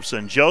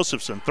 Josephson.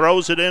 Josephson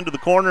throws it into the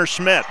corner.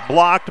 Schmidt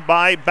blocked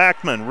by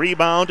Beckman.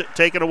 Rebound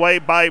taken away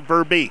by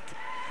Verbeek.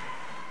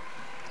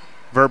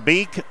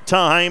 Verbeek to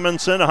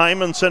Hymanson.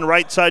 Hymanson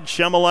right side,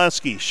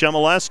 Shemileski.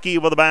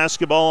 Shemileski with the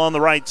basketball on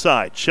the right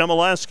side.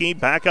 Shemileski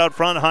back out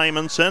front,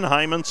 Hymanson.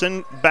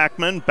 Hymanson,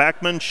 Beckman.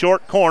 Beckman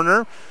short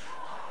corner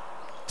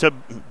to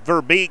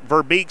Verbeek.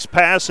 Verbeek's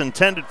pass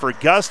intended for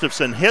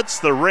Gustafson hits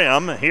the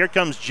rim. Here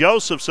comes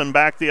Josephson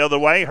back the other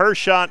way. Her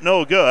shot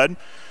no good.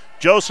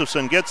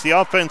 Josephson gets the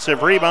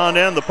offensive rebound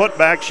and the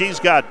putback. She's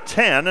got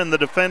 10, and the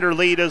defender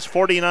lead is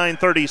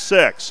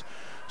 49-36.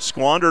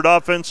 Squandered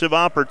offensive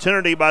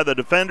opportunity by the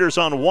defenders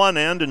on one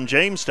end, and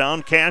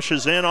Jamestown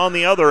cashes in on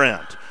the other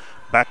end.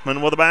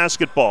 Beckman with a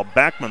basketball.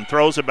 Beckman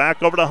throws it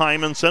back over to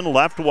Hymanson,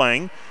 left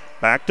wing.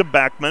 Back to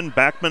Beckman.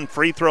 Beckman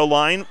free throw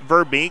line.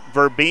 Verbeek.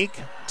 Verbeek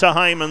to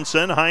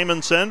Hymanson.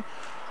 Hymanson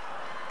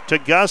to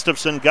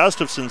Gustafson.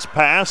 Gustafson's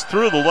pass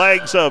through the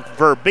legs of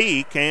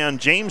Verbeek, and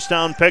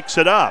Jamestown picks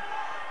it up.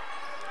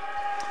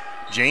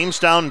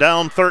 Jamestown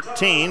down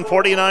 13,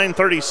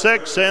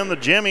 49-36, and the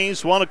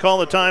Jimmies want to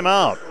call a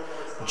timeout.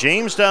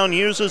 Jamestown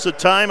uses a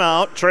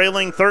timeout,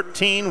 trailing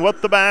 13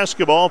 with the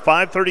basketball.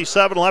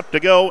 5:37 left to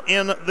go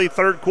in the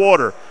third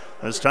quarter.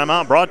 This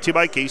timeout brought to you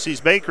by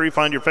Casey's Bakery.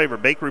 Find your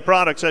favorite bakery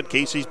products at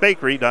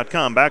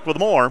caseysbakery.com. Back with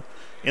more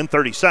in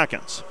 30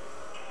 seconds.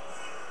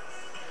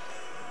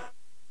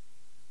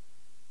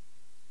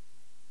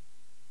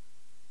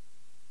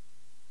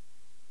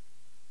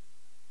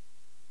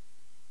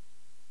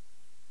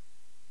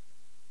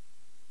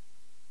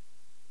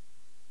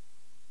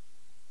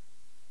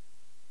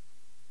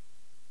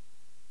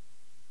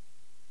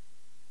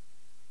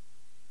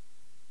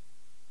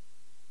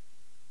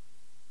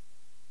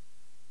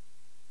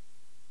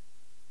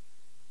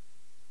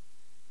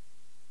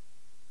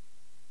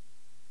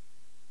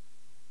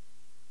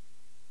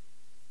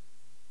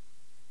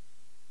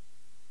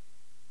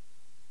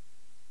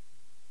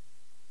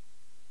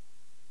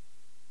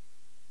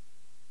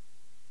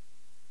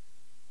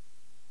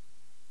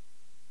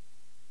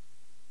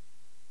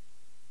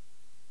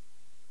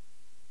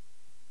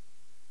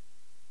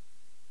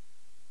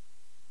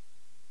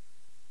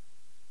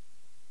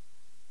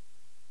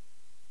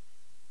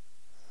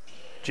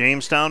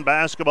 Jamestown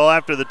basketball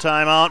after the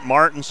timeout.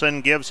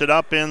 Martinson gives it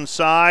up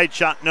inside.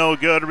 Shot no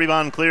good.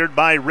 Rebound cleared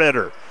by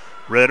Ritter.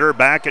 Ritter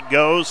back it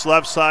goes.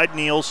 Left side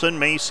Nielsen.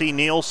 Macy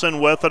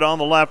Nielsen with it on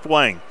the left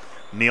wing.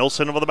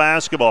 Nielsen with the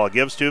basketball.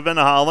 Gives to Van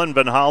Hollen.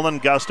 Van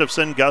Hollen,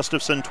 Gustafson.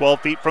 Gustafson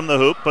 12 feet from the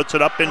hoop. Puts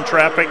it up in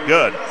traffic.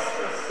 Good.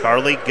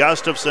 Carly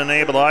Gustafson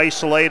able to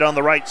isolate on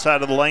the right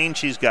side of the lane.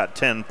 She's got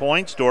 10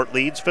 points. Dordt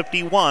leads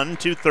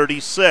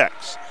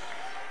 51-36.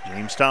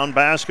 Jamestown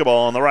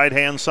basketball on the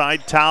right-hand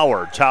side.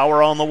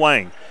 Tower on the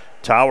wing.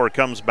 Tower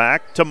comes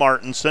back to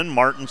Martinson.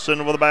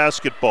 Martinson with the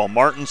basketball.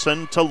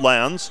 Martinson to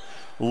Lenz.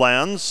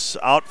 Lenz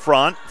out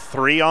front,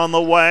 3 on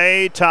the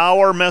way.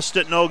 Tower missed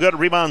it, no good.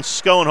 Rebound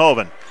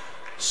Schoenhoven.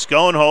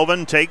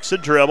 Schoenhoven takes a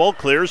dribble,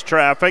 clears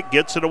traffic,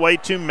 gets it away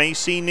to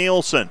Macy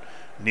Nielsen.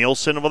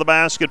 Nielsen with the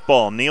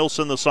basketball.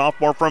 Nielsen, the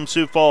sophomore from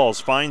Sioux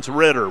Falls, finds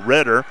Ritter.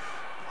 Ritter,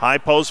 high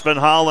post Van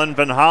Hollen.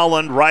 Van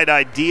Hollen, right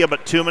idea,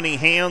 but too many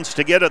hands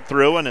to get it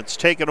through, and it's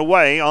taken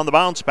away on the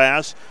bounce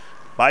pass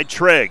by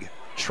Trigg.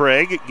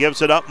 Trigg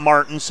gives it up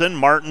Martinson.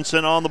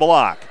 Martinson on the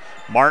block.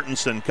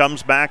 Martinson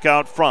comes back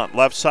out front.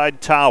 Left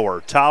side,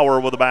 Tower. Tower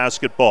with the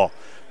basketball.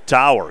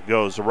 Tower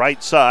goes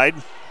right side.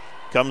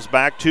 Comes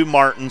back to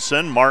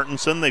Martinson.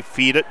 Martinson, they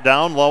feed it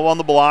down low on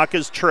the block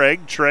is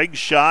Trigg. Trigg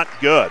shot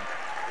good.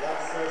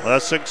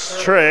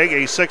 Essex Trigg,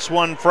 a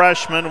 6'1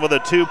 freshman with a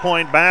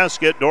 2-point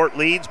basket. Dordt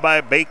leads by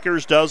a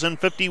baker's dozen,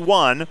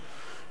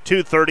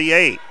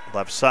 51-38.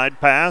 Left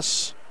side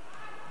pass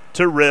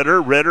to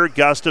Ritter. Ritter,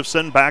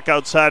 Gustafson, back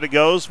outside it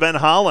goes. Van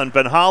Hollen.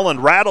 Van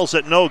Hollen rattles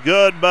it, no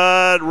good,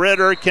 but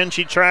Ritter, can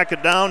she track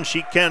it down?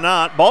 She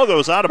cannot. Ball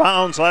goes out of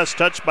bounds. Last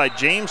touch by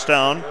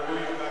Jamestown.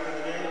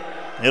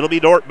 It'll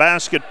be Dordt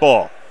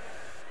basketball.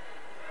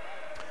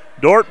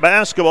 Dordt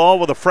basketball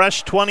with a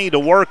fresh 20 to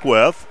work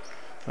with.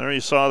 There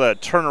you saw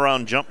that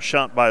turnaround jump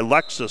shot by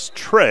Lexus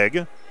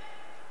Trigg.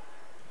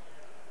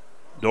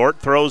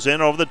 Dordt throws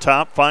in over the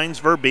top, finds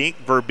Verbeek.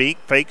 Verbeek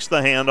fakes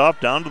the handoff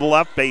down to the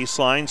left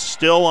baseline,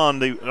 still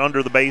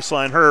under the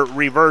baseline. Her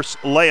reverse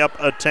layup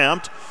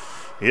attempt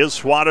is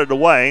swatted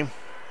away.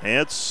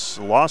 It's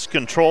lost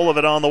control of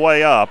it on the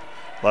way up.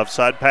 Left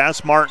side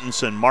pass,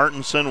 Martinson.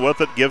 Martinson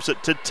with it, gives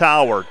it to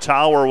Tower.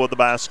 Tower with the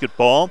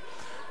basketball.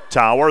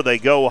 Tower, they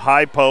go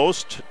high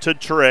post to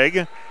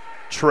Trigg.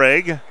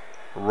 Trigg,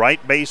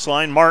 right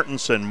baseline,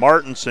 Martinson.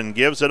 Martinson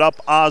gives it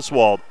up,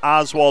 Oswald.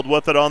 Oswald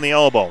with it on the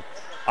elbow.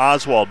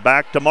 Oswald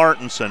back to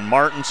Martinson.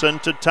 Martinson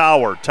to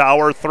Tower.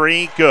 Tower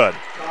 3, good.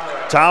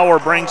 Tower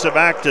brings it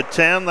back to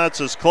 10.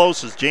 That's as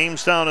close as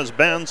Jamestown has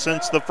been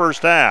since the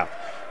first half.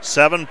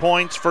 7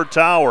 points for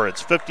Tower.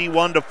 It's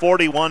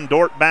 51-41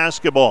 Dordt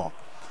basketball.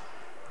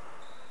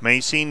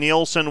 Macy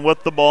Nielsen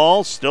with the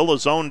ball. Still a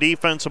zone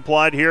defense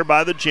applied here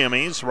by the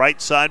Jimmies.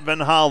 Right side, Van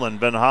Hollen.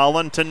 Van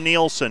Hollen to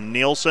Nielsen.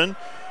 Nielsen,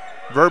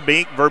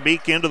 Verbeek.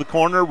 Verbeek into the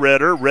corner.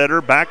 Ritter.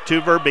 Ritter back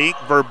to Verbeek.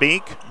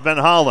 Verbeek, Van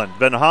Hollen.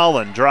 Van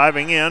Hollen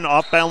driving in.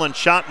 Off balance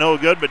shot, no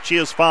good, but she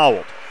is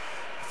fouled.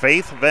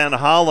 Faith Van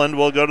Hollen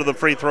will go to the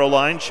free throw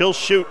line. She'll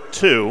shoot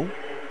 2.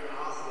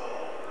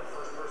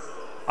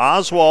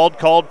 Oswald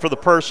called for the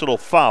personal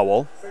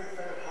foul.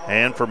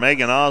 And for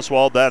Megan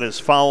Oswald, that is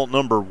foul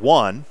number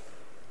 1.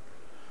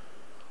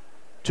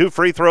 2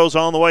 free throws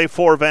on the way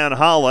for Van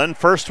Hollen.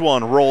 First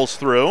one rolls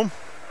through.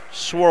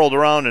 Swirled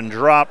around and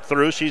dropped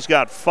through. She's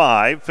got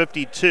 5.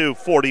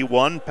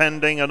 52-41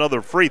 pending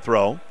another free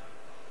throw.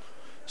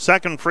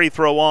 Second free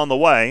throw on the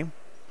way.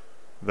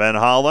 Van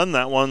Hollen,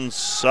 that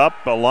one's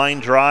up. A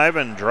line drive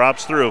and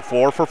drops through.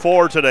 4 for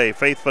 4 today,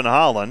 Faith Van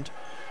Hollen.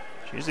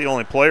 She's the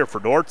only player for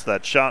Dordt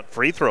that shot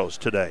free throws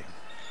today.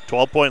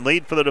 12-point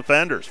lead for the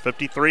defenders.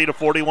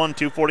 53-41,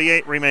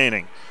 2:48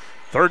 remaining.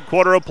 Third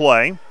quarter of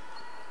play.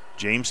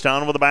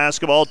 Jamestown with the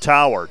basketball.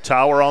 Tower.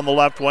 Tower on the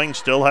left wing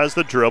still has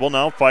the dribble.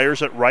 Now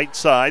fires it right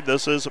side.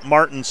 This is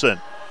Martinson.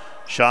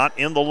 Shot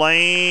in the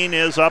lane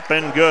is up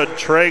and good.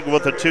 Trigg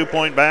with a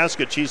 2-point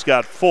basket. She's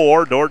got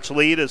 4. Dordt's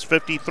lead is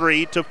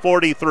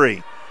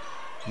 53-43.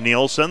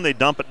 Nielsen, they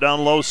dump it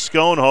down low.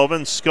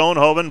 Schoenhoven.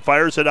 Schoenhoven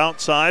fires it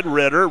outside.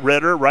 Ritter.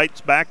 Ritter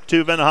right back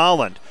to Van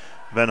Hollen.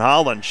 Van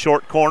Hollen,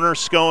 short corner.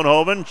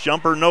 Schoenhoven.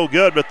 Jumper no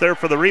good, but there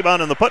for the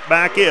rebound, and the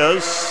putback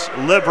is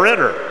Liv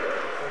Ritter.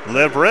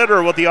 Liv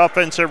Ritter with the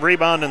offensive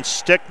rebound and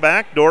stick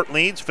back. Dordt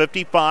leads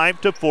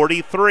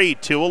 55-43.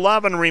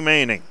 2:11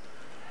 remaining.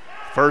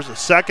 This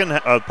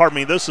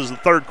is the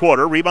third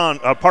quarter.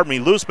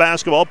 Loose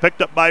basketball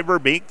picked up by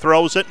Verbeek.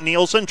 Throws it.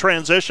 Nielsen,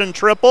 transition,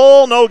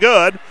 triple, no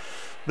good.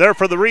 There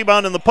for the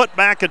rebound and the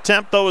putback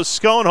attempt, though, is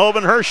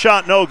Schoenhoven. Her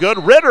shot no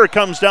good. Ritter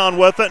comes down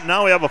with it.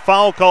 Now we have a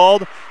foul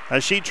called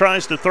as she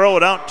tries to throw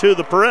it out to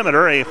the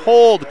perimeter. A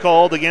hold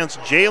called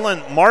against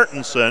Jalen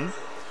Martinson.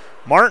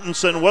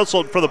 Martinson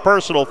whistled for the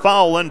personal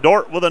foul, and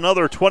Dordt with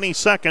another 20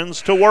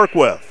 seconds to work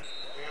with.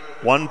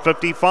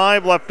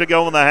 1:55 left to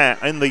go in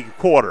the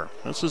quarter.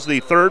 This is the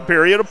third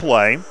period of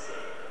play.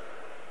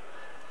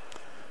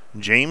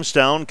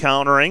 Jamestown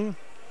countering.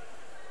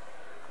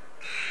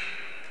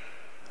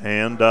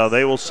 And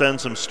they will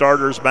send some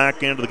starters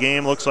back into the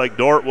game. Looks like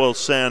Dordt will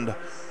send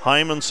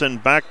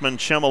Hymanson, Beckman,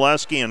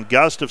 Chmielewski, and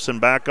Gustafson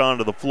back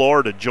onto the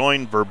floor to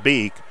join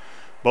Verbeek.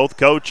 Both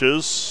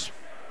coaches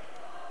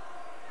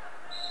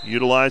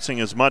utilizing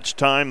as much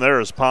time there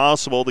as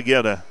possible to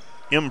get an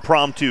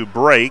impromptu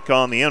break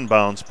on the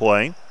inbounds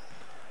play.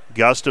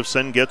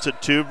 Gustafson gets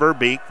it to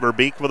Verbeek.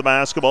 Verbeek with the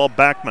basketball.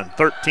 Beckman,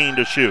 13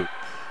 to shoot.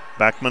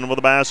 Beckman with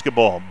the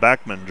basketball.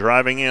 Beckman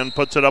driving in,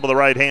 puts it up with the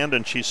right hand,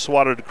 and she's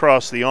swatted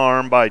across the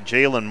arm by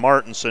Jalen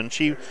Martinson.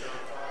 She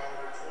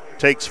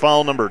takes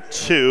foul number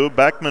 2.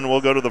 Beckman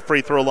will go to the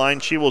free throw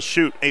line. She will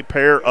shoot a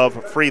pair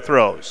of free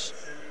throws.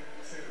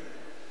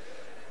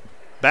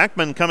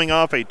 Backman coming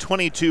off a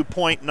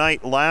 22-point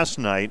night last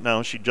night.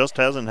 Now, she just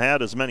hasn't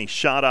had as many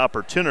shot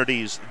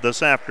opportunities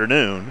this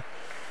afternoon.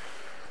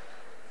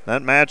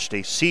 That matched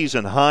a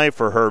season high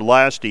for her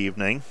last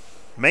evening.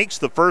 Makes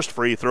the first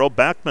free throw.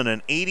 Backman,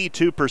 an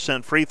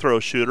 82% free throw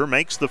shooter,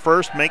 makes the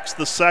first, makes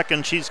the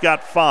second. She's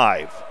got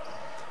 5.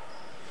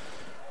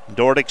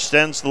 Dordt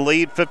extends the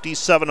lead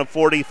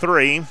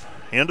 57-43.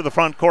 Into the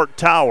front court,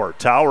 Tower.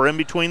 Tower in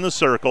between the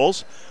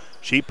circles.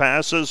 She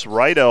passes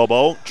right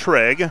elbow.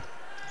 Trigg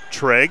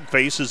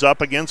faces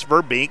up against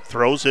Verbeek,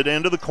 throws it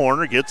into the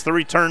corner, gets the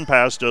return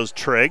pass, does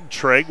Trigg.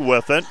 Trigg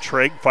with it.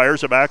 Trigg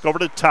fires it back over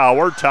to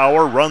Tower.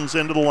 Tower runs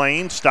into the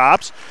lane,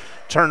 stops,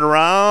 turn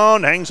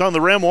around, hangs on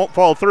the rim, won't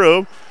fall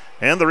through,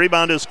 and the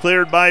rebound is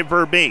cleared by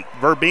Verbeek.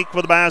 Verbeek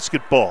with the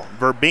basketball.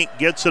 Verbeek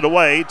gets it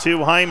away to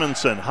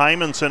Hymanson.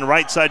 Hymanson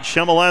right side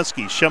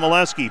Shimoleski.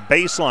 Shimoleski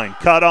baseline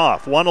cut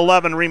off.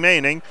 1:11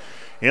 remaining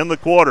in the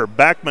quarter.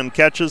 Backman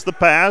catches the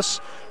pass.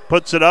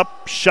 Puts it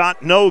up,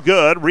 shot no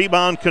good.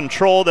 Rebound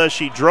controlled as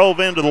she drove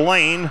into the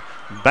lane.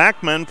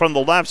 Backman from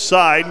the left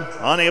side,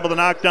 unable to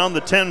knock down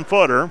the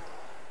 10-footer.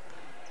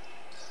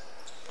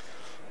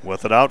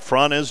 With it out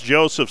front is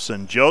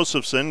Josephson.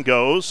 Josephson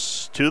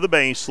goes to the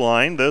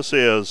baseline. This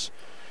is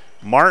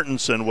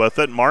Martinson with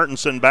it.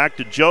 Martinson back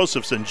to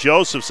Josephson.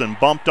 Josephson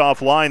bumped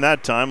off line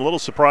that time. A little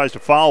surprised a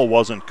foul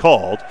wasn't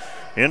called.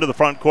 Into the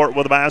front court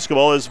with the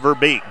basketball is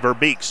Verbeek.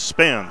 Verbeek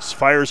spins,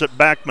 fires at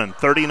Backman.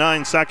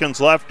 39 seconds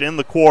left in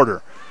the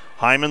quarter.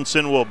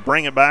 Hymanson will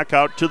bring it back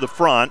out to the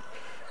front.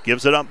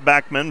 Gives it up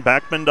Backman.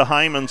 Backman to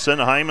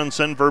Hymanson.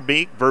 Hymanson,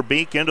 Verbeek.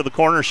 Verbeek into the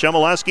corner.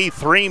 Shimoleski.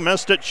 3,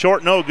 missed it.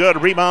 Short, no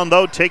good. Rebound,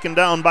 though, taken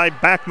down by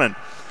Backman.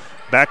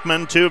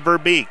 Backman to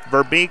Verbeek.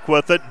 Verbeek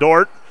with it.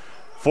 Dordt.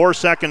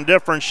 4-second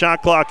difference,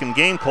 shot clock and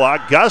game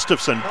clock.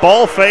 Gustafson,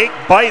 ball fake,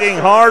 biting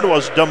hard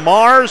was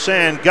DeMars,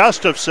 and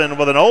Gustafson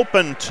with an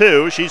open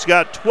 2. She's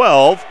got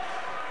 12.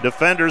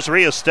 Defenders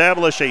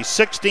reestablish a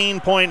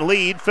 16-point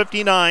lead,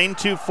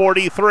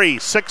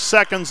 59-43. 6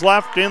 seconds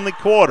left in the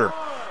quarter.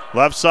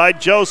 Left side,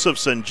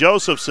 Josephson.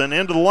 Josephson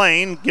into the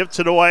lane, gets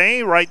it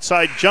away. Right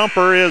side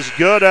jumper is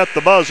good at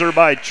the buzzer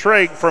by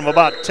Trigg from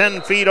about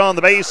 10 feet on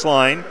the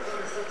baseline.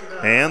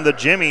 And the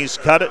Jimmies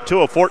cut it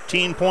to a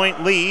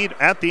 14-point lead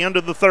at the end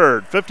of the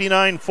third.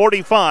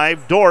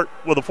 59-45, Dordt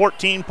with a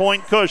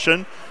 14-point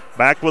cushion.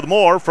 Back with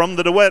more from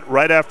the DeWitt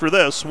right after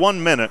this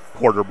 1-minute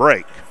quarter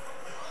break.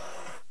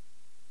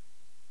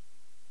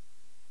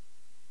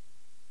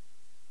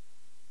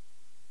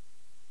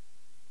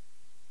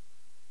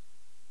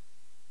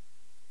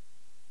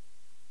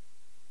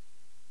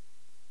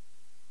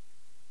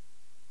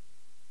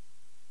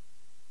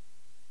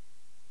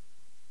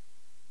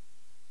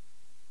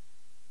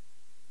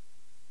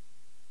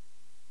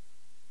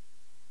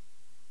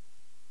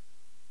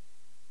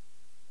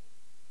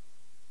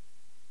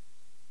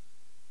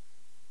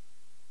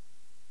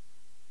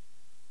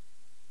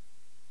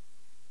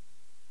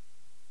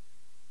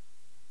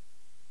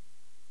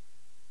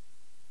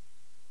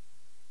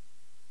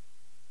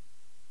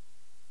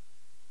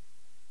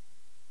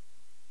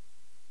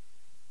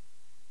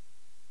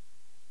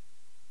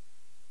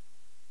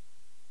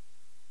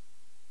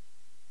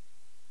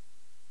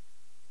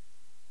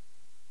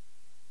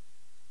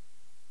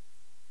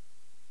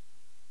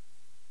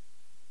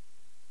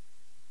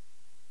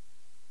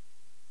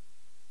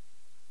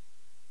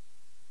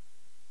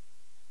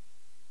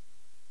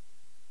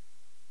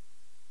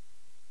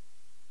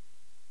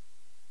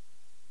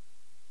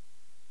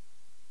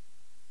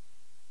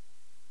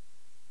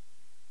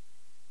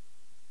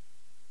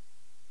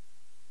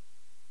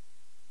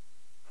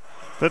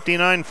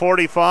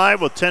 .59-45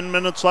 with 10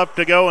 minutes left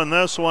to go in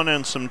this one,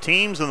 and some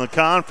teams in the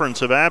conference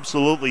have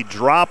absolutely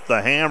dropped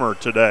the hammer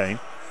today.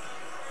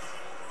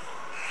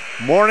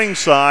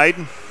 Morningside,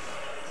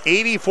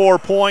 84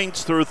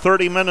 points through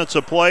 30 minutes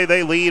of play.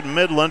 They lead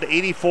Midland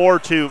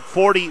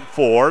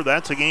 84-44.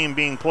 That's a game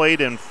being played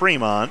in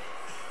Fremont.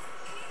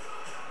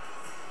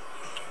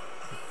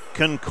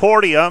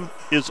 Concordia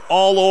is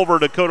all over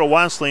Dakota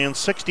Wesleyan,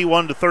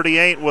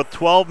 61-38 with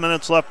 12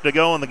 minutes left to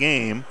go in the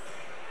game.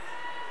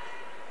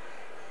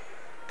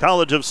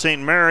 College of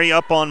St. Mary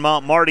up on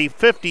Mount Marty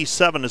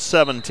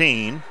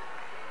 57-17.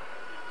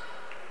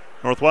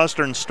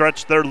 Northwestern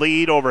stretched their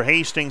lead over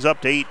Hastings up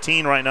to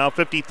 18 right now,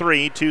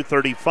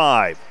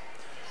 53-35.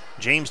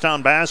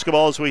 Jamestown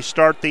basketball as we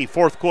start the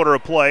fourth quarter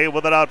of play.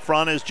 With it out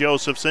front is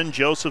Josephson.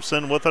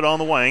 Josephson with it on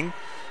the wing.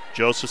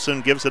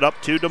 Josephson gives it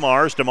up to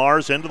DeMars.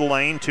 DeMars into the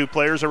lane. 2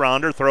 players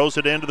around her. Throws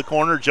it into the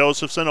corner.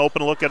 Josephson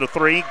open look at a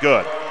 3.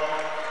 Good.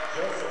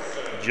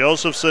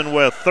 Josephson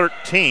with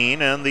 13,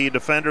 and the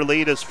defender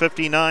lead is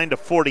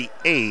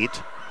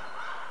 59-48.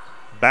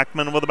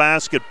 Backman with the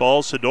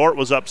basketball. Sedort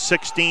was up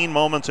 16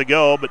 moments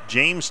ago, but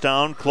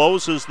Jamestown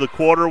closes the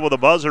quarter with a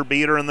buzzer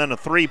beater and then a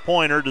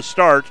 3-pointer to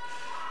start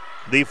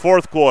the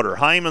fourth quarter.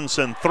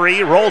 Hymanson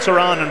 3, rolls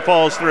around and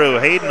falls through.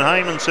 Hayden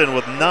Hymanson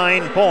with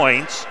 9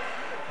 points.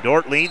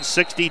 Dordt leads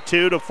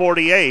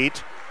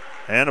 62-48,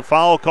 and a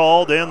foul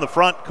called in the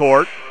front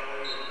court.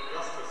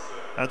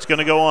 That's going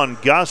to go on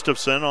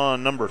Gustafson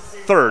on number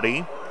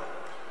 30.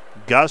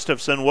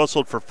 Gustafson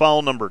whistled for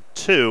foul number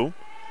 2.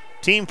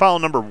 Team foul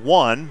number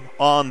 1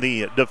 on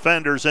the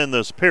defenders in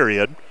this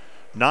period.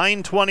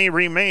 9:20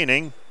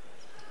 remaining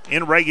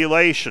in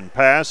regulation.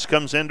 Pass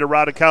comes into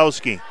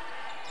Radikowski.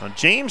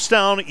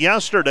 Jamestown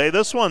yesterday,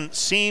 this one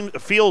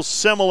feels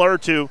similar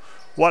to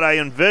what I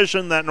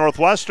envisioned that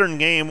Northwestern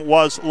game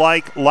was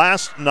like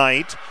last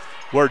night,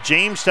 where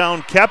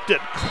Jamestown kept it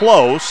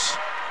close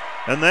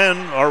and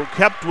then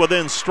kept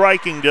within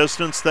striking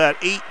distance, that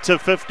 8 to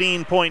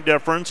 15 point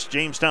difference.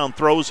 Jamestown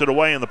throws it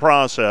away in the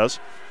process.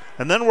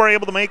 And then were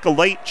able to make a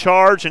late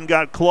charge and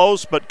got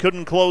close but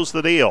couldn't close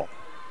the deal.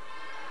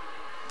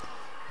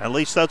 At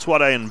least that's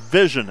what I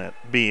envision it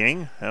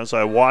being as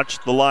I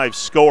watched the live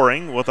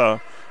scoring with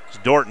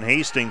Dorton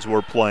Hastings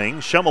were playing.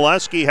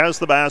 Shemileski has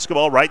the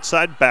basketball, right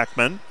side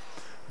Beckman.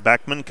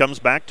 Beckman comes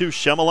back to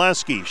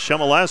Shemileski.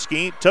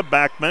 Shemileski to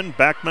Beckman.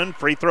 Beckman,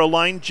 free throw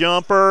line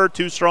jumper,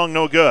 too strong,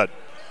 no good.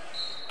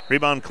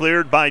 Rebound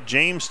cleared by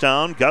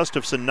Jamestown.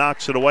 Gustafson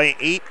knocks it away.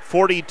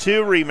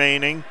 8:42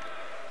 remaining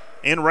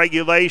in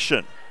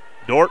regulation.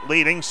 Dordt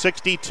leading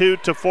 62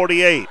 to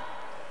 48.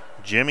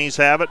 Jimmies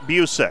have it.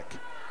 Busick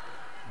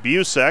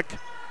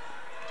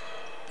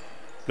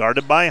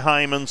guarded by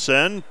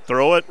Hymanson.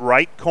 Throw it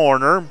right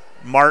corner.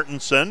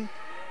 Martinson,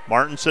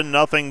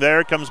 nothing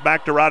there. Comes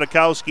back to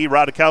Radikowski.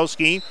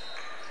 Radikowski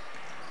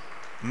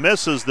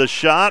misses the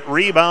shot.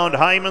 Rebound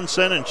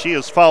Hymanson, and she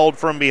is fouled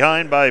from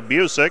behind by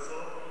Busick.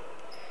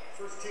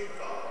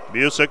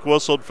 Busick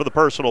whistled for the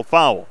personal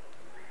foul.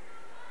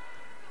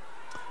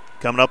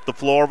 Coming up the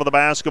floor with the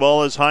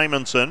basketball is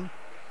Hymanson.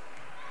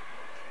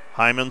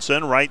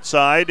 Hymanson, right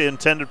side,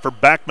 intended for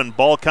Beckman.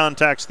 Ball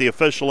contacts the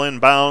official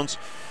inbounds.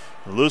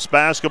 Loose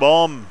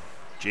basketball,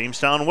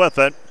 Jamestown with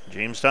it.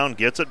 Jamestown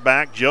gets it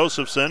back.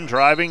 Josephson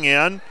driving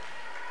in,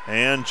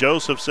 and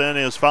Josephson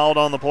is fouled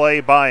on the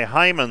play by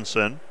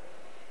Hymanson.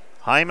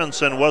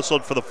 Hymanson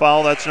whistled for the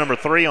foul. That's number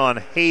 3 on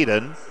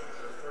Hayden.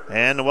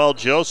 And,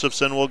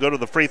 Josephson will go to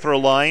the free throw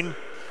line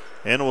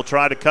and will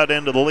try to cut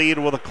into the lead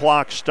with a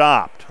clock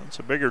stopped. It's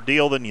a bigger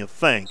deal than you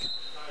think.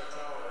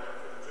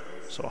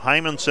 So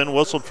Hymanson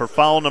whistled for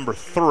foul number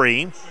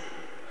 3.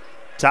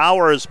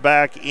 Tower is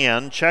back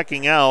in.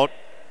 Checking out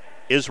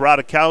is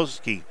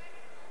Radikowski.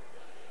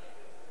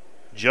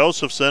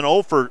 Josephson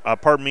 0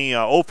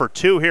 for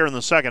 2 here in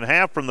the second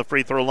half from the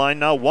free throw line.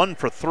 Now 1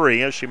 for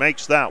 3 as she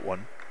makes that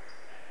one.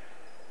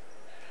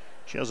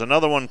 She has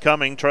another one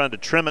coming, trying to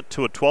trim it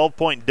to a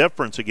 12-point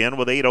difference again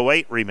with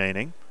 8:08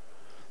 remaining.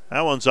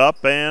 That one's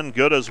up and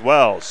good as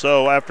well.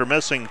 So after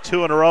missing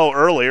 2 in a row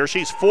earlier,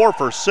 she's 4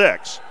 for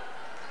 6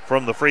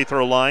 from the free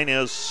throw line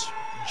is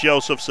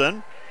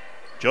Josephson.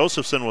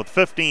 Josephson with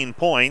 15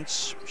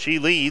 points. She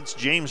leads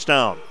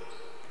Jamestown.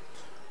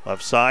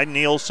 Left side,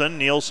 Nielsen.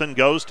 Nielsen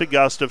goes to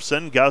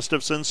Gustafson.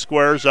 Gustafson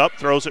squares up,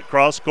 throws it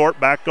cross court,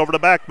 back over to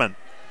Beckman.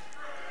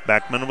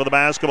 Beckman with the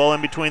basketball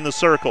in between the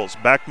circles.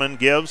 Beckman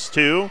gives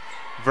to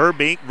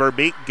Verbeek.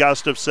 Verbeek,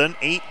 Gustafson,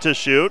 8 to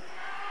shoot.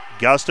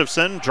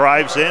 Gustafson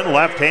drives in,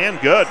 left hand,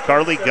 good.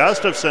 Carly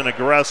Gustafson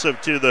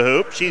aggressive to the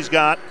hoop. She's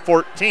got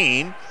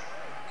 14.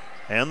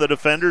 And the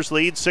defenders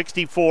lead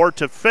 64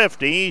 to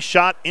 50.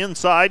 Shot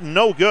inside,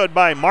 no good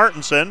by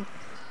Martinson.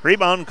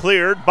 Rebound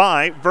cleared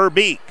by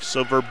Verbeek.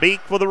 So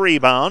Verbeek with a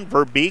rebound.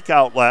 Verbeek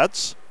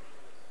outlets.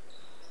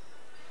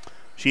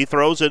 She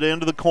throws it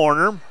into the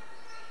corner.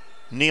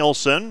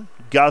 Nielsen,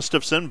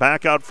 Gustafson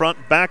back out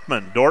front.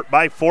 Beckman, Dordt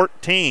by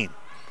 14.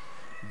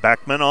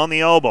 Beckman on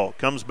the elbow.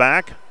 Comes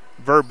back.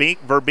 Verbeek.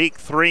 Verbeek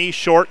 3,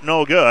 short,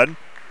 no good.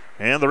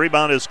 And the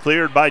rebound is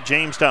cleared by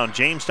Jamestown.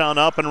 Jamestown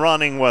up and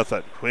running with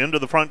it. Into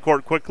the front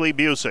court quickly,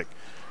 Busick.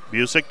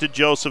 Busick to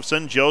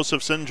Josephson.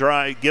 Josephson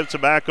gives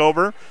it back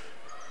over.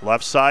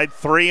 Left side,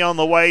 3 on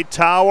the way.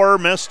 Tower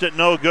missed it,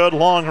 no good.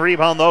 Long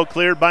rebound, though,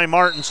 cleared by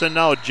Martinson.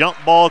 Now a jump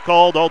ball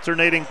called,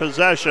 alternating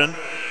possession.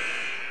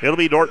 It'll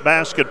be Dordt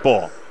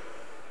basketball.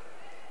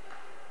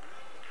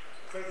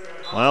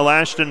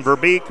 Ashton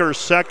Verbeek, her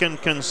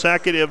second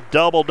consecutive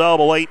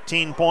double-double,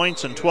 18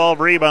 points and 12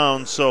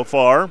 rebounds so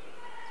far.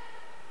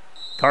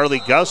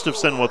 Carly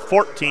Gustafson with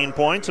 14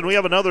 points, and we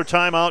have another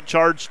timeout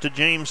charged to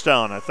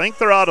Jamestown. I think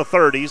they're out of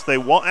 30s. They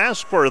won't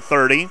ask for a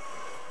 30.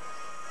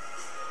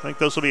 I think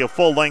this will be a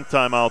full-length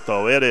timeout,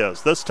 though. It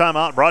is. This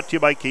timeout brought to you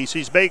by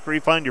Casey's Bakery.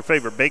 Find your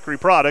favorite bakery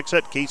products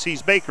at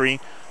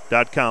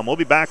caseysbakery.com. We'll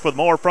be back with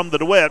more from the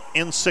DeWitt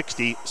in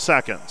 60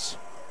 seconds.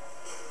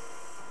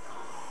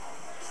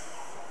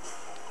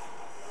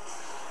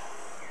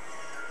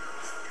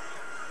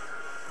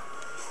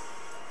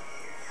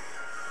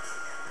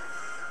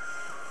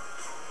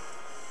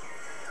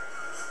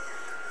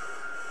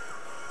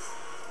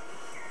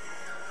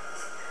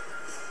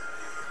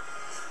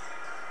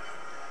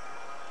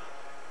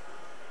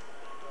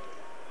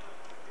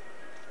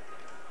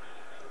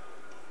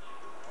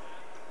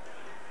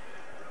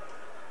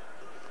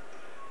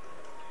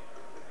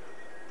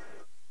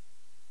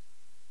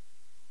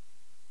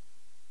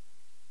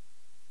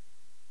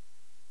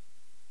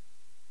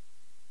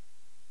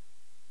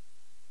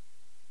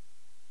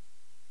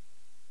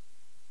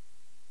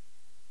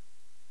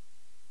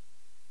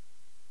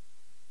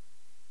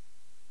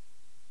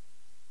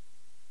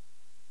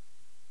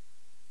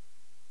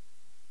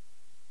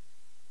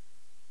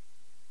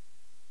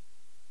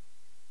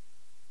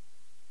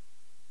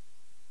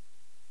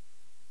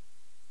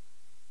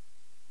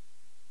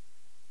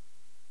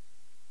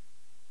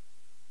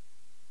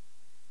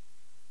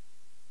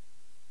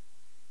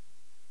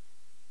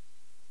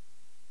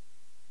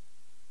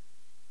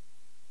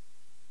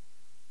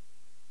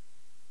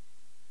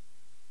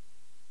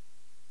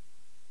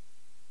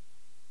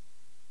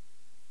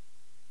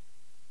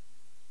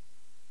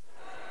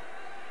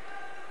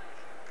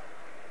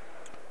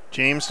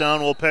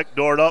 Jamestown will pick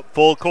Dordt up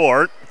full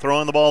court.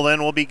 Throwing the ball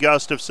in will be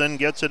Gustafson.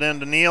 Gets it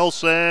into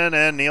Nielsen,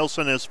 and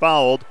Nielsen is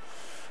fouled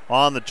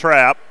on the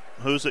trap.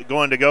 Who's it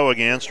going to go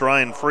against?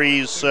 Ryan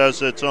Fries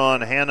says it's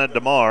on Hannah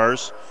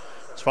DeMars.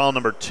 It's foul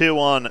number 2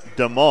 on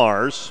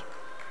DeMars.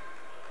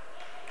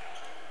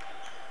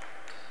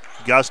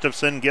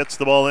 Gustafson gets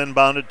the ball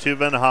inbounded to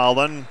Van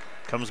Hollen.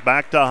 Comes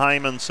back to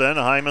Hymanson.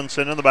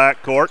 Hymanson in the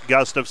backcourt.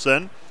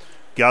 Gustafson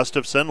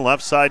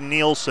left side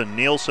Nielsen.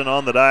 Nielsen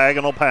on the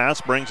diagonal pass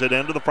brings it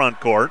into the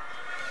front court.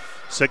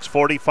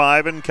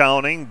 6:45 and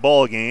counting.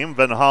 Ball game.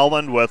 Van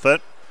Hollen with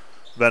it.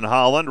 Van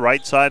Hollen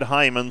right side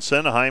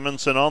Hymanson.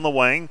 Hymanson on the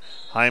wing.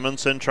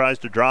 Hymanson tries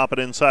to drop it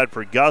inside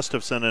for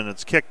Gustafson, and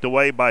it's kicked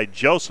away by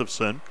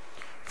Josephson.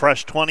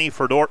 Fresh 20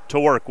 for Dordt to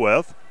work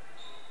with.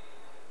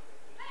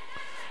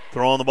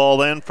 Throwing the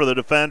ball in for the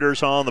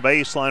defenders on the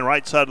baseline,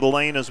 right side of the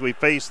lane as we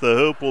face the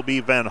hoop will be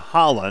Van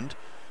Hollen.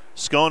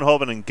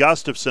 Schoenhoven and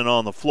Gustafson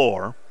on the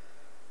floor,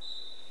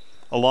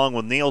 along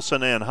with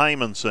Nielsen and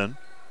Hymanson.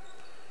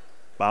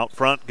 Out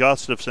front,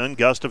 Gustafson.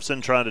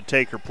 Gustafson trying to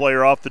take her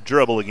player off the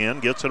dribble again.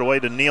 Gets it away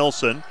to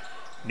Nielsen.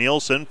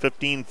 Nielsen,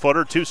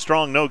 15-footer, too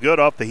strong, no good,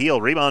 off the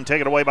heel. Rebound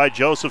taken away by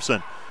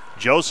Josephson.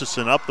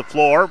 Josephson up the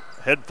floor,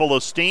 head full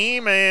of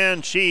steam,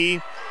 and she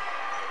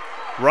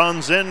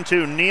runs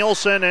into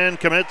Nielsen and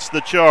commits the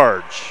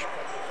charge.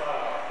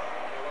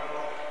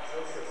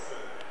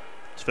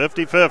 It's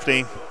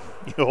 50-50.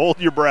 You hold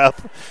your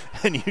breath,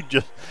 and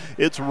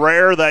it's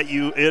rare that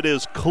it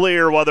is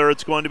clear whether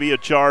it's going to be a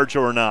charge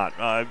or not.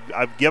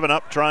 I've given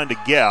up trying to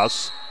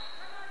guess.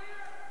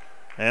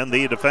 And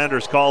the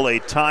defenders call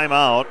a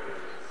timeout.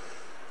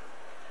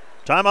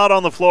 Timeout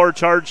on the floor,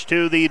 charge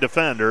to the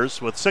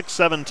defenders with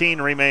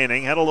 6:17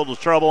 remaining. Had a little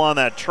trouble on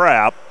that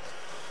trap.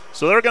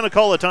 So they're going to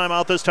call a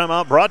timeout. This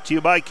timeout brought to you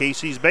by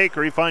Casey's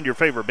Bakery. Find your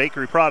favorite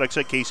bakery products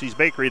at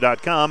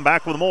caseysbakery.com.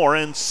 Back with more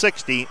in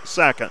 60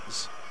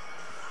 seconds.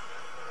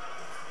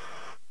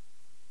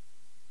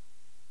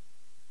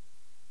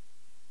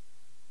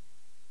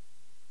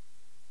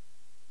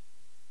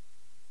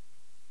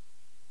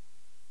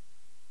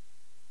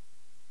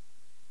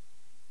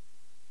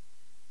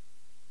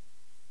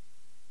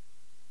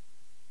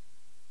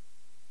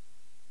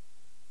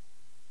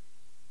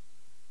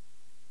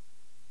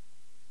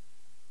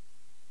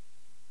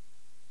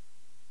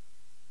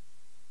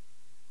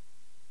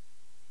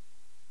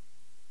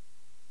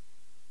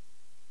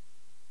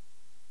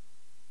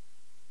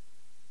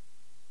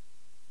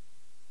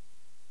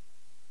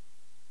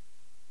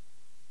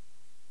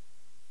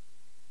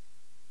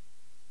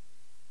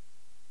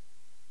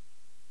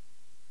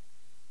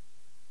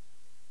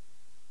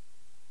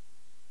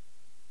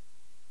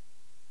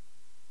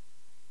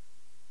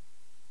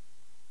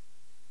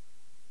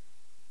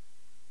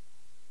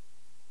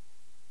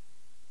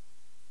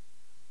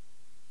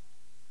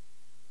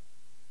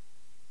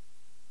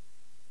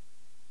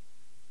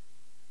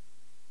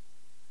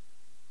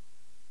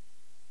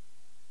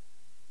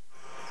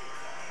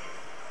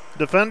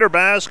 Defender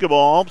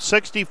basketball,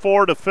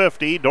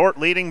 64-50. Dordt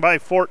leading by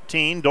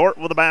 14. Dordt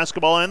with the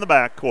basketball in the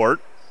backcourt.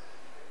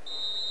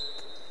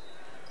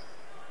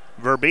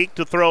 Verbeek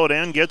to throw it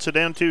in, gets it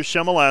into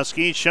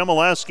Shimoleski.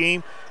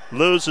 Shimoleski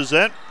loses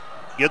it,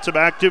 gets it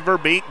back to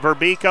Verbeek.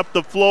 Verbeek up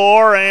the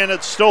floor, and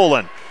it's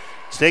stolen.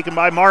 It's taken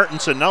by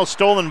Martinson, now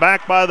stolen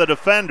back by the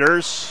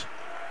defenders.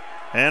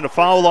 And a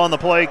foul on the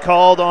play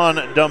called on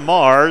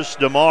DeMars.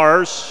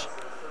 DeMars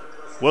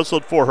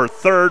whistled for her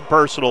third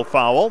personal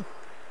foul.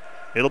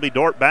 It'll be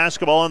Dordt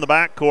basketball in the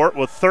backcourt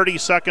with 30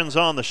 seconds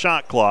on the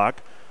shot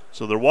clock.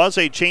 So there was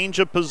a change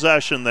of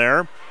possession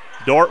there.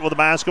 Dordt with the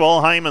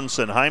basketball,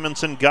 Hymanson.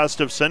 Hymanson,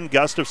 Gustafson.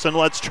 Gustafson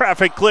lets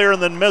traffic clear and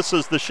then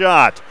misses the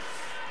shot.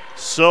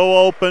 So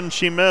open,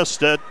 she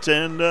missed it,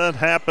 and that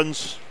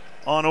happens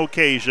on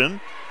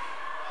occasion.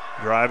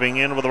 Driving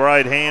in with the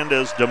right hand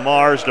is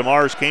DeMars.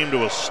 DeMars came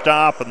to a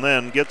stop and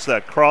then gets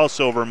that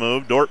crossover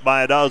move. Dordt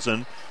by a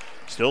dozen.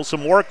 Still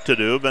some work to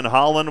do. Van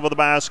Hollen with the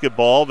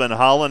basketball. Van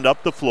Hollen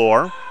up the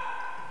floor.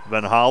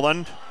 Van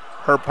Hollen,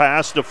 her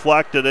pass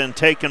deflected and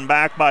taken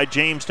back by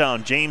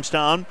Jamestown.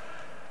 Jamestown,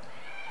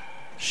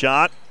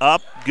 shot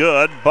up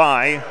good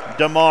by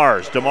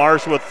DeMars.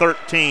 DeMars with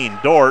 13.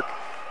 Dordt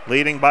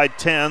leading by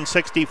 10,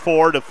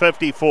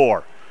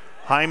 64-54.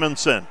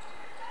 Hymanson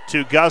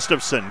to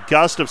Gustafson.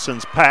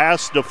 Gustafson's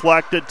pass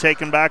deflected,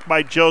 taken back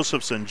by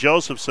Josephson.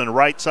 Josephson,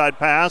 right side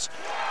pass.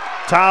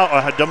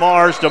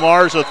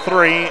 DeMars a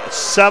three.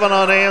 7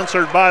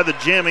 unanswered by the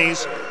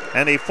Jimmies,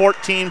 and a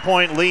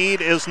 14-point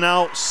lead is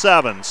now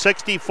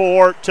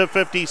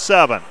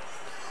 64-57.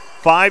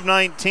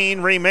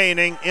 5:19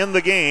 remaining in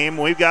the game.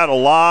 We've got a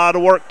lot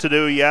of work to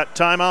do yet.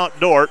 Timeout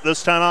Dordt.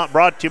 This timeout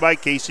brought to you by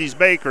Casey's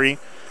Bakery.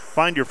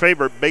 Find your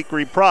favorite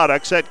bakery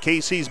products at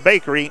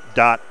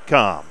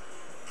caseysbakery.com.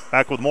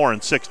 Back with more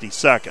in 60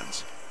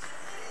 seconds.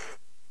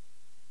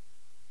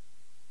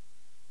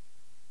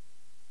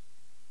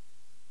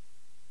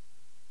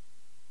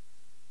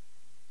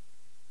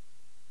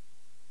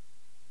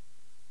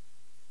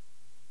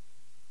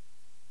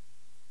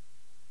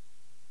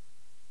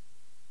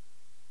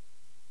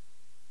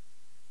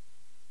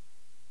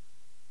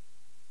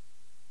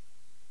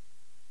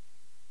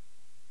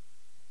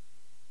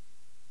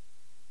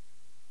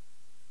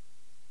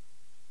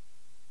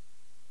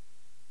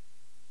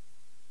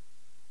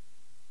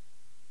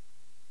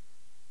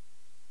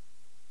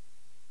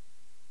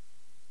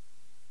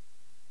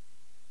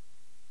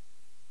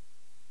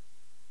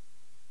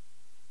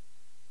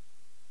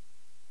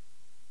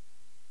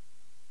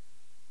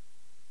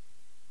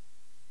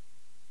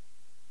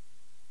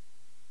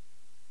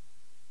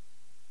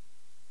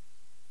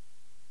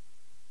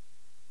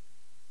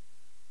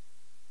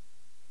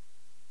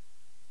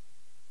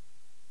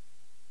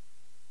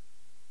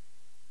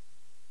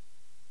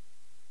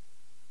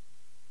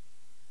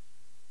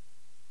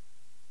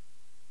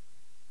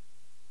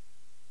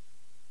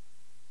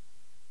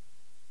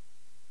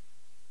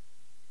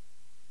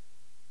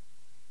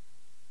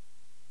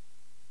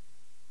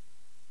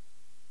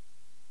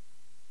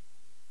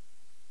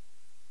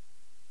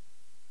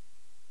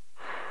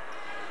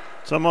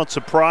 Somewhat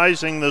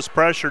surprising, this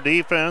pressure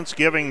defense,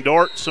 giving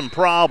Dordt some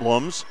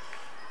problems.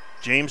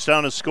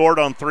 Jamestown has scored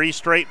on 3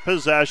 straight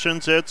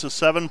possessions. It's a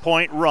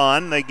 7-point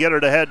run. They get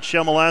it ahead,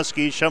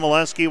 Shemileski.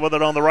 Shemileski with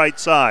it on the right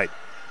side.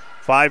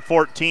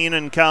 5:14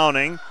 and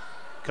counting.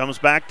 Comes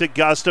back to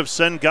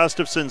Gustafson.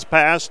 Gustafson's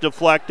pass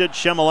deflected.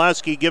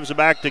 Shemileski gives it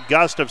back to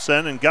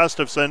Gustafson, and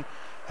Gustafson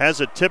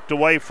has it tipped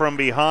away from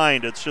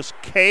behind. It's just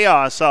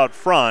chaos out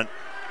front.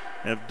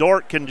 If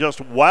Dordt can just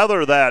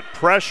weather that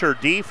pressure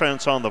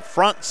defense on the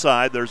front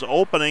side, there's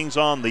openings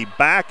on the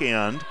back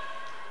end.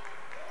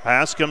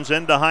 Pass comes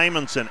into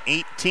Hymanson,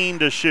 18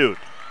 to shoot.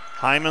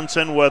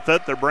 Hymanson with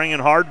it. They're bringing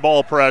hard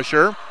ball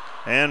pressure,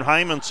 and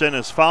Hymanson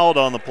is fouled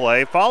on the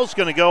play. Foul's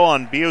going to go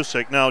on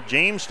Busick. Now,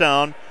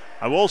 Jamestown,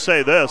 I will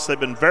say this, they've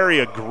been very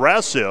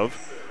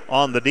aggressive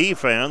on the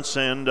defense,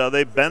 and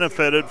they've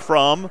benefited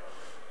from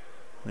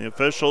the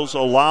officials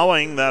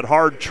allowing that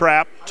hard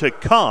trap to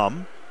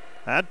come.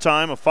 That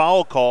time, a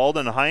foul called,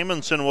 and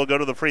Hymanson will go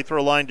to the free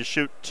throw line to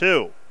shoot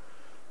 2.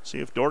 See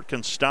if Dordt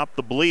can stop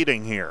the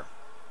bleeding here.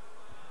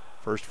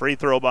 First free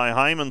throw by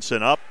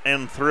Hymanson, up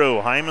and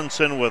through.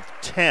 Hymanson with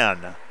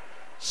 10.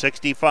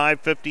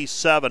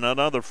 65-57.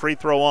 Another free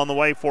throw on the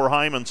way for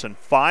Hymanson.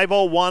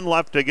 5:01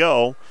 left to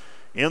go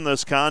in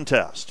this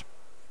contest.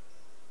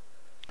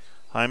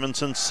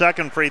 Hymanson's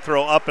second free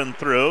throw up and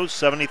through.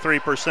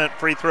 73%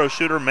 free throw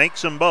shooter,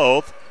 makes them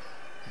both.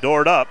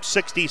 Dordt up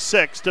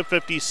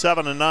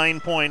 66-57, a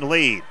 9-point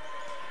lead.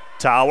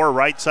 Tower,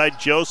 right side,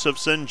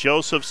 Josephson.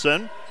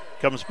 Josephson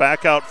comes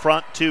back out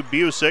front to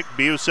Busick.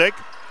 Busick,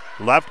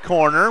 left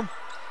corner.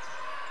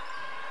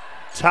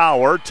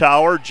 Tower,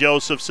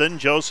 Josephson.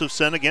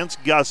 Josephson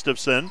against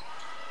Gustafson.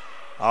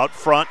 Out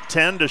front,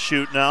 10 to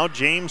shoot now.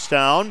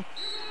 Jamestown.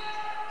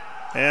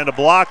 And a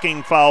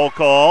blocking foul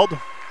called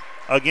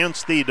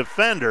against the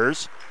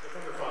defenders.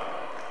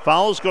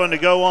 Foul's going to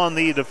go on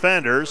the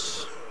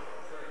defenders.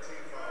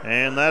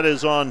 And that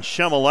is on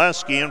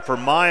Shemileski. And for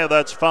Maya,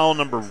 that's foul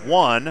number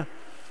 1.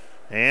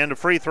 And a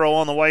free throw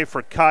on the way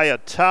for Kaya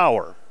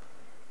Tower.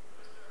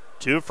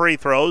 2 free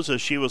throws as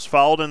she was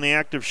fouled in the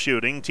act of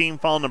shooting. Team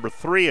foul number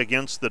 3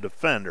 against the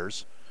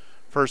defenders.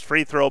 First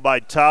free throw by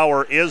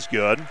Tower is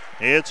good.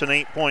 It's an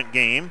 8-point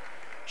game.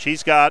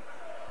 She's got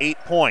 8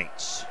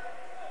 points.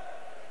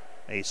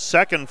 A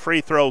second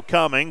free throw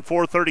coming.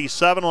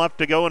 4:37 left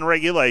to go in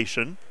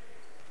regulation.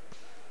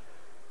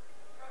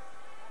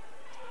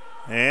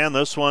 And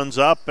this one's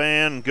up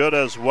and good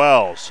as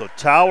well. So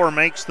Tower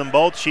makes them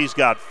both. She's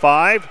got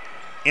 5.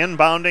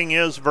 Inbounding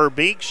is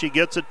Verbeek. She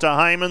gets it to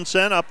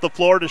Hymanson. Up the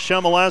floor to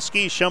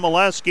Shemileski.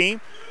 Shemileski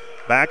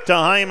back to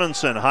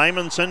Hymanson.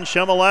 Hymanson,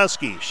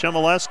 Shemileski.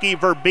 Shemileski,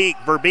 Verbeek.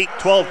 Verbeek,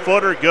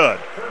 12-footer, good.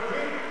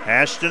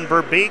 Ashton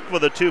Verbeek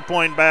with a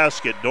 2-point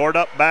basket. Dordt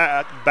up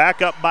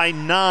back up by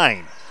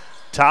 9.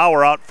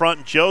 Tower out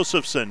front,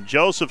 Josephson.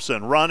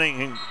 Josephson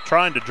running and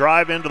trying to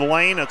drive into the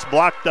lane. It's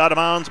blocked out of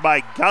bounds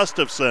by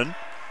Gustafson.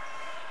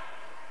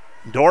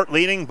 Dordt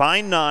leading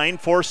by 9.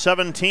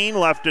 4:17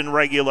 left in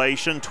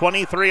regulation.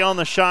 23 on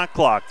the shot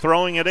clock.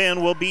 Throwing it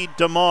in will be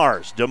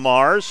DeMars.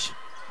 DeMars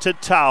to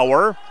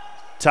Tower.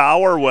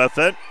 Tower with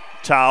it.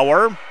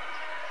 Tower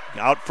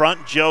out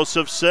front,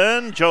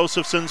 Josephson.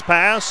 Josephson's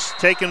pass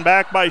taken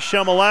back by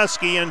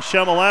Shemileski, and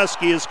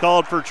Shemileski is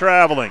called for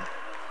traveling.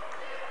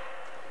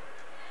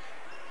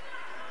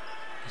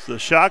 The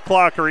shot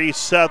clock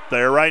reset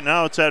there. Right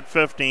now it's at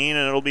 15,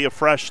 and it'll be a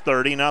fresh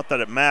 30. Not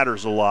that it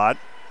matters a lot.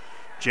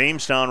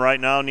 Jamestown right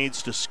now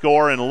needs to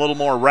score in a little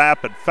more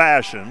rapid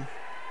fashion.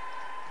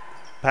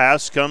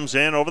 Pass comes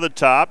in over the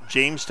top.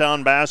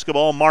 Jamestown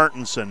basketball,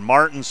 Martinson.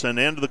 Martinson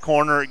into the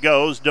corner it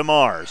goes.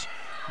 DeMars.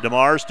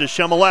 DeMars to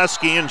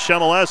Shemileski, and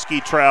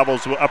Shemileski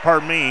travels,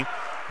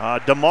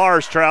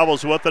 DeMars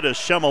travels with it as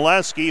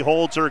Shemileski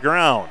holds her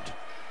ground.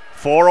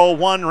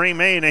 4:01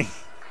 remaining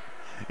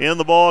in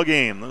the ball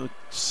game. The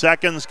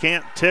seconds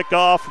can't tick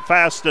off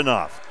fast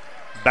enough.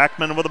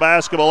 Beckman with the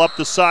basketball up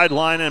the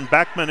sideline, and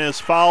Beckman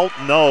is fouled.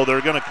 No, they're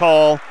going to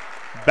call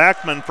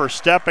Beckman for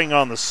stepping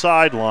on the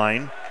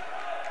sideline.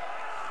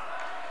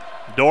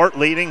 Dordt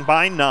leading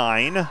by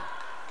 9.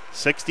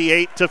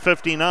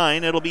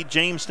 68-59. It'll be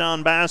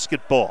Jamestown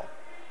basketball.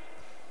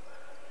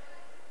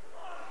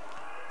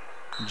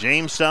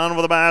 Jamestown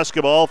with the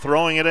basketball.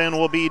 Throwing it in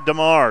will be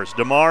DeMars.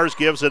 DeMars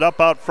gives it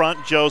up out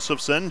front.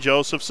 Josephson.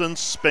 Josephson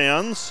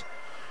spins.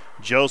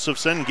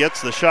 Josephson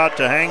gets the shot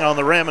to hang on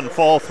the rim and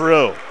fall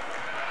through.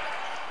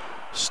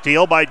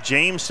 Steal by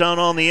Jamestown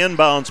on the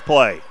inbounds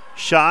play.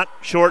 Shot,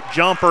 short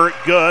jumper,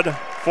 good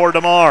for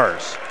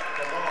DeMars.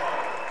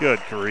 Good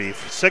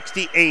grief.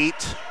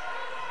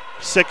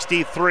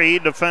 68-63,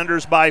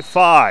 defenders by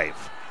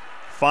 5.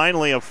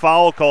 Finally a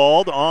foul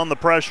called on the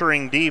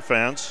pressuring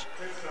defense.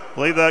 I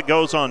believe that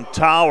goes on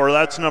Tower.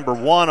 That's number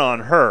 1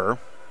 on her.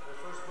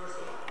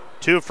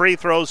 2 free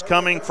throws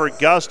coming for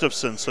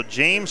Gustafson. So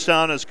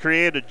Jamestown has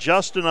created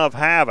just enough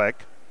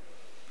havoc.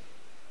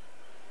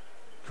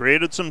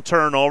 Created some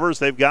turnovers.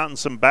 They've gotten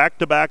some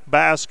back-to-back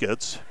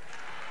baskets.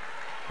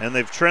 And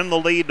they've trimmed the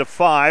lead to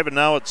 5, and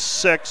now it's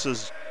 6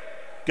 as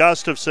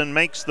Gustafson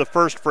makes the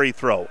first free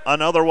throw.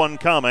 Another one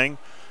coming.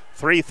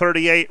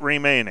 3:38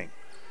 remaining.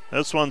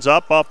 This one's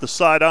up off the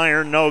side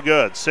iron, no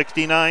good.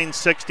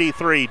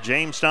 69-63.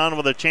 Jamestown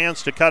with a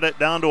chance to cut it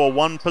down to a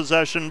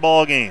one-possession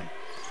ball game.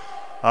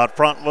 Out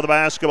front with the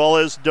basketball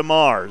is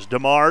DeMars.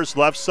 DeMars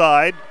left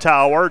side,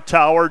 Tower,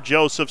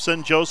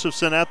 Josephson.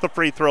 Josephson at the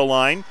free throw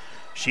line.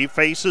 She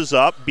faces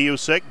up,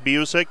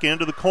 Busick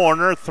into the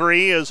corner.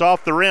 Three is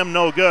off the rim,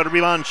 no good.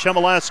 Rebound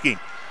Chmielewski.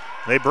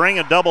 They bring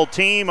a double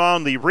team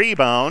on the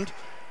rebound.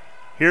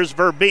 Here's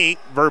Verbeek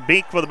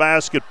for the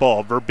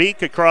basketball.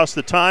 Verbeek across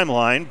the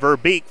timeline.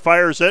 Verbeek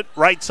fires it.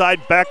 Right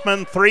side,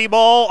 Beckman. Three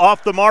ball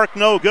off the mark,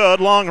 no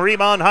good. Long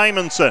rebound,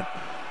 Hymanson.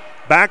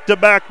 Back to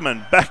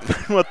Beckman.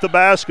 Beckman with the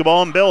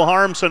basketball, and Bill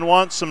Harmson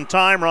wants some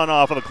time run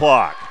off of the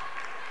clock.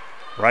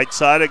 Right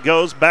side it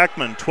goes,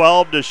 Beckman.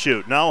 12 to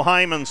shoot. Now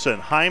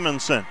Hymanson.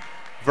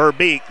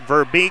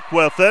 Verbeek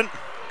with it.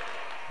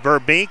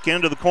 Verbeek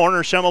into the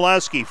corner,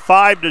 Chmielewski.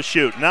 5 to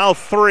shoot. Now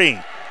 3.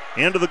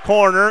 Into the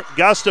corner,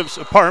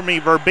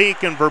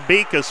 Verbeek, and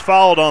Verbeek is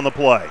fouled on the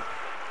play.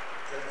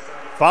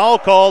 Foul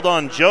called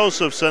on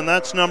Josephson.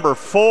 That's number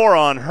 4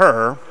 on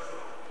her.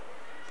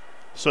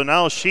 So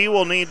now she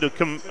will need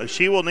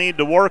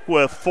to work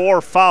with 4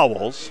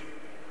 fouls.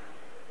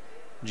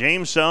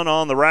 Jamestown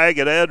on the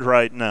ragged edge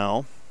right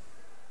now.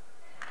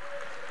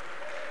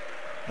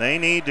 They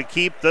need to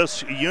keep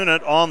this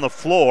unit on the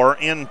floor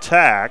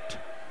intact.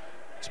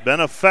 It's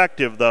been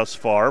effective thus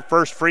far.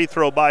 First free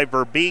throw by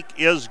Verbeek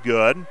is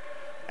good.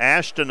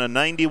 Ashton, a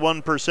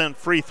 91%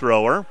 free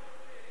thrower.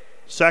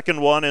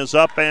 Second one is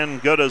up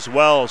and good as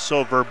well.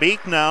 So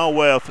Verbeek now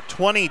with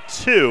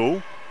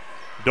 22.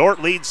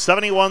 Dordt leads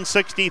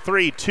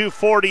 71-63,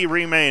 2:40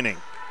 remaining.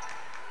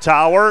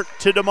 Tower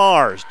to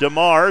DeMars.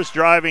 DeMars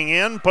driving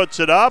in, puts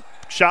it up.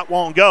 Shot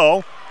won't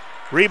go.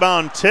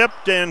 Rebound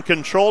tipped and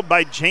controlled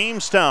by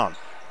Jamestown.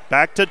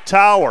 Back to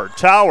Tower.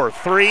 Tower,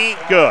 3,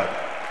 good.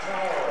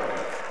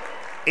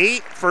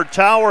 8 for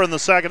Tower in the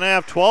second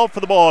half, 12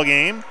 for the ball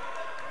game.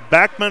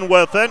 Beckman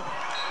with it.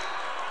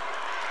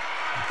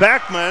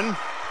 Beckman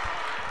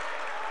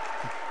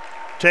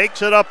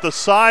takes it up the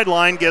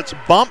sideline, gets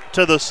bumped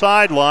to the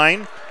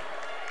sideline.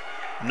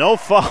 No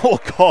foul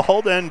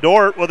called, and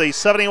Dordt with a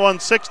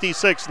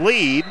 71-66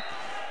 lead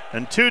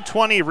and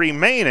 2:20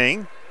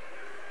 remaining.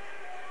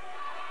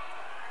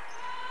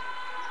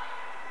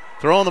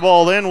 Throwing the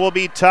ball in will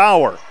be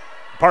DeMars.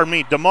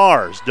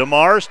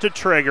 DeMars to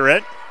trigger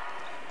it.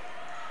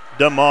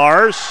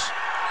 DeMars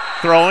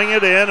throwing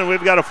it in, and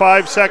we've got a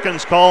 5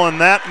 seconds call,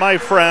 and that, my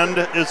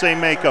friend, is a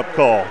makeup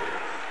call.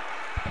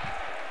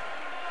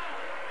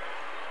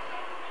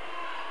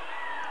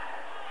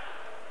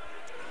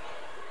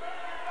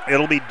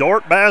 It'll be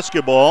Dordt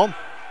basketball.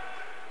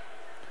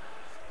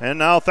 And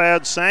now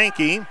Thad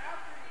Sankey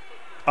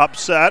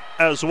upset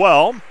as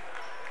well.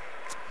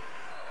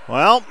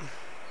 Well,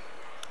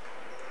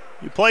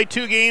 you play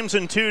 2 games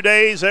in 2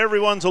 days.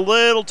 Everyone's a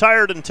little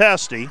tired and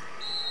testy.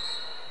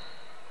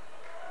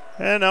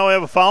 And now we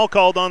have a foul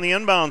called on the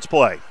inbounds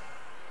play.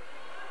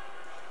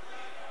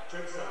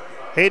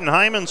 Hayden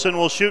Hymanson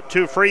will shoot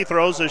 2 free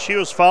throws as she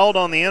was fouled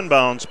on the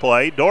inbounds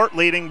play. Dordt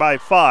leading by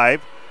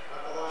 5,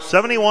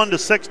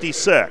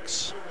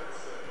 71-66.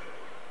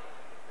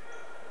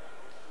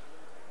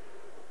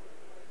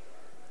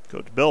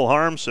 Coach Bill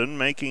Harmson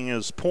making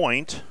his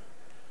point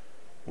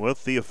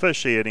with the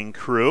officiating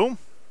crew.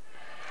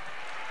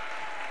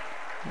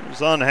 He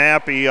was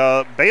unhappy.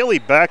 Bailey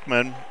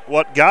Beckman,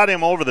 what got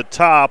him over the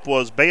top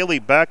was Bailey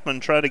Beckman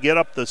trying to get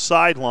up the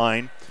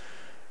sideline,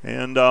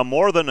 and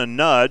more than a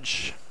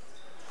nudge.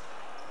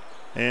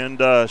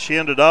 And she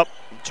ended up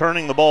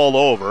turning the ball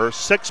over.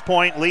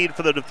 6-point lead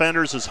for the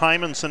defenders as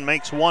Hymanson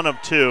makes 1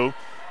 of 2.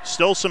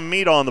 Still some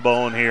meat on the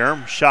bone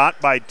here. Shot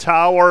by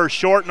Tower,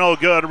 short, no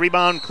good.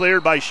 Rebound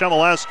cleared by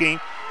Chmielewski,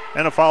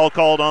 and a foul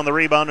called on the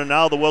rebound, and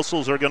now the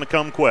whistles are going to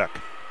come quick.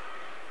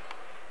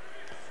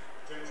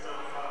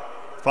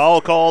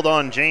 Foul called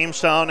on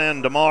Jamestown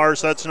and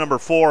DeMars. That's number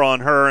 4 on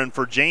her. And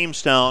for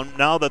Jamestown,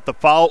 now that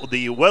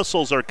the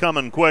whistles are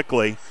coming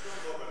quickly,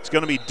 it's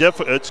going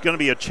to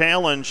be a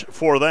challenge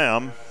for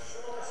them.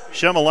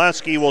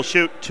 Chmielewski will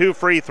shoot 2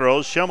 free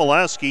throws.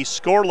 Chmielewski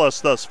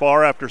scoreless thus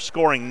far after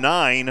scoring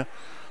 9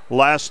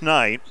 last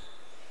night.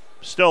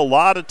 Still a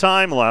lot of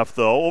time left,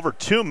 though. Over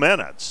 2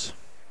 minutes.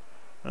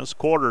 This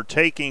quarter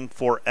taking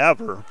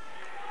forever.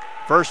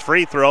 First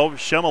free throw,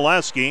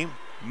 Chmielewski.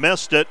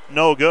 Missed it,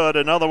 no good.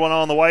 Another one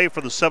on the way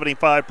for the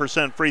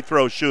 75% free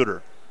throw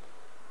shooter.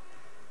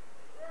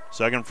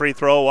 Second free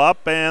throw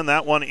up, and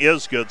that one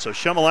is good. So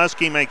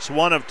Chmielewski makes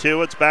 1 of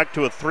 2. It's back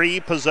to a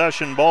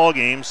 3-possession ball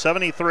game,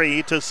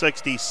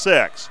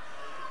 73-66.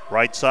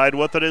 Right side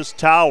with it is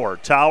Tower.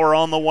 Tower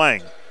on the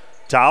wing.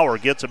 Tower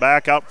gets it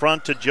back out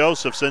front to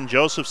Josephson.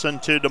 Josephson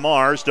to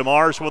DeMars.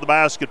 DeMars with the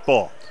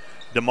basketball.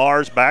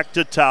 DeMars back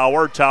to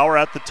Tower. Tower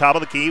at the top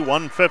of the key,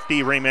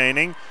 1:50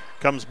 remaining.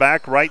 Comes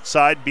back right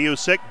side,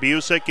 Busick.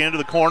 Busick into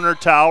the corner,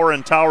 Tower,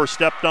 and Tower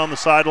stepped on the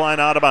sideline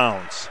out of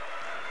bounds.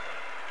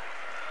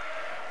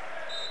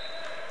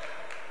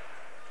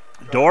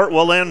 Dordt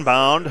will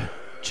inbound.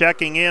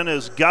 Checking in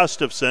is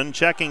Gustafson.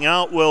 Checking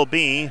out will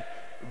be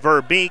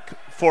Verbeek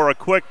for a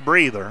quick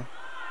breather.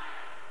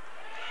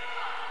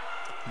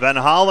 Van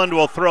Holland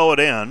will throw it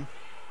in.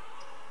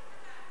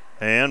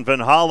 And Van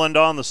Holland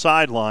on the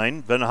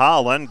sideline. Van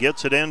Holland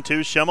gets it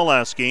into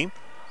Shemileski.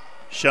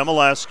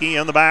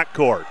 Shemileski in the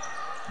backcourt.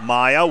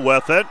 Maya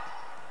with it.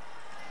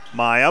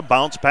 Maya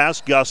bounce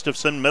past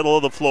Gustafson, middle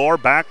of the floor,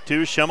 back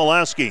to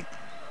Shemileski.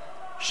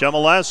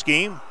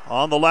 Shemileski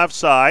on the left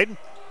side.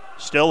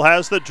 Still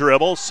has the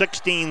dribble.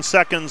 16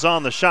 seconds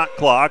on the shot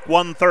clock.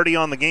 1:30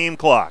 on the game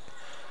clock.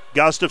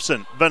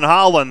 Gustafson. Van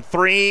Holland,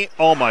 three.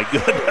 Oh my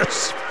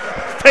goodness.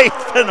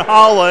 Faith Van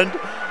Holland.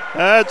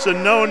 That's a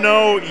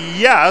no-no,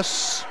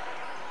 yes.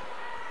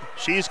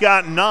 She's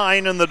got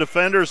 9 and the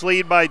defenders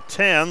lead by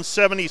 10,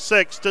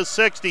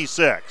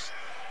 76-66.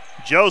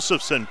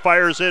 Josephson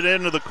fires it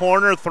into the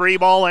corner.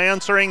 3-ball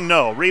answering,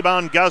 no.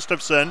 Rebound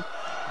Gustafson.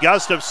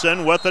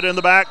 Gustafson with it in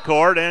the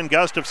backcourt, and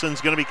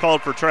Gustafson's going to be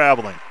called for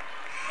traveling.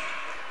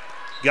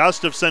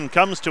 Gustafson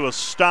comes to a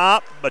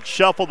stop, but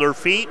shuffled her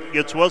feet,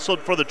 gets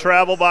whistled for the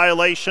travel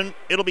violation.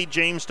 It'll be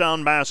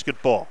Jamestown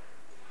basketball.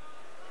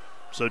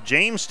 So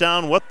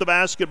Jamestown with the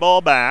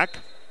basketball back.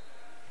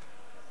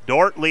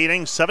 Dordt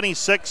leading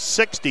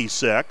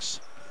 76-66.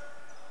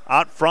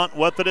 Out front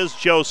with it is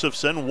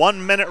Josephson.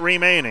 1 minute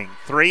remaining.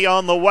 3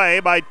 on the way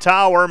by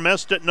Tower.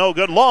 Missed it, no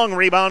good. Long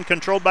rebound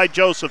controlled by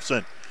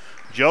Josephson.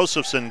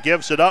 Josephson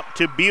gives it up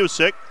to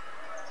Busick.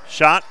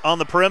 Shot on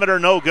the perimeter,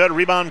 no good.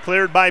 Rebound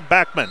cleared by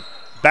Beckman.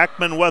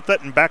 Beckman with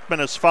it, and Beckman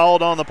is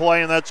fouled on the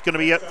play, and that's going to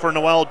be it for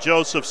Noelle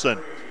Josephson.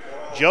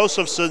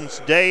 Josephson's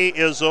day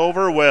is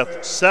over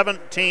with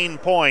 17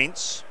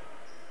 points.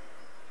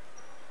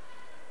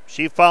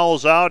 She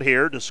fouls out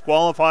here,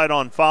 disqualified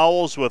on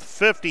fouls with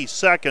 50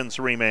 seconds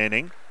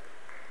remaining.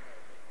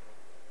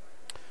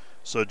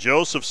 So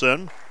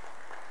Josephson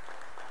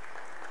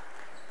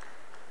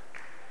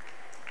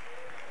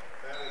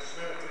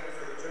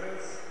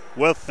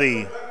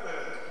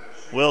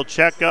will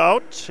check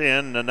out,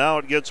 and now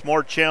it gets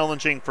more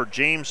challenging for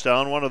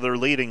Jamestown, one of their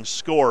leading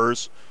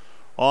scorers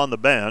on the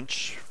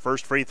bench.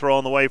 First free throw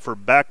on the way for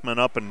Beckman,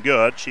 up and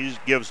good. She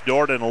gives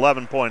Dordt an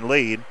 11-point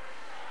lead.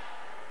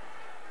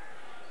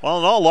 Well,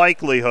 in all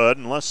likelihood,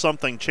 unless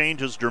something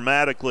changes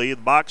dramatically,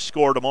 the box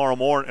score tomorrow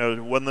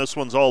morning, when this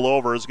one's all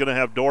over, is going to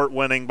have Dordt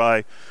winning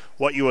by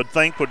what you would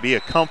think would be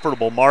a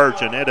comfortable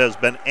margin. It has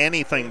been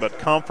anything but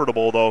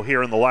comfortable, though,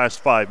 here in the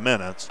last 5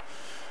 minutes.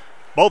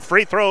 Both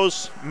free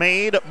throws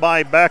made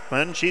by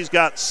Beckman. She's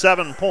got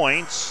 7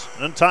 points,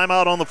 and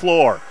timeout on the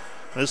floor.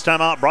 This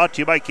timeout brought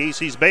to you by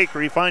Casey's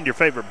Bakery. Find your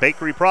favorite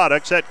bakery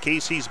products at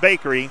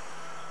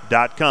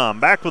caseysbakery.com.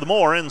 Back with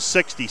more in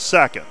 60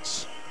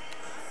 seconds.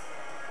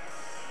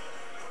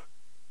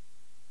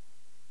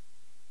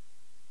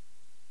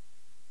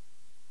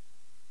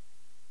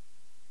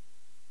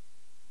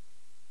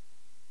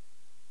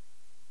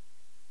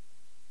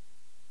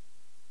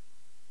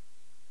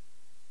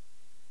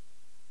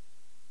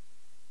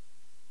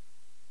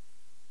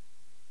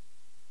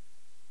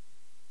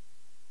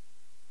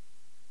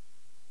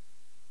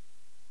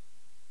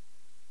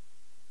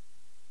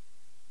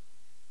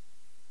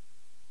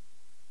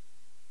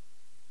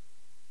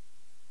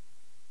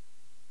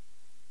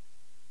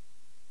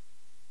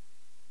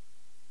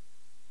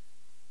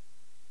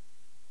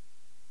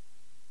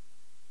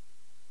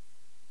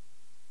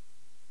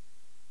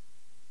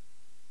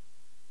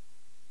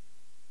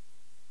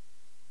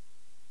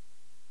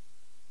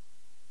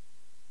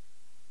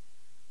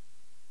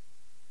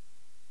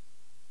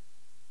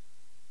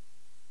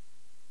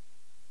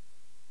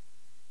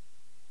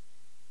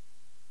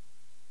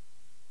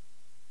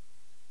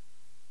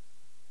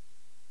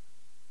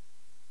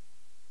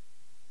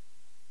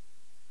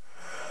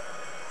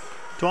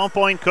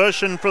 Point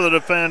cushion for the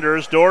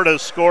defenders. Dordt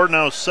has scored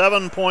now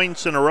 7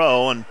 points in a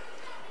row, and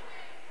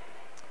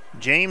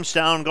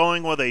Jamestown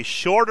going with a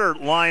shorter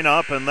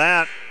lineup, and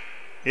that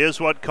is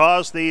what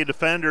caused the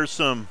defenders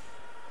some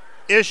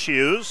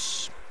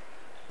issues.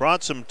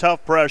 Brought some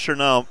tough pressure.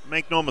 Now,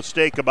 make no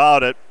mistake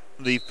about it,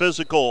 the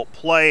physical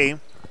play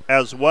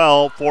as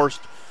well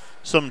forced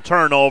some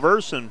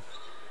turnovers, and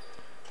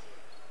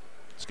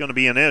it's going to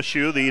be an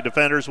issue the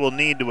defenders will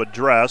need to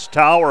address.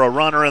 Tower, a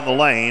runner in the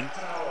lane.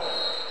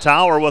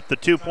 Tower with the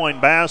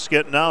 2-point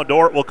basket. Now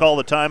Dordt will call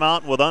the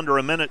timeout. With under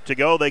a minute to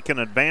go, they can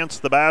advance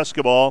the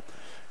basketball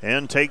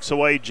and takes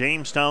away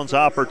Jamestown's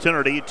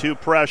opportunity to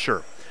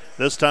pressure.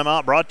 This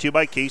timeout brought to you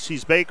by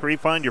Casey's Bakery.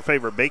 Find your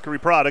favorite bakery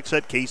products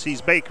at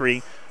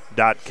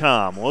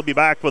caseysbakery.com. We'll be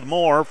back with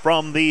more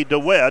from the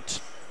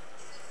DeWitt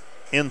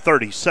in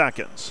 30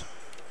 seconds.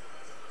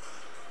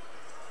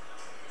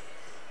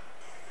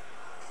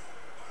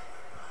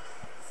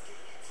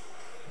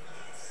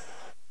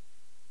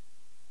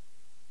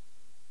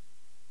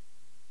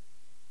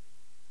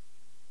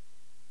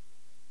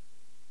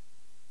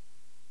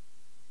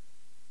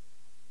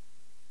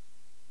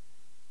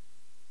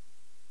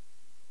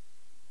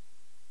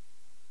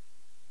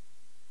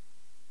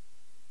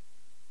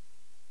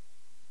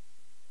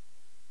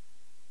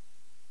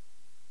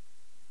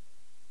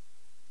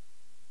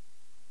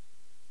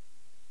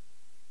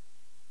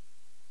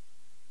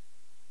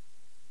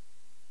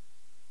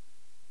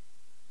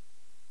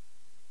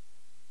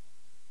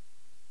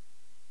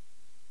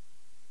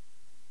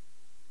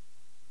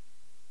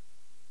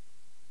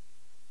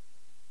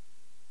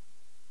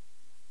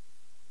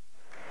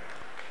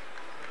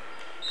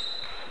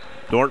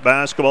 Dordt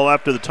basketball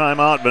after the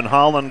timeout. Van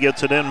Hollen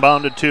gets it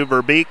inbounded to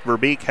Verbeek.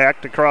 Verbeek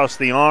hacked across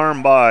the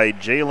arm by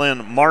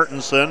Jalen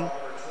Martinson.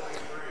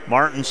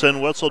 Martinson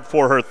whistled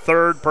for her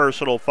third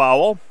personal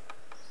foul.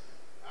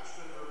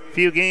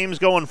 Few games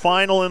going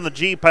final in the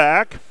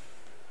GPAC.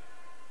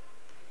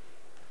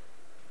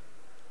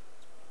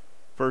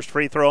 First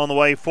free throw on the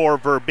way for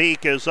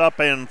Verbeek is up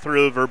and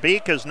through.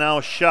 Verbeek has now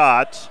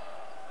shot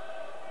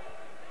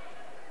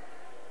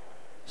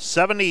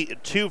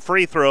 72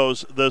 free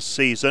throws this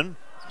season,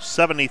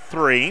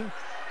 73,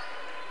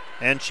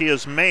 and she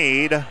has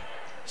made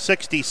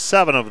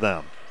 67 of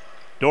them.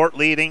 Dordt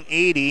leading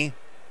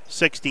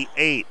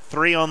 80-68.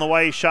 Three on the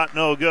way, shot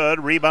no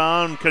good.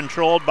 Rebound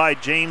controlled by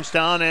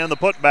Jamestown and the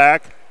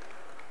putback.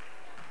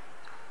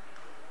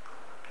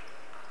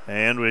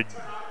 And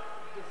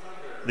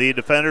the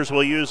defenders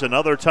will use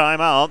another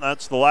timeout.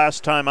 That's the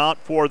last timeout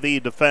for the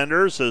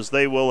defenders as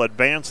they will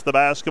advance the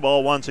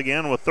basketball once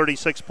again with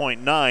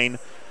 36.9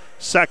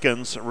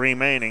 seconds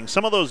remaining.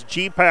 Some of those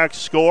GPAC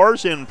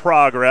scores in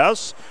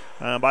progress.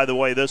 By the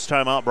way, this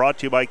timeout brought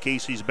to you by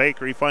Casey's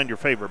Bakery. Find your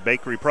favorite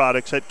bakery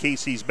products at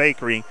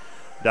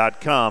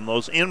caseysbakery.com.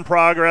 Those in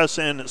progress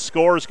and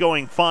scores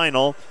going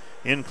final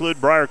include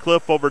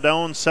Briarcliff over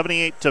Doane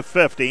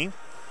 78-50.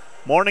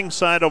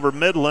 Morningside over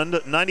Midland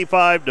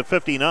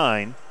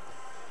 95-59.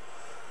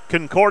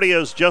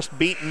 Concordia's just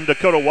beaten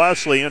Dakota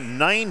Wesleyan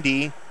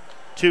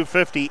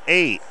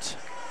 90-58.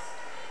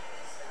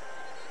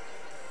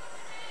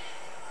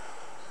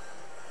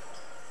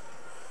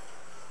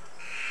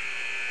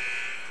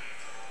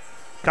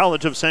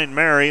 College of St.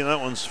 Mary, that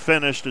one's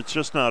finished. It's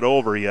just not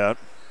over yet.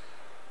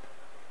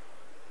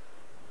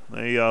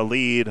 They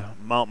lead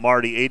Mount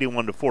Marty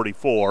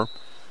 81-44.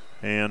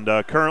 And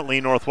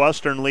currently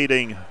Northwestern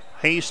leading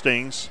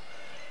Hastings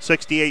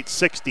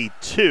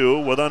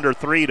 68-62 with under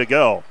 3 to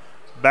go.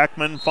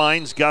 Beckman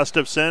finds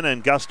Gustafson,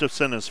 and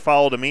Gustafson is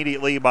fouled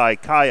immediately by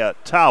Kaya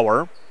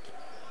Tower.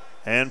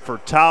 And for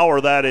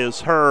Tower, that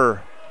is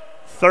her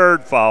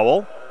third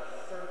foul.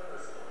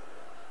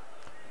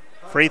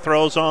 Free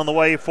throws on the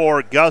way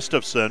for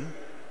Gustafson.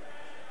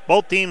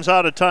 Both teams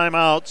out of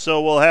timeout,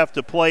 so we'll have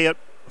to play it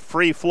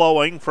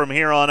free-flowing from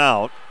here on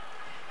out.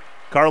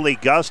 Carly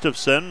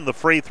Gustafson, the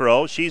free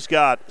throw. She's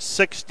got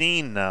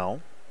 16 now.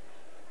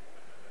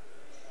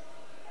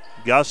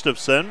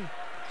 Gustafson,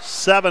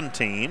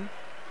 17.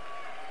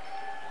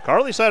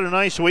 Carly's had a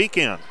nice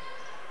weekend.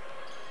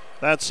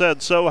 That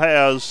said, so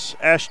has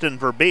Ashton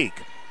Verbeek.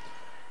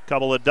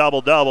 Couple of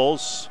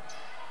double-doubles.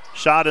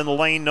 Shot in the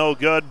lane, no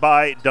good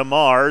by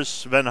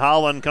DeMars. Van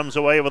Hollen comes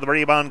away with the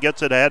rebound,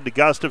 gets it ahead to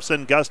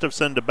Gustafson.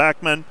 Gustafson to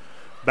Beckman.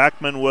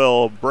 Beckman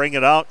will bring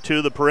it out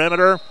to the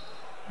perimeter.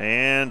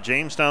 And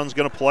Jamestown's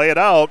going to play it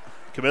out.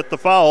 Commit the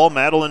foul.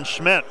 Madeline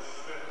Schmidt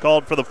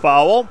called for the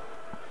foul.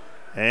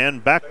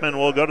 And Beckman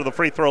will go to the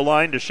free throw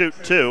line to shoot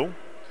two.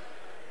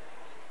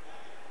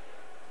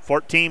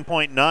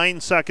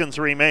 14.9 seconds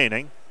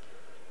remaining.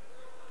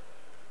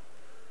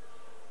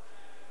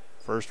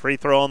 First free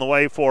throw on the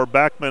way for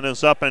Beckman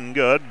is up and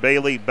good.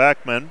 Bailey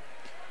Beckman.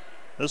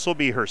 This will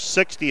be her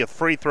 60th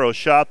free throw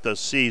shot this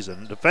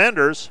season.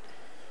 Defenders,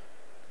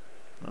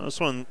 this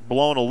one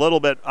blown a little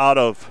bit out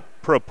of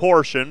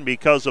proportion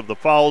because of the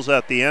fouls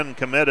at the end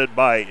committed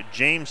by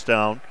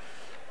Jamestown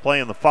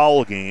playing the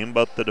foul game,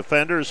 but the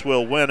defenders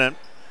will win it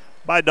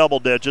by double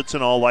digits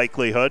in all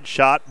likelihood.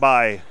 Shot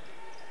by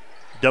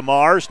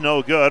DeMars,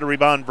 no good.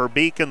 Rebound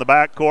Verbeek in the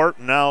backcourt.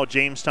 Now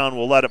Jamestown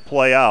will let it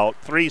play out.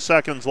 3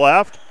 seconds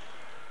left.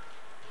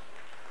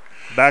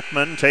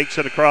 Beckman takes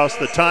it across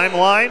the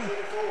timeline,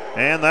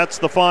 and that's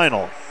the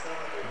final.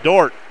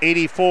 Dordt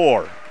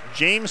 84,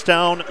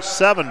 Jamestown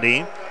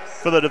 70.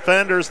 For the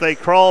defenders, they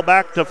crawl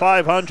back to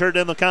 500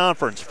 in the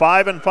conference.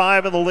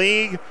 5-5 in the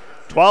league,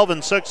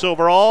 12-6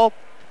 overall.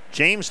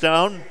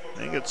 Jamestown,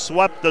 they get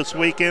swept this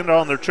weekend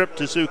on their trip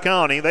to Sioux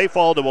County. They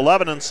fall to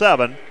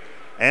 11-7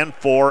 and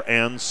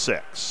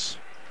 4-6.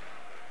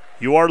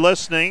 You are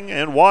listening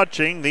and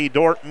watching the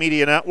Dordt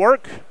Media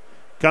Network.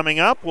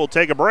 Coming up, we'll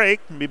take a break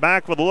and be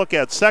back with a look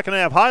at second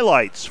half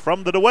highlights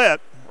from the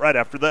DeWitt right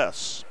after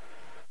this.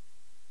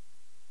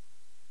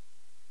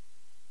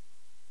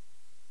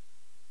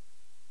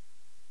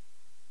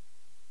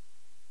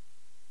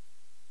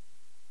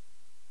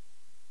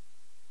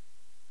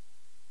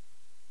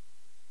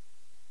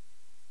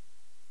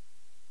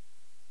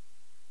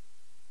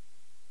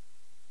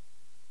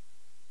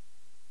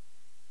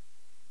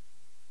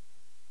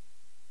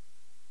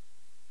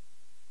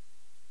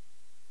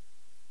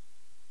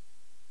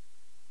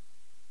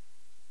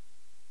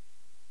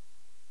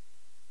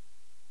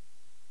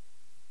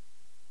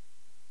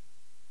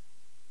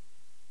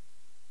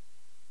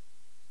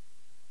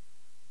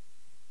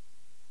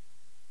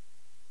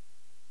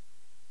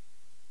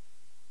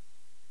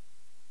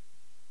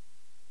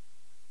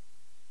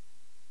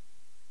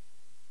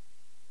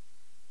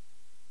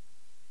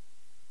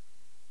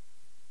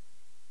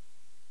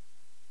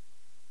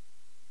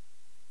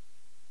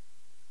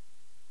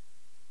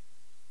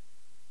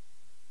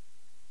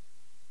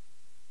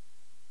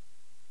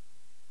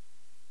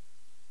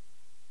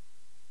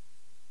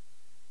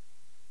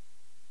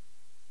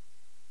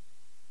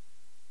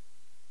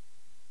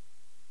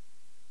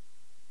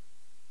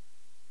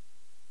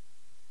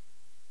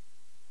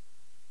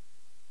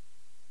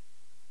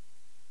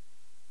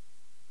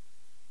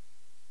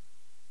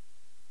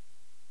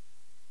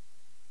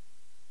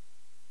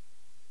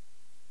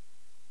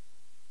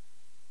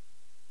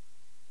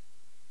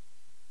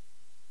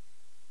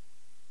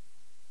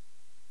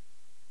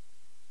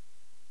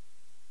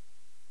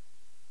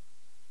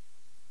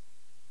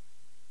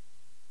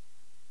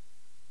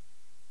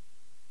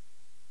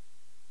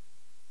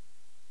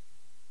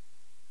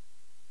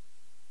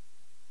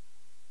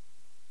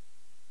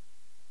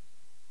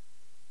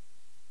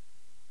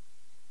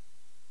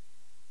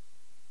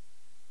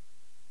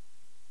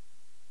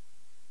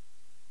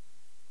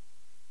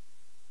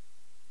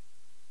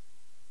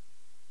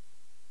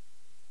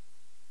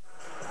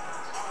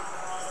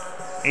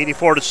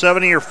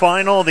 84-70 your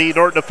final. The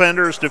Dordt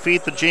Defenders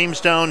defeat the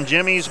Jamestown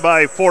Jimmies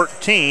by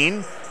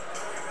 14.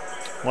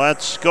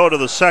 Let's go to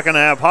the second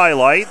half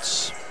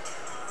highlights.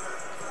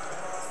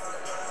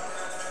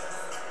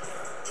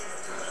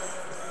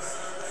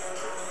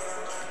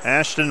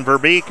 Ashton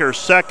Verbeek, her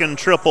second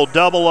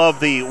triple-double of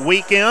the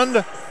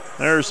weekend.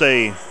 There's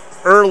a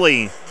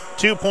early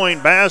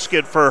 2-point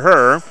basket for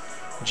her.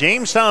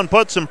 Jamestown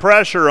put some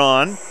pressure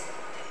on.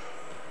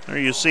 There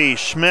you see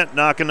Schmidt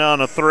knocking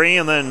down a three,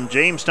 and then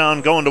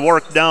Jamestown going to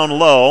work down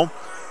low.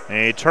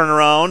 A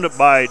turnaround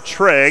by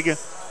Trigg,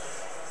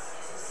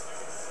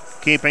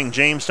 keeping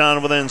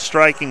Jamestown within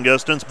striking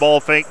distance. Ball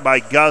fake by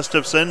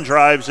Gustafson,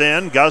 drives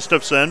in.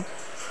 Gustafson,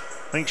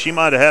 I think she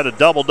might have had a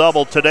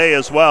double-double today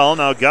as well.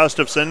 Now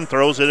Gustafson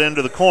throws it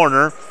into the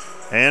corner,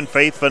 and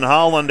Faith Van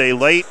Holland, a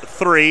late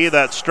three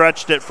that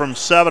stretched it from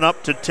 7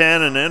 up to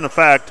 10, and in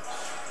effect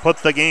put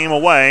the game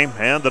away,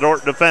 and the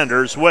Dordt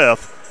Defenders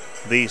with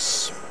the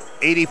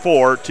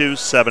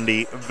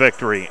 84-70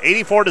 victory.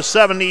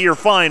 84-70 your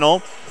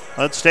final.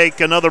 Let's take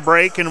another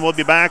break, and we'll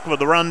be back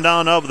with a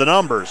rundown of the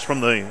numbers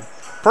from the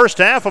first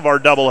half of our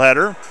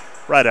doubleheader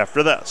right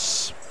after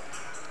this.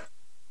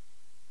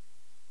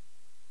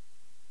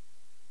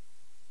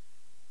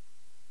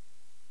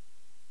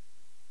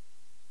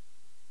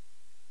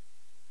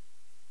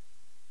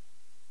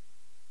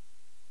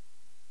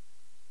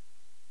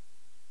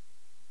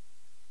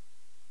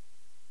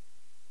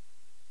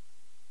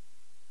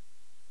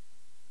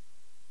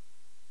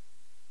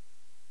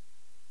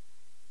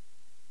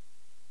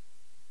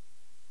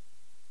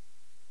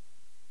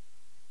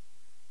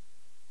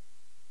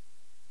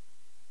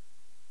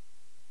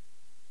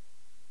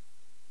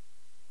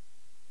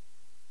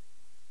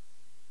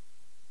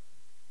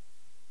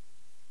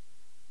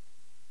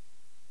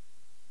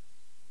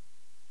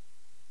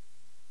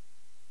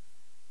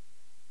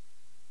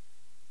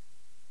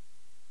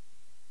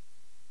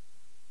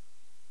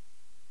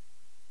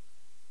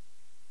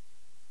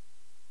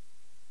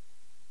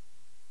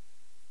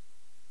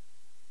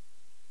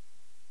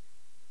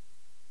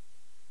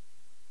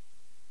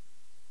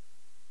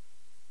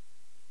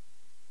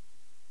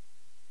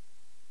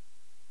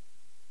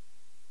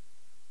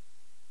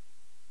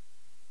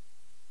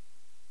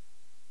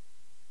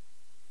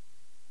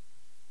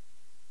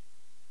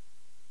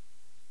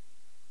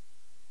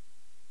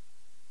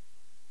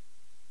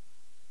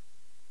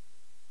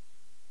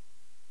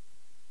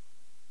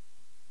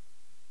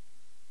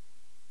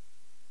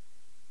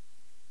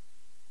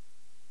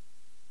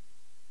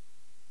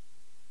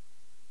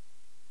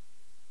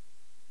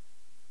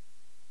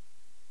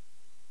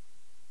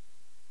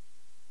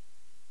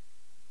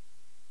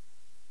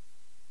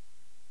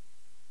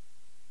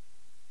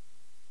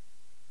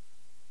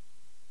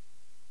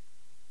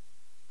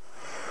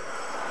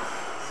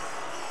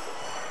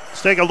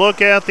 Let's take a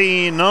look at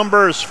the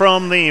numbers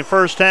from the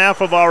first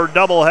half of our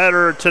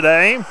doubleheader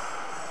today.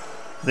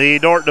 The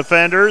Dordt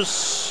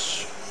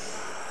Defenders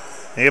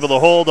able to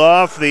hold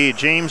off the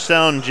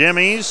Jamestown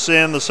Jimmies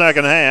in the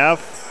second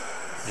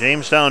half.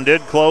 Jamestown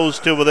did close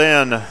to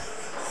within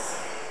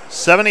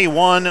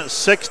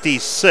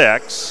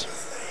 71-66.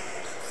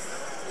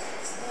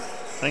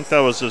 I think that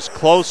was as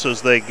close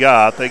as they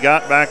got. They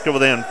got back to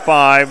within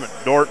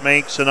 5. Dordt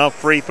makes enough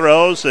free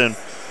throws, and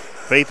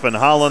Faith Van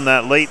Holland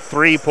that late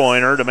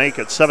three-pointer to make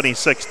it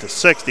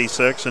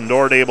 76-66, and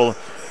Dordt able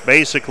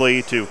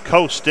basically to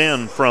coast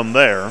in from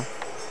there.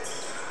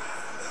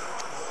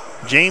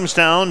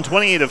 Jamestown,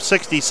 28 of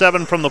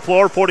 67 from the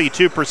floor,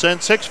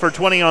 42%, 6 for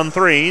 20 on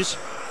threes,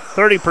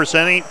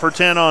 30%, 8 for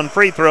 10 on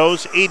free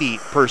throws,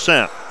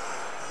 80%.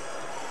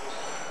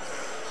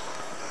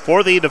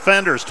 For the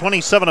Defenders,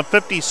 27 of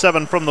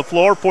 57 from the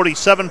floor,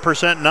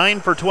 47%,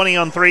 9 for 20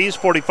 on threes,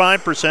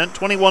 45%,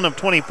 21 of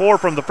 24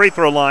 from the free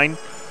throw line,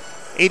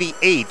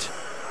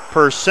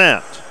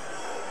 88%.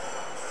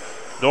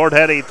 Dordt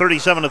had a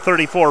 37 of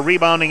 34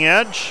 rebounding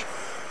edge.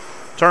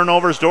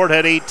 Turnovers, Dordt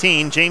had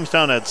 18,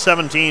 Jamestown had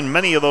 17.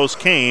 Many of those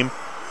came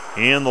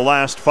in the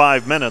last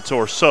 5 minutes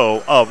or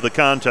so of the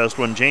contest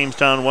when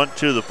Jamestown went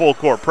to the full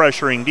court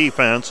pressuring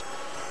defense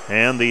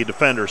and the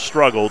Defenders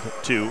struggled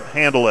to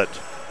handle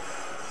it.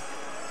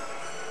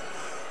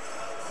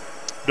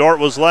 Dordt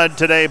was led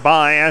today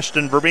by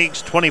Ashton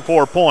Verbeek's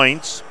 24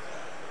 points.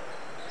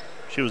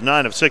 She was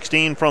 9 of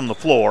 16 from the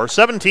floor.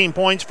 17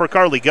 points for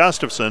Carly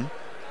Gustafson.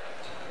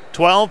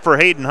 12 for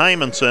Hayden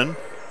Hymanson.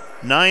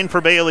 9 for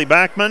Bailey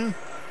Backman.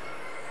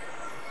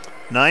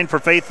 9 for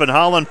Faith Van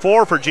Holland.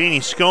 4 for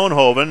Jeannie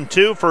Schoenhoven.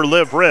 2 for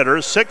Liv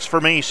Ritter. 6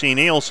 for Macy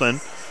Nielsen.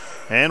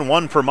 And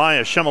 1 for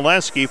Maya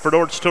Shemileski for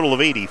Dordt's total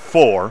of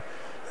 84.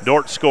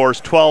 Dordt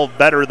scores 12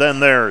 better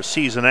than their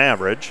season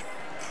average.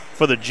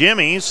 For the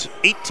Jimmies,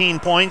 18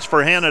 points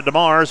for Hannah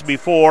DeMars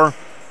before,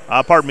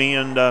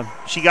 and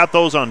she got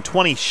those on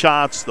 20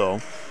 shots,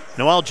 though.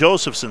 Noelle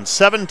Josephson,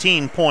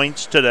 17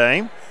 points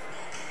today.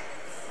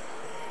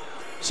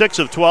 6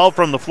 of 12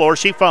 from the floor.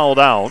 She fouled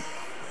out.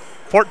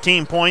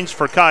 14 points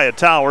for Kaya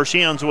Tower.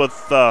 She ends with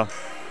 5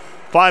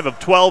 of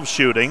 12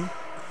 shooting.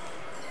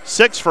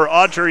 6 for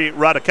Audrey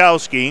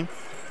Radakowski.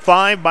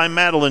 5 by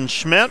Madeline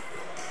Schmidt.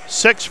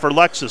 6 for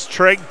Lexus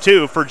Trigg,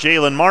 2 for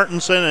Jalen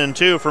Martinson, and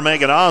 2 for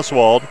Megan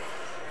Oswald,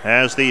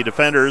 as the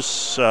defenders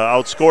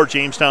outscored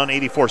Jamestown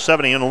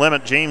 84-70 and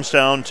limit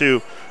Jamestown to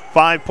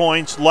 5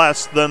 points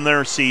less than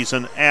their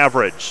season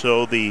average.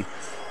 So the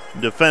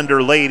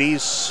defender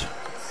ladies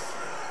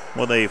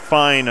with a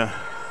fine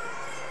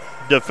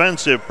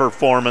defensive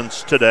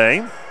performance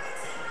today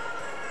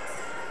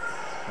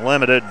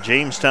limited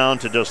Jamestown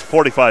to just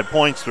 45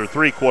 points through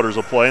 3 quarters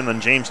of play, and then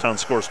Jamestown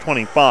scores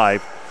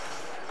 25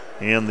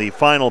 in the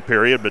final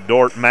period, but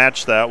Dordt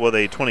matched that with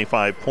a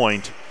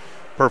 25-point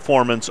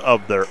performance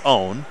of their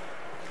own.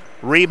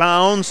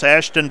 Rebounds,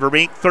 Ashton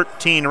Verbeek,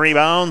 13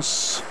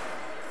 rebounds.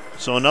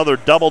 So another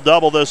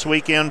double-double this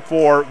weekend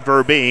for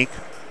Verbeek.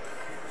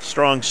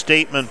 Strong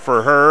statement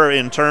for her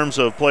in terms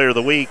of Player of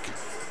the Week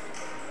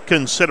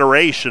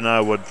consideration,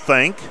 I would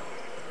think.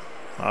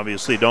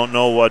 Obviously don't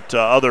know what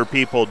other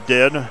people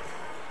did,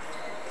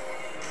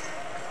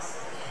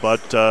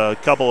 but a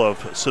couple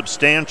of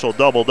substantial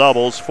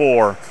double-doubles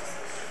for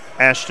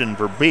Ashton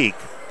Verbeek.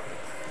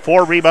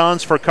 4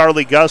 rebounds for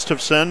Carly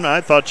Gustafson.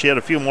 I thought she had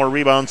a few more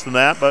rebounds than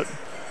that, but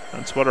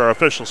that's what our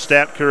official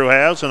stat crew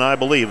has, and I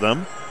believe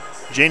them.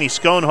 Janie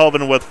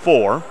Schoenhoven with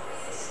 4.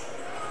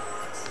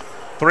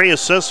 3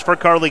 assists for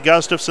Carly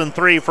Gustafson,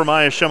 3 for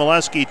Maya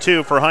Shimoleski,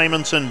 2 for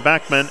Hymanson,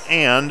 Beckman,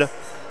 and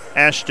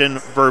Ashton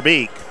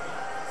Verbeek.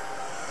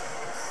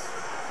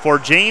 For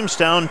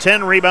Jamestown,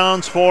 10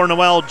 rebounds for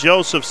Noelle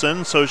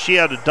Josephson, so she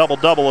had a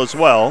double-double as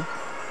well.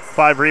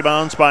 5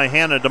 rebounds by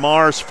Hannah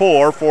DeMars,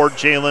 4 for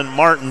Jalen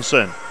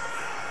Martinson.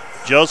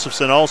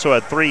 Josephson also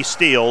had 3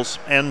 steals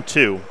and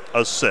 2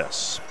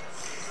 assists.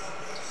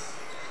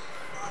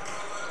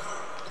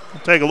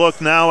 We'll take a look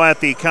now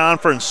at the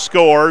conference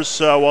scores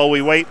while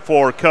we wait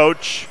for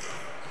Coach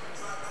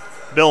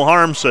Bill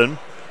Harmson.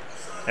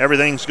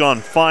 Everything's gone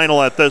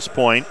final at this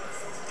point.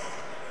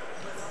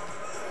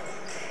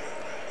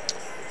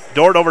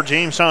 Dordt over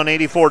Jamestown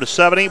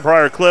 84-70.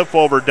 Briar Cliff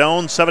over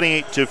Doane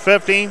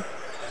 78-50.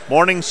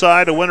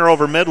 Morningside a winner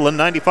over Midland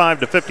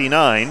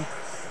 95-59.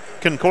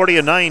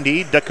 Concordia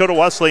 90. Dakota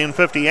Wesleyan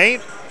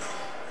 58.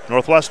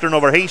 Northwestern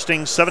over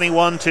Hastings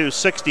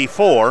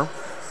 71-64.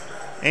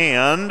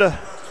 And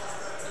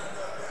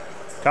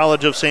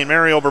College of St.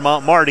 Mary over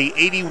Mount Marty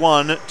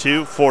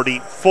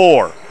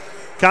 81-44.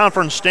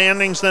 Conference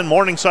standings then: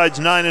 Morningside's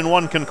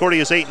 9-1,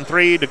 Concordia's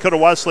 8-3, Dakota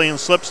Wesleyan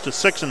slips to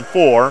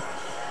 6-4.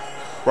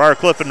 Briar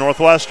Cliff and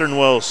Northwestern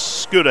will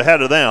scoot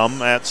ahead of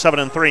them at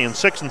 7-3 and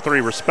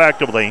 6-3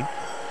 respectively.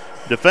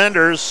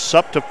 Defenders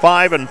up to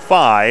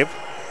 5-5.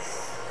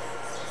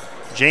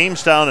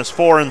 Jamestown is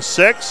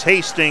 4-6.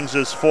 Hastings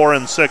is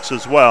 4-6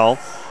 as well.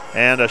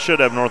 And I should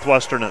have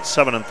Northwestern at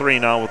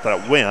 7-3 now with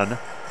that win.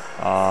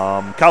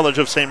 College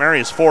of St. Mary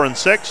is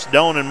 4-6.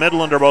 Doane and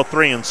Midland are both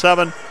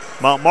 3-7.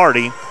 Mount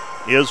Marty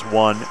is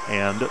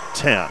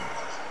 1-10.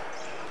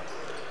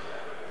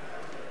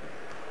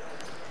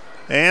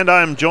 And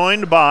I'm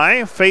joined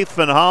by Faith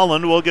Van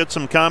Hollen. We'll get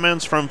some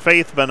comments from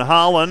Faith Van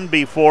Hollen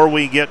before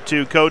we get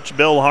to Coach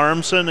Bill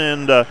Harmson.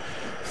 And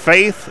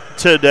Faith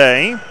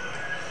today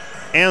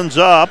ends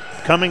up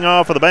coming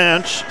off of the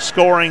bench,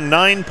 scoring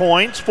 9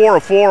 points, 4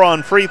 of 4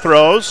 on free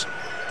throws,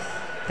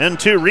 and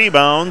 2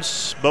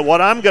 rebounds. But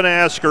what I'm going to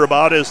ask her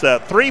about is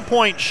that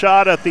 3-point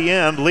shot at the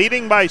end,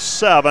 leading by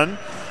 7.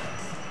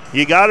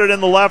 You got it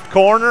in the left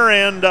corner,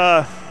 and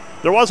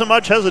there wasn't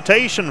much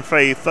hesitation,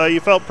 Faith. You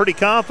felt pretty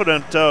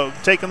confident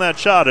taking that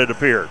shot, it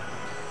appeared.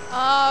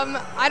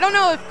 I don't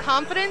know if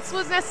confidence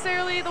was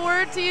necessarily the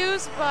word to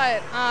use,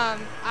 but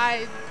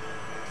I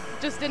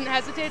just didn't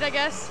hesitate, I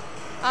guess.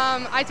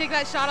 I take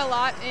that shot a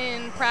lot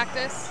in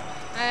practice,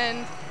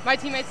 and my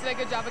teammates did a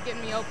good job of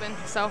getting me open.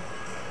 So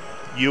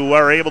you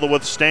were able to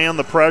withstand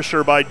the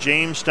pressure by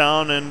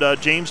Jamestown, and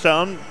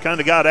Jamestown kind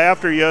of got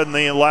after you in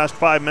the last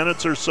 5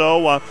 minutes or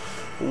so.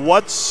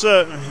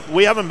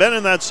 We haven't been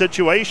in that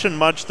situation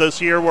much this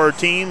year where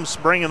teams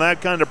bringing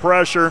that kind of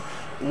pressure.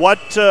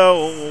 What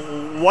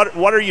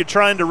are you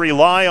trying to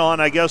rely on,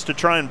 I guess, to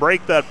try and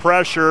break that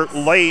pressure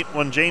late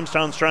when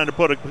Jamestown's trying to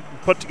put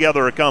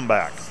together a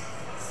comeback?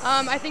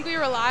 I think we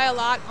rely a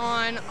lot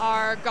on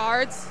our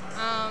guards,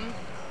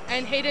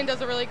 and Hayden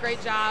does a really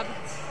great job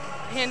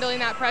handling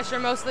that pressure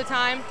most of the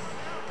time.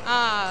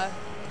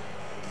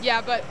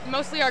 But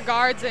mostly our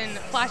guards and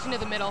flashing to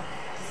the middle.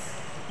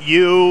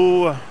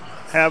 You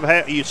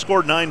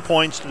scored 9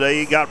 points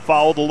today. You got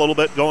fouled a little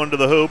bit going to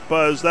the hoop.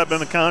 Has that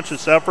been a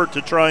conscious effort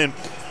to try and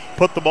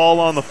put the ball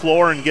on the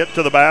floor and get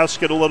to the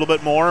basket a little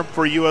bit more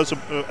for you as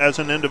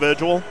an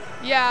individual?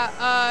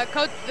 Yeah,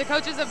 the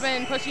coaches have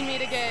been pushing me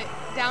to get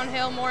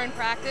downhill more in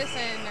practice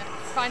and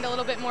find a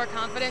little bit more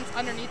confidence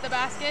underneath the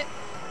basket.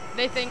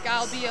 They think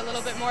I'll be a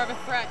little bit more of a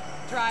threat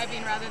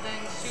driving rather than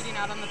shooting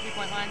out on the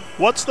three-point line.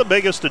 What's the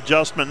biggest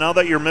adjustment now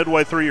that you're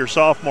midway through your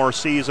sophomore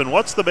season?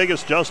 What's the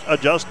biggest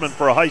adjustment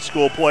for a high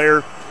school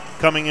player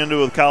coming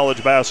into a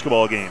college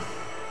basketball game?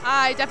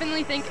 I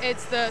definitely think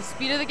it's the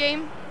speed of the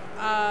game.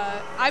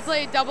 I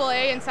played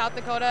AA in South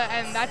Dakota,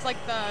 and that's like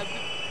the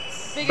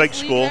biggest big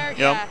school. There. Yep.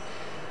 Yeah.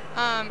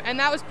 And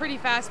that was pretty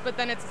fast, but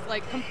then it's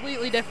like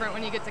completely different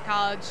when you get to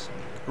college.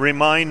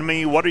 Remind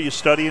me, what are you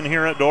studying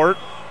here at Dordt?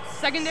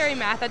 Secondary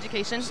math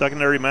education.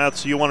 Secondary math,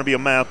 so you want to be a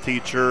math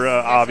teacher,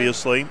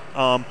 obviously.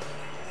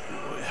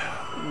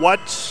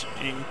 What's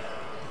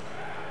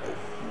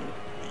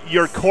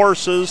your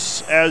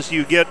courses as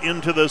you get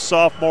into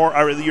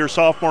the your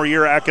sophomore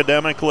year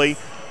academically?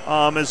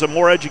 Is it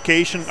more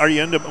education? Are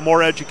you into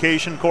more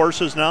education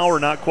courses now, or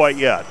not quite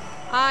yet?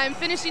 I'm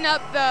finishing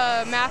up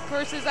the math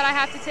courses that I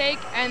have to take,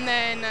 and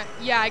then,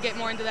 I get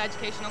more into the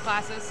educational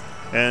classes.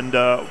 And,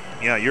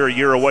 you're a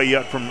year away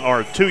yet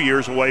or 2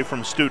 years away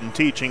from student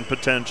teaching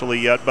potentially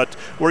yet. But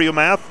were you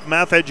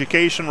math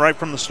education right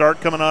from the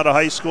start coming out of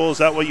high school? Is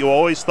that what you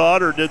always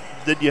thought, or did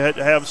you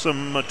have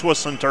some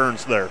twists and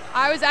turns there?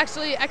 I was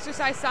actually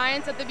exercise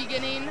science at the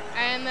beginning,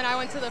 and then I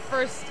went to the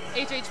first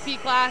HHP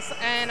class,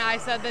 and I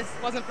said this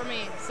wasn't for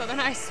me. So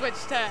then I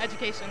switched to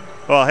education.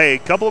 Well, hey, a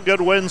couple of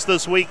good wins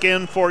this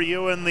weekend for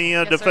you and the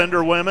Yes, Defender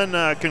sir.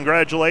 women.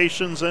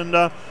 Congratulations, and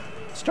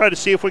let's try to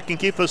see if we can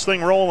keep this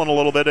thing rolling a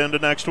little bit into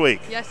next week.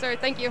 Yes, sir.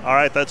 Thank you. All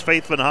right, that's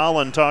Faith Van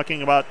Hollen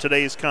talking about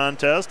today's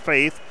contest.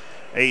 Faith,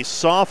 a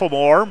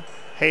sophomore,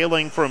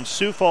 hailing from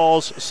Sioux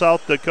Falls,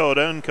 South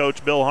Dakota, and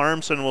Coach Bill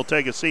Harmson will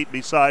take a seat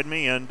beside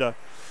me. And,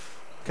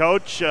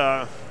 Coach,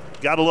 got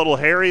a little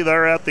hairy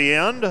there at the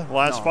end.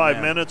 Last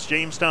 5 minutes,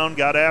 Jamestown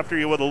got after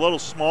you with a little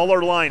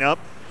smaller lineup.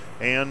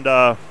 And,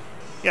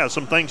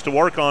 some things to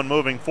work on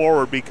moving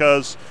forward,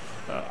 because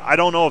I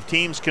don't know if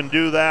teams can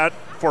do that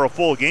for a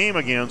full game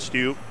against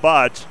you,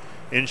 but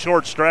in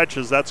short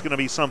stretches, that's going to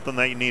be something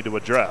that you need to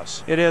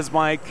address. It is,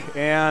 Mike,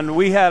 and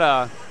we've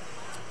done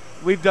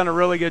a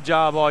really good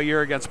job all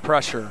year against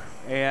pressure,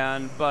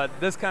 but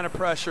this kind of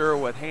pressure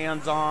with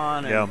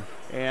hands-on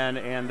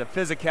and the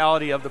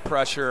physicality of the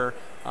pressure,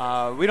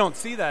 we don't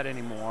see that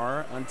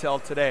anymore until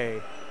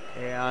today.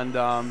 And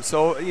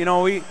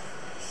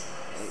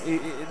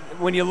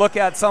when you look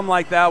at something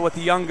like that with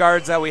the young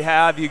guards that we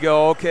have, you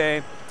go,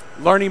 okay,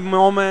 learning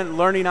moment,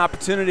 learning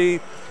opportunity.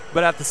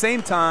 But at the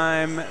same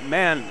time,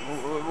 man,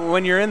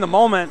 when you're in the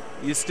moment,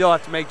 you still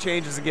have to make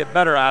changes and get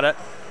better at it.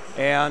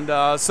 And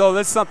so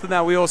that's something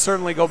that we will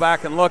certainly go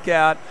back and look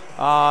at.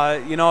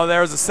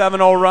 There's a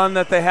 7-0 run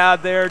that they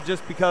had there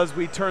just because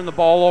we turned the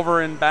ball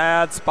over in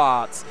bad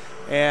spots.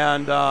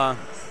 And, our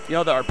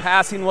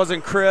passing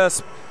wasn't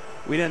crisp.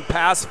 We didn't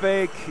pass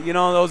fake,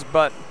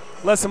 But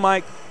listen,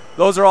 Mike,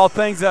 those are all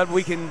things that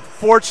we can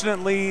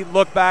fortunately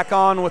look back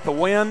on with a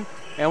win,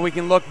 and we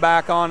can look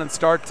back on and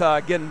start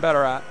getting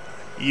better at.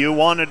 You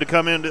wanted to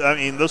come in.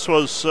 This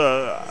was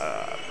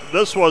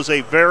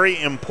a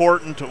very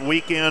important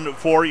weekend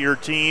for your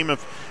team.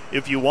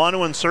 If you want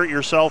to insert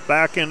yourself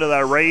back into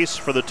that race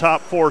for the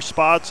top 4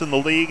 spots in the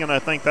league, and I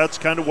think that's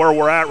kind of where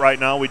we're at right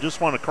now. We just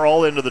want to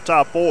crawl into the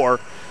top 4.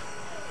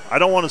 I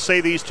don't want to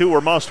say these two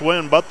were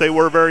must-win, but they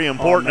were very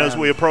important as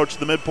we approach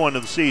the midpoint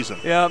of the season.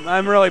 Yeah,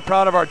 I'm really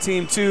proud of our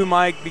team too,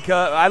 Mike,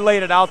 because I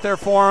laid it out there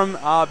for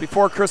them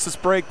before Christmas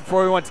break,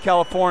 before we went to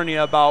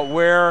California, about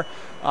where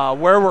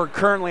we're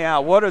currently at.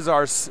 What is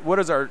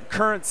our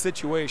current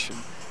situation?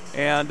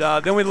 And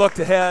then we looked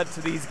ahead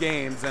to these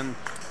games, and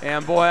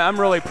boy, I'm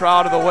really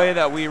proud of the way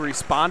that we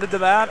responded to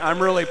that. I'm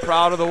really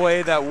proud of the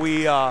way that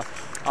we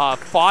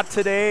fought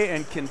today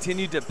and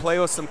continued to play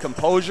with some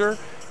composure.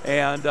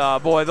 And,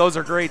 boy, those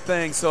are great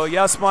things. So,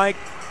 yes, Mike,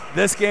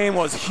 this game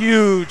was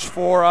huge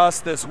for us.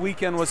 This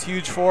weekend was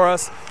huge for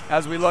us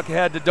as we look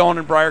ahead to Doane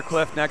and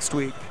Briarcliff next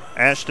week.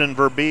 Ashton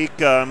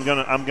Verbeek, I'm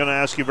gonna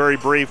ask you very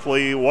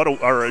briefly what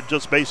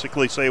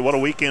a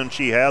weekend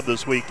she had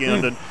this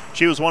weekend, and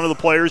she was one of the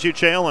players you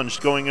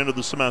challenged going into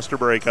the semester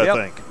break, I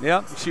think.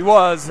 Yep, she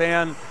was,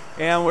 and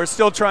we're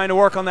still trying to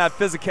work on that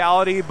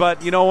physicality.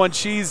 But when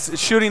she's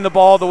shooting the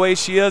ball the way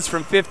she is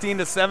from 15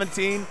 to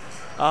 17.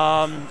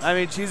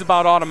 She's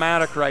about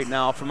automatic right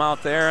now from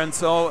out there, and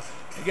so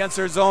against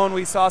her zone,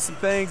 we saw some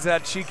things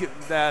that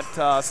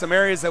some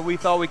areas that we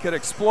thought we could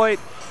exploit.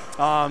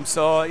 All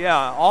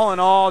in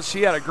all,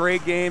 she had a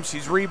great game.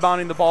 She's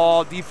rebounding the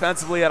ball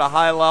defensively at a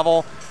high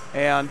level,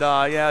 and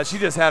she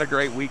just had a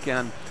great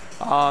weekend.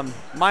 Maya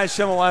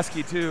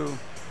Shimoleski too.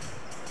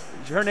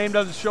 Her name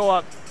doesn't show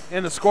up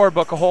in the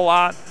scorebook a whole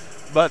lot,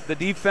 but the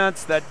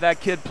defense that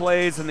kid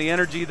plays and the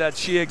energy that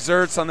she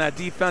exerts on that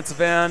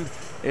defensive end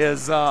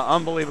is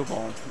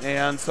unbelievable.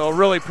 And so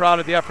really proud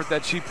of the effort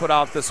that she put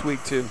out this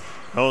week too.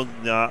 Oh,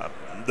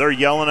 they're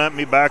yelling at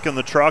me back in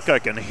the truck. I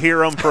can hear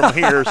them from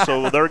here.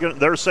 So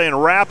they're saying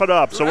wrap it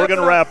up. So we're going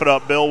to wrap it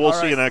up, Bill. We'll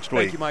see you next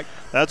week. Thank you, Mike.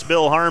 That's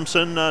Bill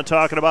Harmson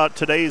talking about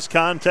today's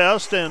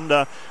contest, and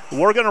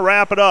we're going to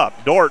wrap it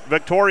up. Dordt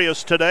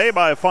victorious today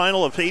by a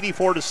final of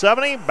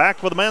 84-70. Back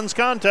for the men's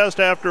contest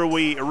after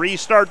we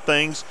restart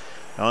things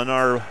on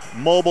our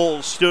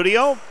mobile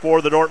studio.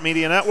 For the Dordt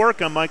Media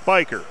Network, I'm Mike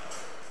Biker.